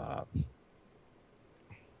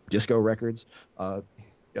 disco records, you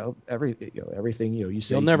know, everything. You know, you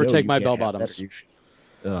say you'll never take my bell bottoms.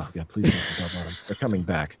 Oh yeah, please take my bell bottoms. They're coming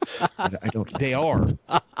back. I don't. They are.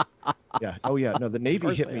 Yeah. Oh yeah. No, the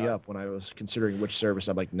Navy hit me up when I was considering which service.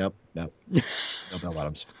 I'm like, nope, no bell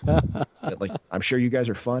bottoms. Like, I'm sure you guys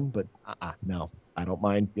are fun, but no, I don't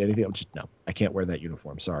mind anything. I'm just no, I can't wear that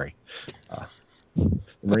uniform. Sorry. The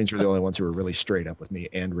Marines were the only ones who were really straight up with me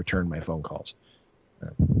and returned my phone calls.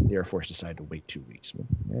 The Air Force decided to wait 2 weeks.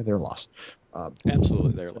 They're lost.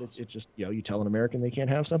 Absolutely, they're lost. It's just, you know, you tell an American they can't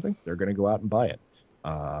have something, they're going to go out and buy it.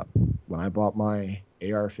 When I bought my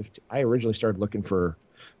AR-15, I originally started looking for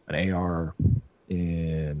an AR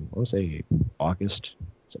in, I want to say, August,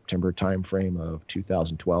 September timeframe of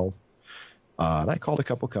 2012. And I called a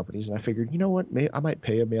couple companies, and I figured, you know what, I might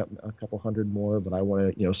pay them a couple hundred more, but I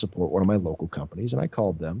want to, you know, support one of my local companies. And I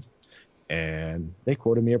called them, and they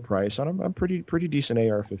quoted me a price on a pretty decent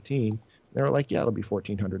AR-15. They were like, yeah, it'll be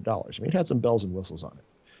 $1,400. I mean, it had some bells and whistles on it.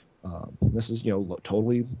 This is, you know,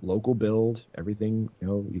 totally local build, everything, you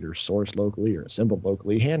know, either sourced locally or assembled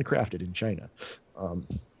locally, handcrafted in China.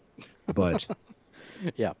 But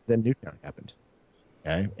yeah, then Newtown happened.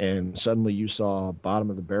 Okay. And suddenly you saw bottom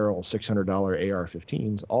of the barrel $600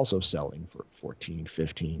 AR-15s also selling for $1,400,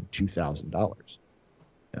 $1,500, $2,000.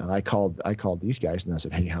 And I called these guys and I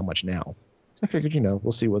said, hey, how much now? I figured, you know,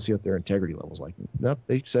 we'll see what their integrity level's like. Nope,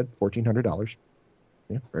 they said $1,400.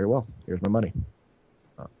 Yeah, very well. Here's my money.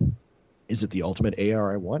 Is it the ultimate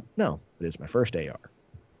AR I want? No, it is my first AR.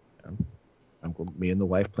 Me and the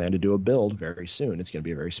wife plan to do a build very soon. It's going to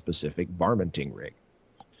be a very specific varminting rig.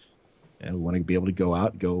 And we want to be able to go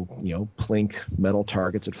out, you know, plink metal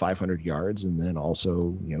targets at 500 yards, and then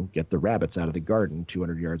also, you know, get the rabbits out of the garden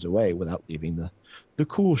 200 yards away without leaving the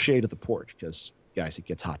cool shade of the porch. Because, guys, it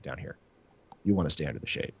gets hot down here. You want to stay under the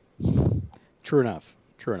shade. True enough.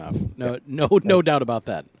 No doubt about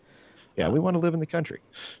that. Yeah, we want to live in the country.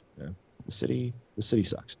 The city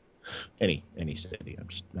sucks. Any city. I'm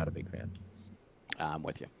just not a big fan. I'm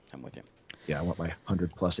with you. Yeah, I want my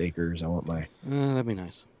 100+ acres. I want my. That'd be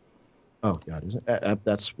nice. Oh God, isn't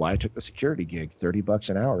that's why I took the security gig.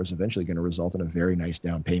 $30 an hour is eventually going to result in a very nice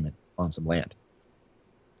down payment on some land.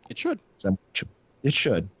 It should. It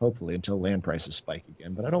should, hopefully, until land prices spike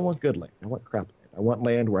again. But I don't want good land. I want crap land. I want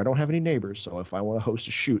land where I don't have any neighbors. So if I want to host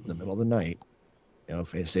a shoot in the middle of the night, you know,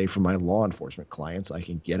 if I say for my law enforcement clients, I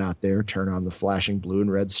can get out there, turn on the flashing blue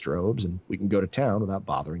and red strobes, and we can go to town without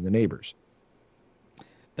bothering the neighbors.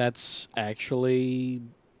 That's actually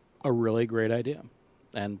a really great idea,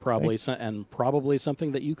 and probably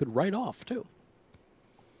something that you could write off too.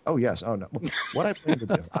 Oh yes. Oh no. What I plan to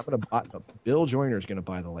do, I'm going to buy. Bill Joyner is going to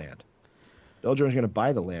buy the land. Bill Joyner is going to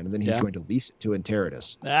buy the land, and then he's going to lease it to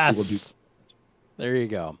Enteritus. There you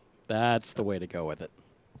go. That's the way to go with it.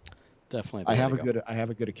 Definitely. I have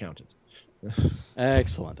a good accountant.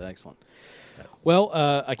 Excellent. Well,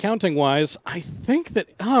 accounting wise, I think that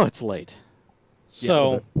it's late.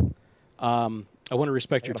 So, I want to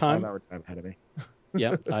respect your time. 5 hour time ahead of me.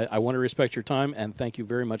 Yeah, I want to respect your time, and thank you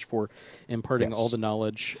very much for imparting all the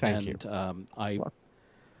knowledge. Thank and you.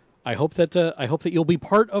 I hope that you'll be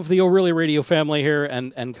part of the O'Reilly Radio family here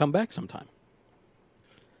and come back sometime.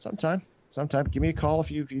 Sometime. Give me a call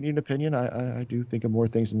if you need an opinion. I do think of more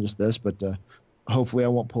things than just this, but hopefully I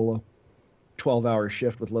won't pull a 12-hour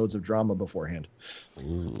shift with loads of drama beforehand.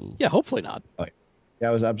 Yeah, hopefully not.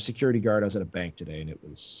 Yeah, I'm a security guard. I was at a bank today, and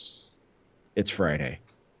it's Friday.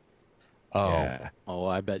 Oh. Yeah. Oh,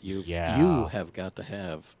 I bet you have got to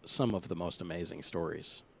have some of the most amazing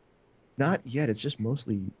stories. Not yet. It's just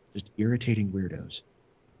mostly just irritating weirdos.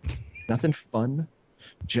 Nothing fun.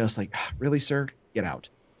 Just like, really, sir? Get out.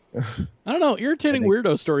 I don't know. Irritating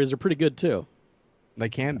weirdo stories are pretty good, too. They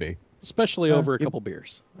can be. Especially over a couple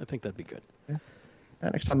beers. I think that'd be good. Yeah.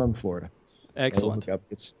 Next time I'm in Florida. Excellent. I'll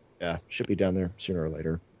hook up. Should be down there sooner or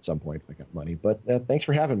later at some point if I got money. But thanks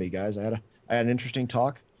for having me, guys. I had an interesting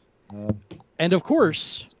talk. And of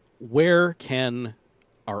course, where can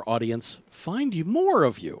our audience find you, more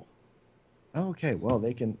of you? Okay, well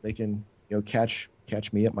they can catch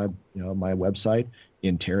me at my my website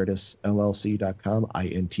interritusllc.com,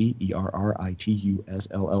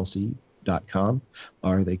 interritussllc.com,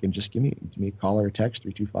 or they can just give me a call or a text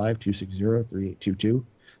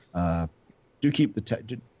 325-260-3822. Do keep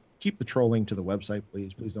the trolling to the website,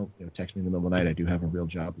 please. Please don't text me in the middle of the night. I do have a real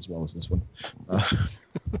job as well as this one.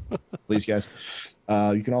 Please, guys.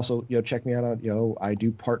 You can also check me out on I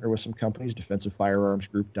do partner with some companies,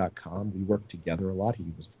 defensivefirearmsgroup.com. We work together a lot. He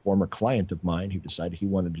was a former client of mine who decided he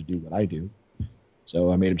wanted to do what I do,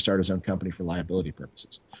 so I made him start his own company for liability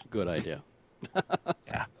purposes. Good idea.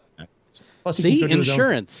 Yeah. Plus, see,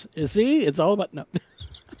 insurance. See, it's all about no.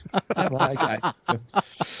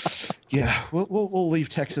 Yeah, we'll leave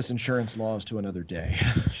Texas insurance laws to another day,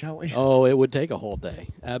 shall we? Oh, it would take a whole day.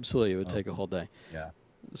 Absolutely, it would take a whole day. Yeah.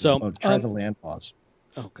 So try the land laws.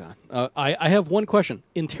 Oh God, I have one question.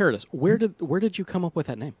 Interritus, where did you come up with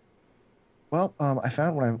that name? Well, I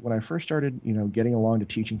found when I first started, getting along to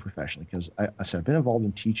teaching professionally, because I've been involved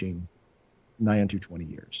in teaching nigh onto 20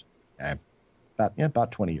 years.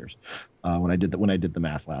 About 20 years when I did the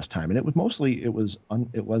math last time, and it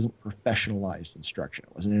wasn't professionalized instruction.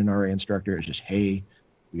 It wasn't an NRA instructor. It was just, hey,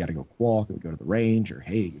 we got to go walk, we go to the range, or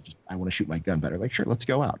hey, I want to shoot my gun better. Like, sure, let's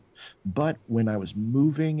go out. But when I was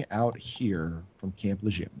moving out here from Camp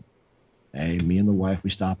Lejeune, hey, me and the wife, we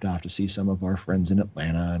stopped off to see some of our friends in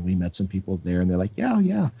Atlanta, and we met some people there, and they're like,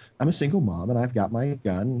 yeah, I'm a single mom and I've got my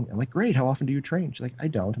gun. I'm like, great, how often do you train? She's like, I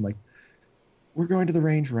don't. I'm like, we're going to the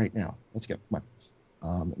range right now. Let's go. Come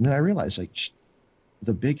on. And then I realized,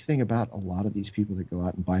 the big thing about a lot of these people that go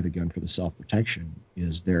out and buy the gun for the self-protection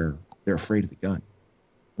is they're afraid of the gun.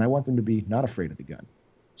 And I want them to be not afraid of the gun.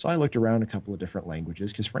 So I looked around a couple of different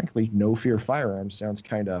languages because, frankly, no fear firearms sounds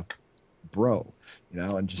kind of bro,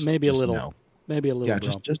 and just maybe a little, no. Maybe a little. Yeah,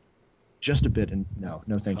 bro. just a bit, and no,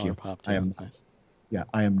 thank you. I am, nice. Yeah,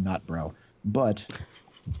 I am not bro, but.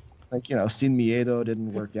 Sin miedo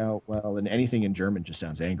didn't work out well, and anything in German just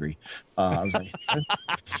sounds angry. I was like,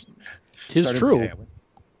 "Tis true."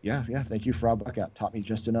 Yeah. Thank you, Frau Buckout. Taught me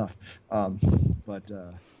just enough. I looked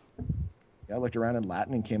around in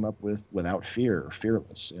Latin and came up with without fear, or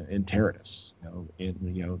fearless, interritus.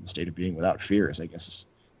 The state of being without fear is, I guess, is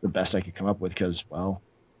the best I could come up with because, well,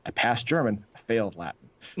 I passed German, I failed Latin.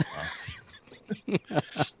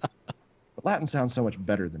 Latin sounds so much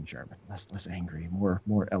better than German, less angry, more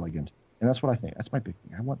elegant, and that's what I think. That's my big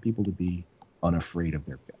thing. I want people to be unafraid of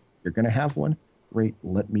their gun. You're going to have one, great.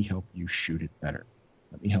 Let me help you shoot it better.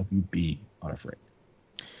 Let me help you be unafraid.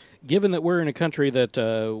 Given that we're in a country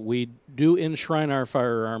that we do enshrine our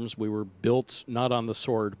firearms, we were built not on the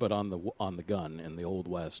sword but on the gun in the Old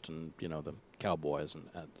West, and the cowboys and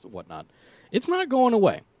whatnot. It's not going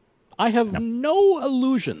away. I have no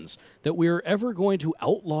illusions that we are ever going to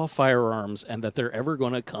outlaw firearms and that they're ever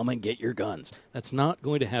going to come and get your guns. That's not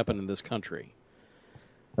going to happen in this country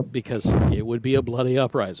because it would be a bloody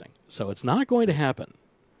uprising. So it's not going to happen.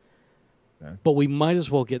 Okay. But we might as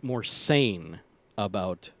well get more sane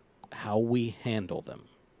about how we handle them,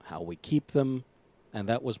 how we keep them, and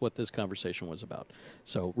that was what this conversation was about.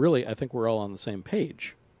 So really, I think we're all on the same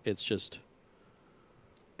page. It's just...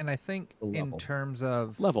 And I think in terms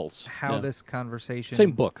of levels, how this conversation,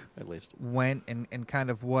 same book at least, went and kind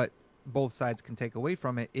of what both sides can take away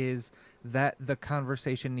from it is that the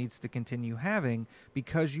conversation needs to continue having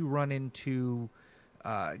because you run into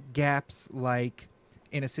gaps like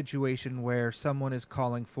in a situation where someone is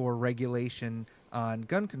calling for regulation on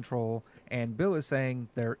gun control and Bill is saying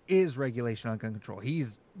there is regulation on gun control.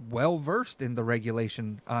 He's well versed in the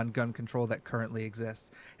regulation on gun control that currently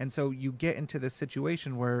exists. And so you get into this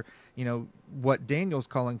situation where, you know, what Daniel's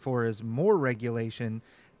calling for is more regulation,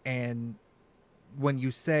 and when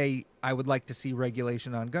you say, I would like to see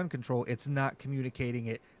regulation on gun control, it's not communicating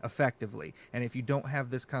it effectively. And if you don't have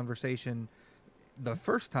this conversation the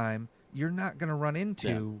first time, you're not going to run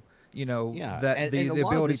into, you know, that the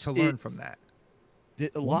ability to learn from that.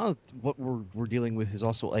 A lot of what we're dealing with is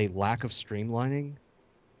also a lack of streamlining,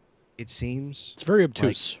 it seems. It's very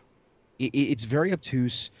obtuse. Like, it's very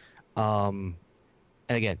obtuse. And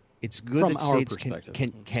again, it's good From that our states perspective.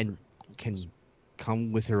 can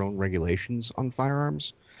come with their own regulations on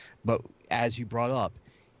firearms, but as you brought up,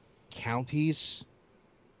 counties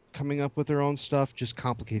coming up with their own stuff just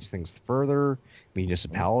complicates things further.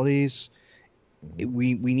 Municipalities,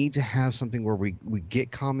 we need to have something where we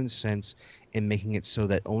get common sense in making it so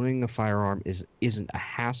that owning a firearm isn't a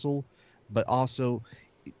hassle, but also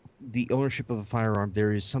the ownership of a firearm,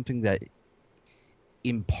 there is something that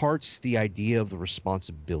imparts the idea of the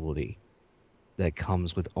responsibility that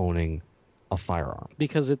comes with owning a firearm.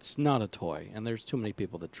 Because it's not a toy, and there's too many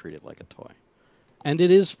people that treat it like a toy. And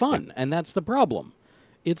it is fun, and that's the problem.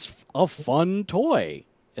 It's a fun toy.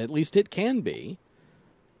 At least it can be.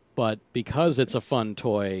 But because it's a fun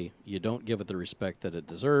toy, you don't give it the respect that it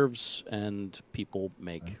deserves, and people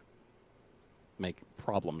make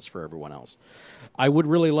problems for everyone else. I would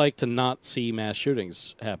really like to not see mass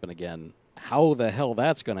shootings happen again. How the hell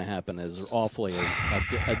that's going to happen is awfully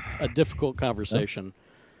a difficult conversation.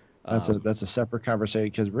 That's a separate conversation,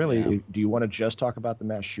 because really, do you want to just talk about the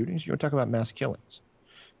mass shootings? Or do you want to talk about mass killings?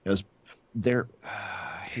 Because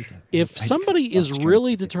if somebody is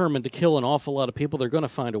really determined to kill an awful lot of people, they're going to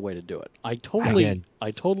find a way to do it. I totally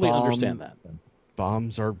understand that.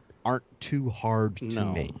 Bombs aren't too hard to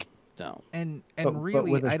make. No. And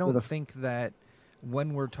really, I don't think that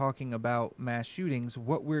when we're talking about mass shootings,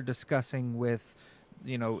 what we're discussing with,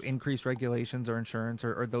 you know, increased regulations or insurance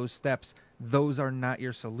or those steps, those are not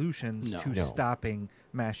your solutions to stopping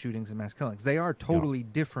mass shootings and mass killings. They are totally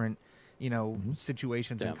different, you know,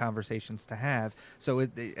 situations and conversations to have. So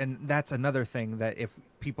and that's another thing, that if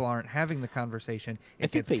people aren't having the conversation,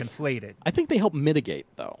 it gets conflated. I think they help mitigate,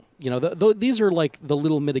 though. You know, these are like the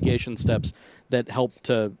little mitigation steps that help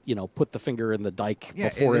to, you know, put the finger in the dike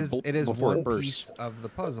before it is before one it bursts. piece of the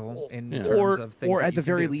puzzle in terms of things. Or that at the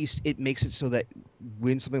very do. least, it makes it so that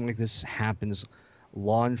when something like this happens,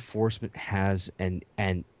 law enforcement has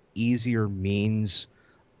an easier means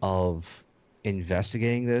of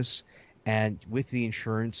investigating this. And with the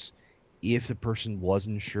insurance, if the person was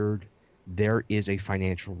insured, there is a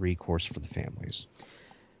financial recourse for the families.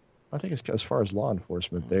 I think it's, as far as law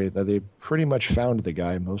enforcement, they pretty much found the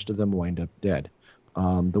guy. Most of them wind up dead.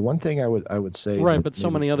 The one thing I would say, right, but so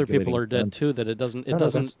many other people are dead too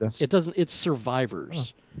that it's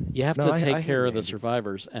survivors. You have to take care of the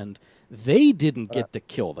survivors, and they didn't get to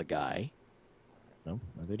kill the guy. No,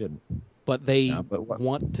 they didn't. But they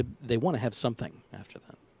want to have something after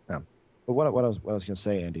that. Yeah. But what I was going to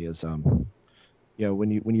say, Andy, is you know,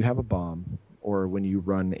 when you have a bomb, or when you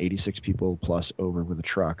run 86 people plus over with a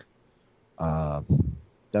truck,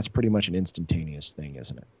 that's pretty much an instantaneous thing,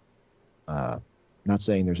 isn't it? Not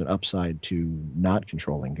saying there's an upside to not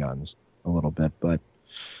controlling guns a little bit, but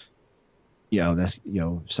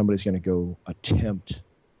somebody's going to go attempt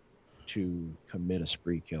to commit a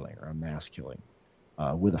spree killing or a mass killing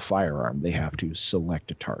with a firearm. They have to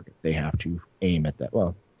select a target. They have to aim at that.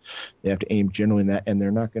 Well, they have to aim generally in that, and they're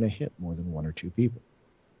not going to hit more than one or two people.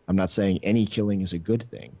 I'm not saying any killing is a good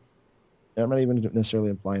thing. And I'm not even necessarily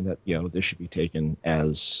implying that, you know, this should be taken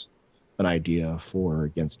as an idea for or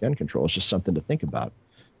against gun control. It's just something to think about.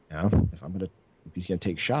 You know, if he's going to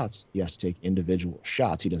take shots, he has to take individual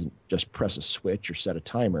shots. He doesn't just press a switch or set a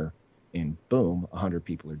timer and boom, 100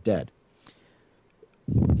 people are dead.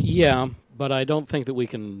 Yeah, but I don't think that we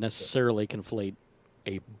can necessarily conflate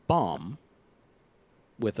a bomb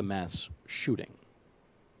with a mass shooting.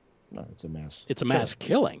 No, it's a mass. It's a mass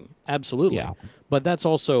killing, absolutely. Yeah. But that's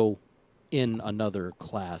also in another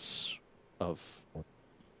class of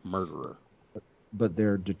murderer. But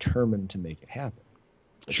they're determined to make it happen.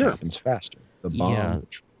 It Sure. happens faster. The bomb. Yeah.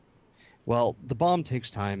 Well, the bomb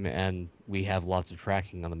takes time, and we have lots of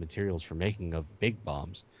tracking on the materials for making of big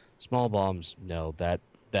bombs. Small bombs, no. That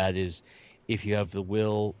is, if you have the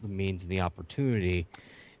will, the means, and the opportunity.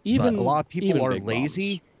 But a lot of people are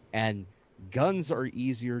lazy, and guns are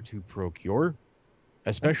easier to procure,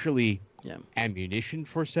 especially ammunition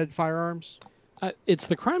for said firearms. It's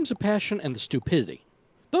the crimes of passion and the stupidity.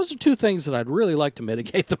 Those are two things that I'd really like to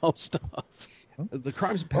mitigate the most of. The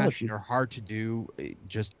crimes of passion are hard to do.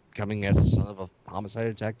 Just coming as a son of a homicide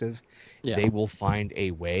detective, Yeah. they will find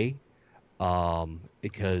a way.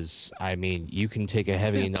 Because I mean, you can take a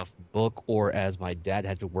heavy enough book, or as my dad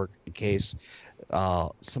had to work a case,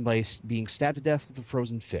 somebody being stabbed to death with a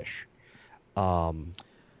frozen fish.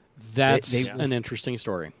 That's they will- an interesting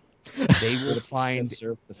story. They will And find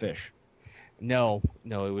serve the fish. no,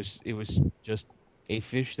 it was just a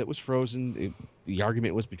fish that was frozen. The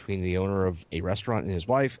argument was between the owner of a restaurant and his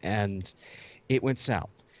wife, and it went south.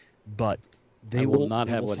 But I will not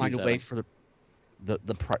have what find he's a way having. for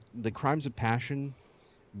the crimes of passion.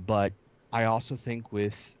 But I also think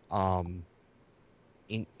with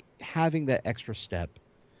in having that extra step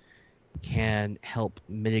can help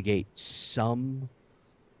mitigate some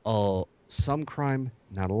crime,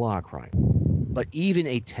 not a lot of crime, but even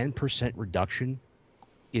a 10% reduction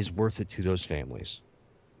is worth it to those families.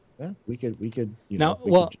 Yeah, we could Now,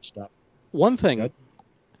 we well, could just stop. One thing, Good.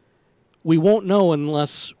 we won't know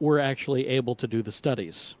unless we're actually able to do the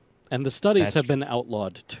studies. And the studies That's have been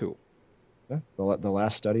outlawed too. Yeah, the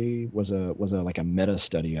last study was a like a meta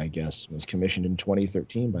study, I guess. It was commissioned in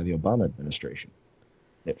 2013 by the Obama administration.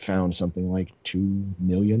 It found something like 2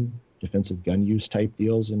 million defensive gun use type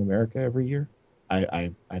deals in America every year.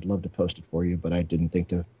 I'd love to post it for you, but I didn't think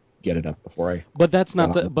to get it up before I. But that's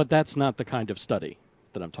not the kind of study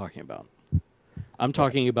that I'm talking about. I'm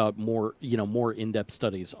talking about more in-depth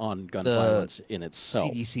studies on gun The violence in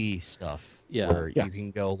itself. CDC stuff, Yeah. where Yeah. you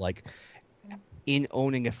can go like, in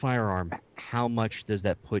owning a firearm, how much does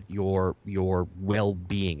that put your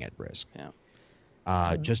well-being at risk?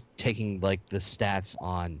 Yeah. Just taking like the stats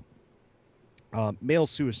on male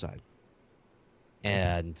suicide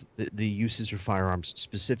and the usage of firearms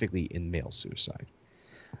specifically in male suicide.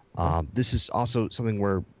 This is also something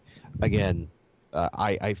where, again,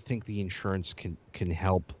 I think the insurance can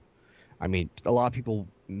help. I mean, a lot of people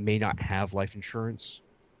may not have life insurance,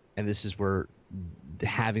 and this is where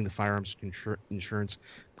having the firearms insurance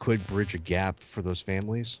could bridge a gap for those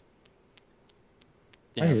families.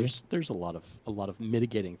 Yeah, there's a lot of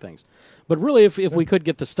mitigating things, but really, if we could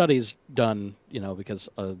get the studies done, because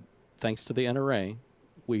thanks to the NRA,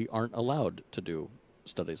 we aren't allowed to do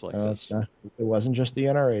studies like this. It wasn't just the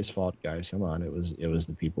NRA's fault, guys. Come on, it was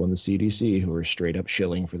the people in the CDC who were straight up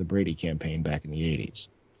shilling for the Brady campaign back in the 80s.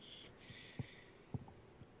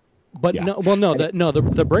 But Yeah.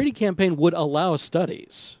 the Brady campaign would allow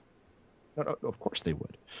studies, No, of course they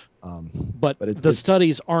would. but the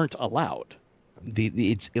studies aren't allowed.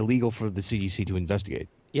 It's illegal for the CDC to investigate.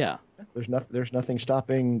 Yeah. There's nothing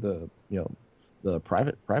stopping the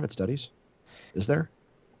private studies, is there?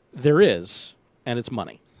 There is, and it's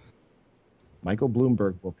money. Michael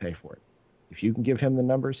Bloomberg will pay for it. If you can give him the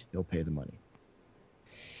numbers, he'll pay the money.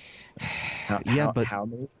 But how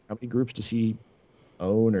many groups does he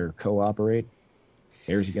own or cooperate?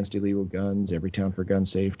 Heirs Against Illegal Guns, Every Town for Gun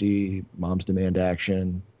Safety, Moms Demand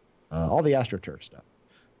Action, all the AstroTurf stuff.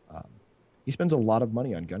 He spends a lot of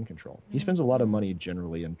money on gun control. He spends a lot of money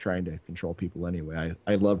generally in trying to control people anyway.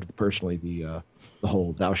 I loved personally the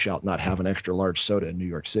whole "thou shalt not have an extra large soda" in New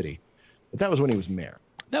York City, but that was when he was mayor.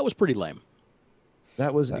 That was pretty lame.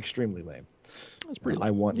 That was extremely lame. That's pretty lame.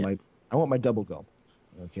 I want my double gulp.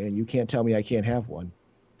 Okay, and you can't tell me I can't have one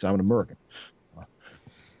because I'm an American.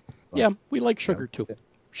 Yeah, we like sugar too.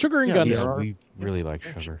 Sugar and Yeah, guns. yeah, we really like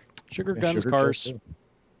sugar. Sugar, Yeah, guns, sugar cars. too.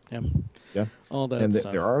 Yeah. Yeah. All that And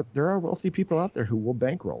stuff. there are wealthy people out there who will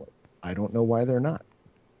bankroll it. I don't know why they're not.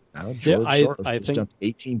 Now, Yeah, George Soros I just think- dumped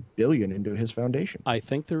 $18 billion into his foundation. I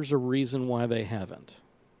think there's a reason why they haven't.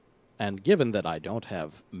 And given that I don't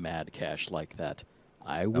have mad cash like that,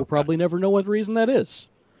 I will probably never know what reason that is.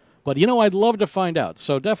 But, I'd love to find out.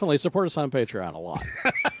 So definitely support us on Patreon a lot.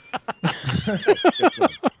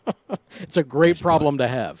 It's a great problem to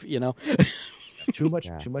have, Too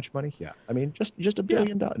much money. Yeah, I mean, just $1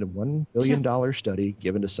 billion, $1 billion study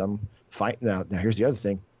given to some now here's the other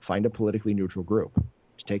thing: find a politically neutral group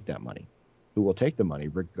to take that money, who will take the money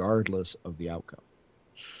regardless of the outcome.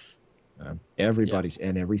 Everybody's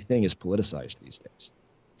and everything is politicized these days.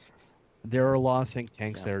 There are a lot of think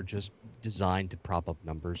tanks that are just designed to prop up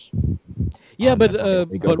numbers. Yeah, but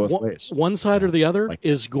They go both ways. one side or the other Like-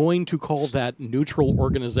 is going to call that neutral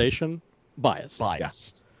organization biased.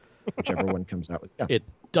 Bias. Whichever one comes out with. Yeah. It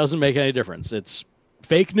doesn't make any difference. It's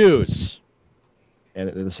fake news. And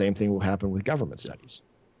the same thing will happen with government studies.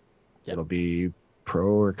 Yep. It'll be pro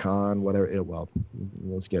or con, whatever. Well,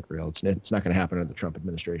 let's get real. It's not going to happen under the Trump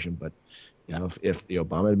administration, but if the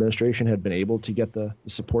Obama administration had been able to get the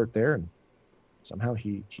support there, and somehow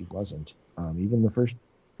he wasn't. Even the first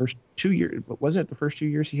 2 years, wasn't it the first 2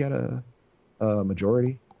 years he had a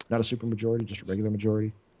majority, not a super majority, just a regular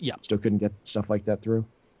majority? Yeah. Still couldn't get stuff like that through.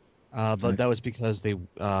 But that was because they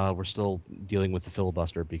were still dealing with the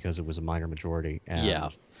filibuster because it was a minor majority. And Yeah,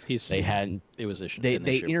 they hadn't. It was issue. They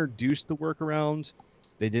introduced the workaround.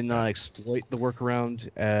 They did not exploit the workaround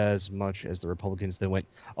as much as the Republicans. They went,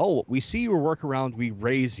 "Oh, we see your workaround. We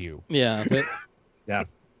raise you." Yeah. Yeah.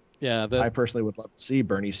 Yeah. I personally would love to see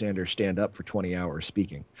Bernie Sanders stand up for 20 hours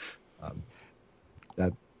speaking.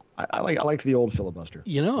 I liked the old filibuster.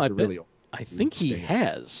 You know, I think he Stand.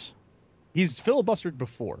 has. He's filibustered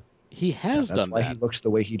before. He has That's done why that. he looks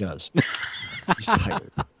the way he does. He's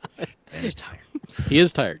tired. Man, he's tired. He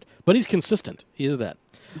is tired, but he's consistent. He is that.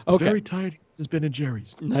 He's Okay. very tired. He's been in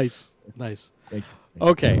Jerry's. Nice. Thank you.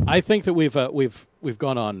 Okay, I think that we've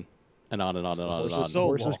gone on and on and on and on and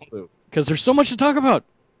So on long. because there's so much to talk about.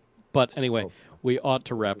 But anyway, we ought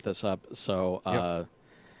to wrap this up. So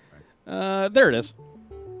there it is.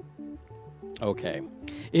 Okay.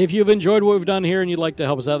 If you've enjoyed what we've done here and you'd like to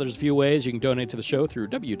help us out, there's a few ways. You can donate to the show through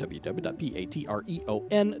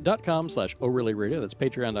www.patreon.com/ORLYRadio. That's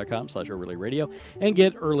patreon.com/ORLYRadio. And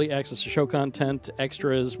get early access to show content,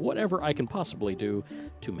 extras, whatever I can possibly do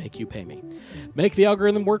to make you pay me. Make the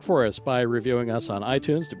algorithm work for us by reviewing us on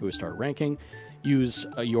iTunes to boost our ranking. Use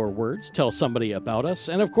your words, tell somebody about us,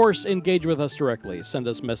 and of course, engage with us directly. Send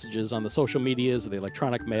us messages on the social medias, the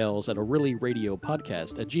electronic mails at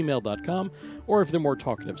orlyradiopodcast@gmail.com, or if they're more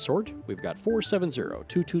talkative sort, we've got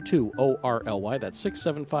 470-222-ORLY, that's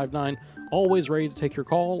 6759, always ready to take your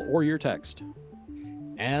call or your text.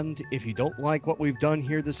 And if you don't like what we've done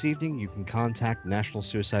here this evening, you can contact National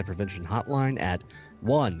Suicide Prevention Hotline at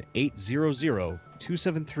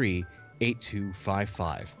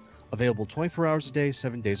 1-800-273-8255. Available 24 hours a day,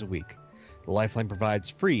 7 days a week. The Lifeline provides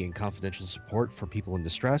free and confidential support for people in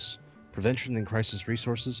distress, prevention and crisis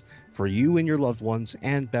resources for you and your loved ones,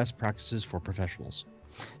 and best practices for professionals.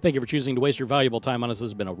 Thank you for choosing to waste your valuable time on us.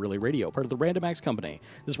 This has been ORLY Radio, part of the Random Acts Company.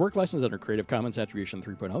 This work license under Creative Commons Attribution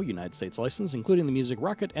 3.0 United States license, including the music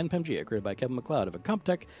Rocket and Pangea, created by Kevin MacLeod of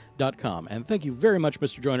Incompetech.com. And thank you very much,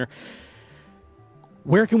 Mr. Joyner.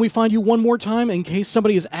 Where can we find you one more time in case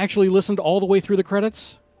somebody has actually listened all the way through the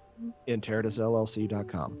credits?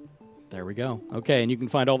 InTerratusLLC.com. There we go. Okay, and you can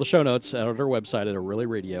find all the show notes at our website at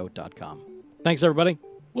ORLYRadio.com. Thanks, everybody.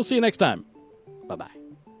 We'll see you next time. Bye-bye.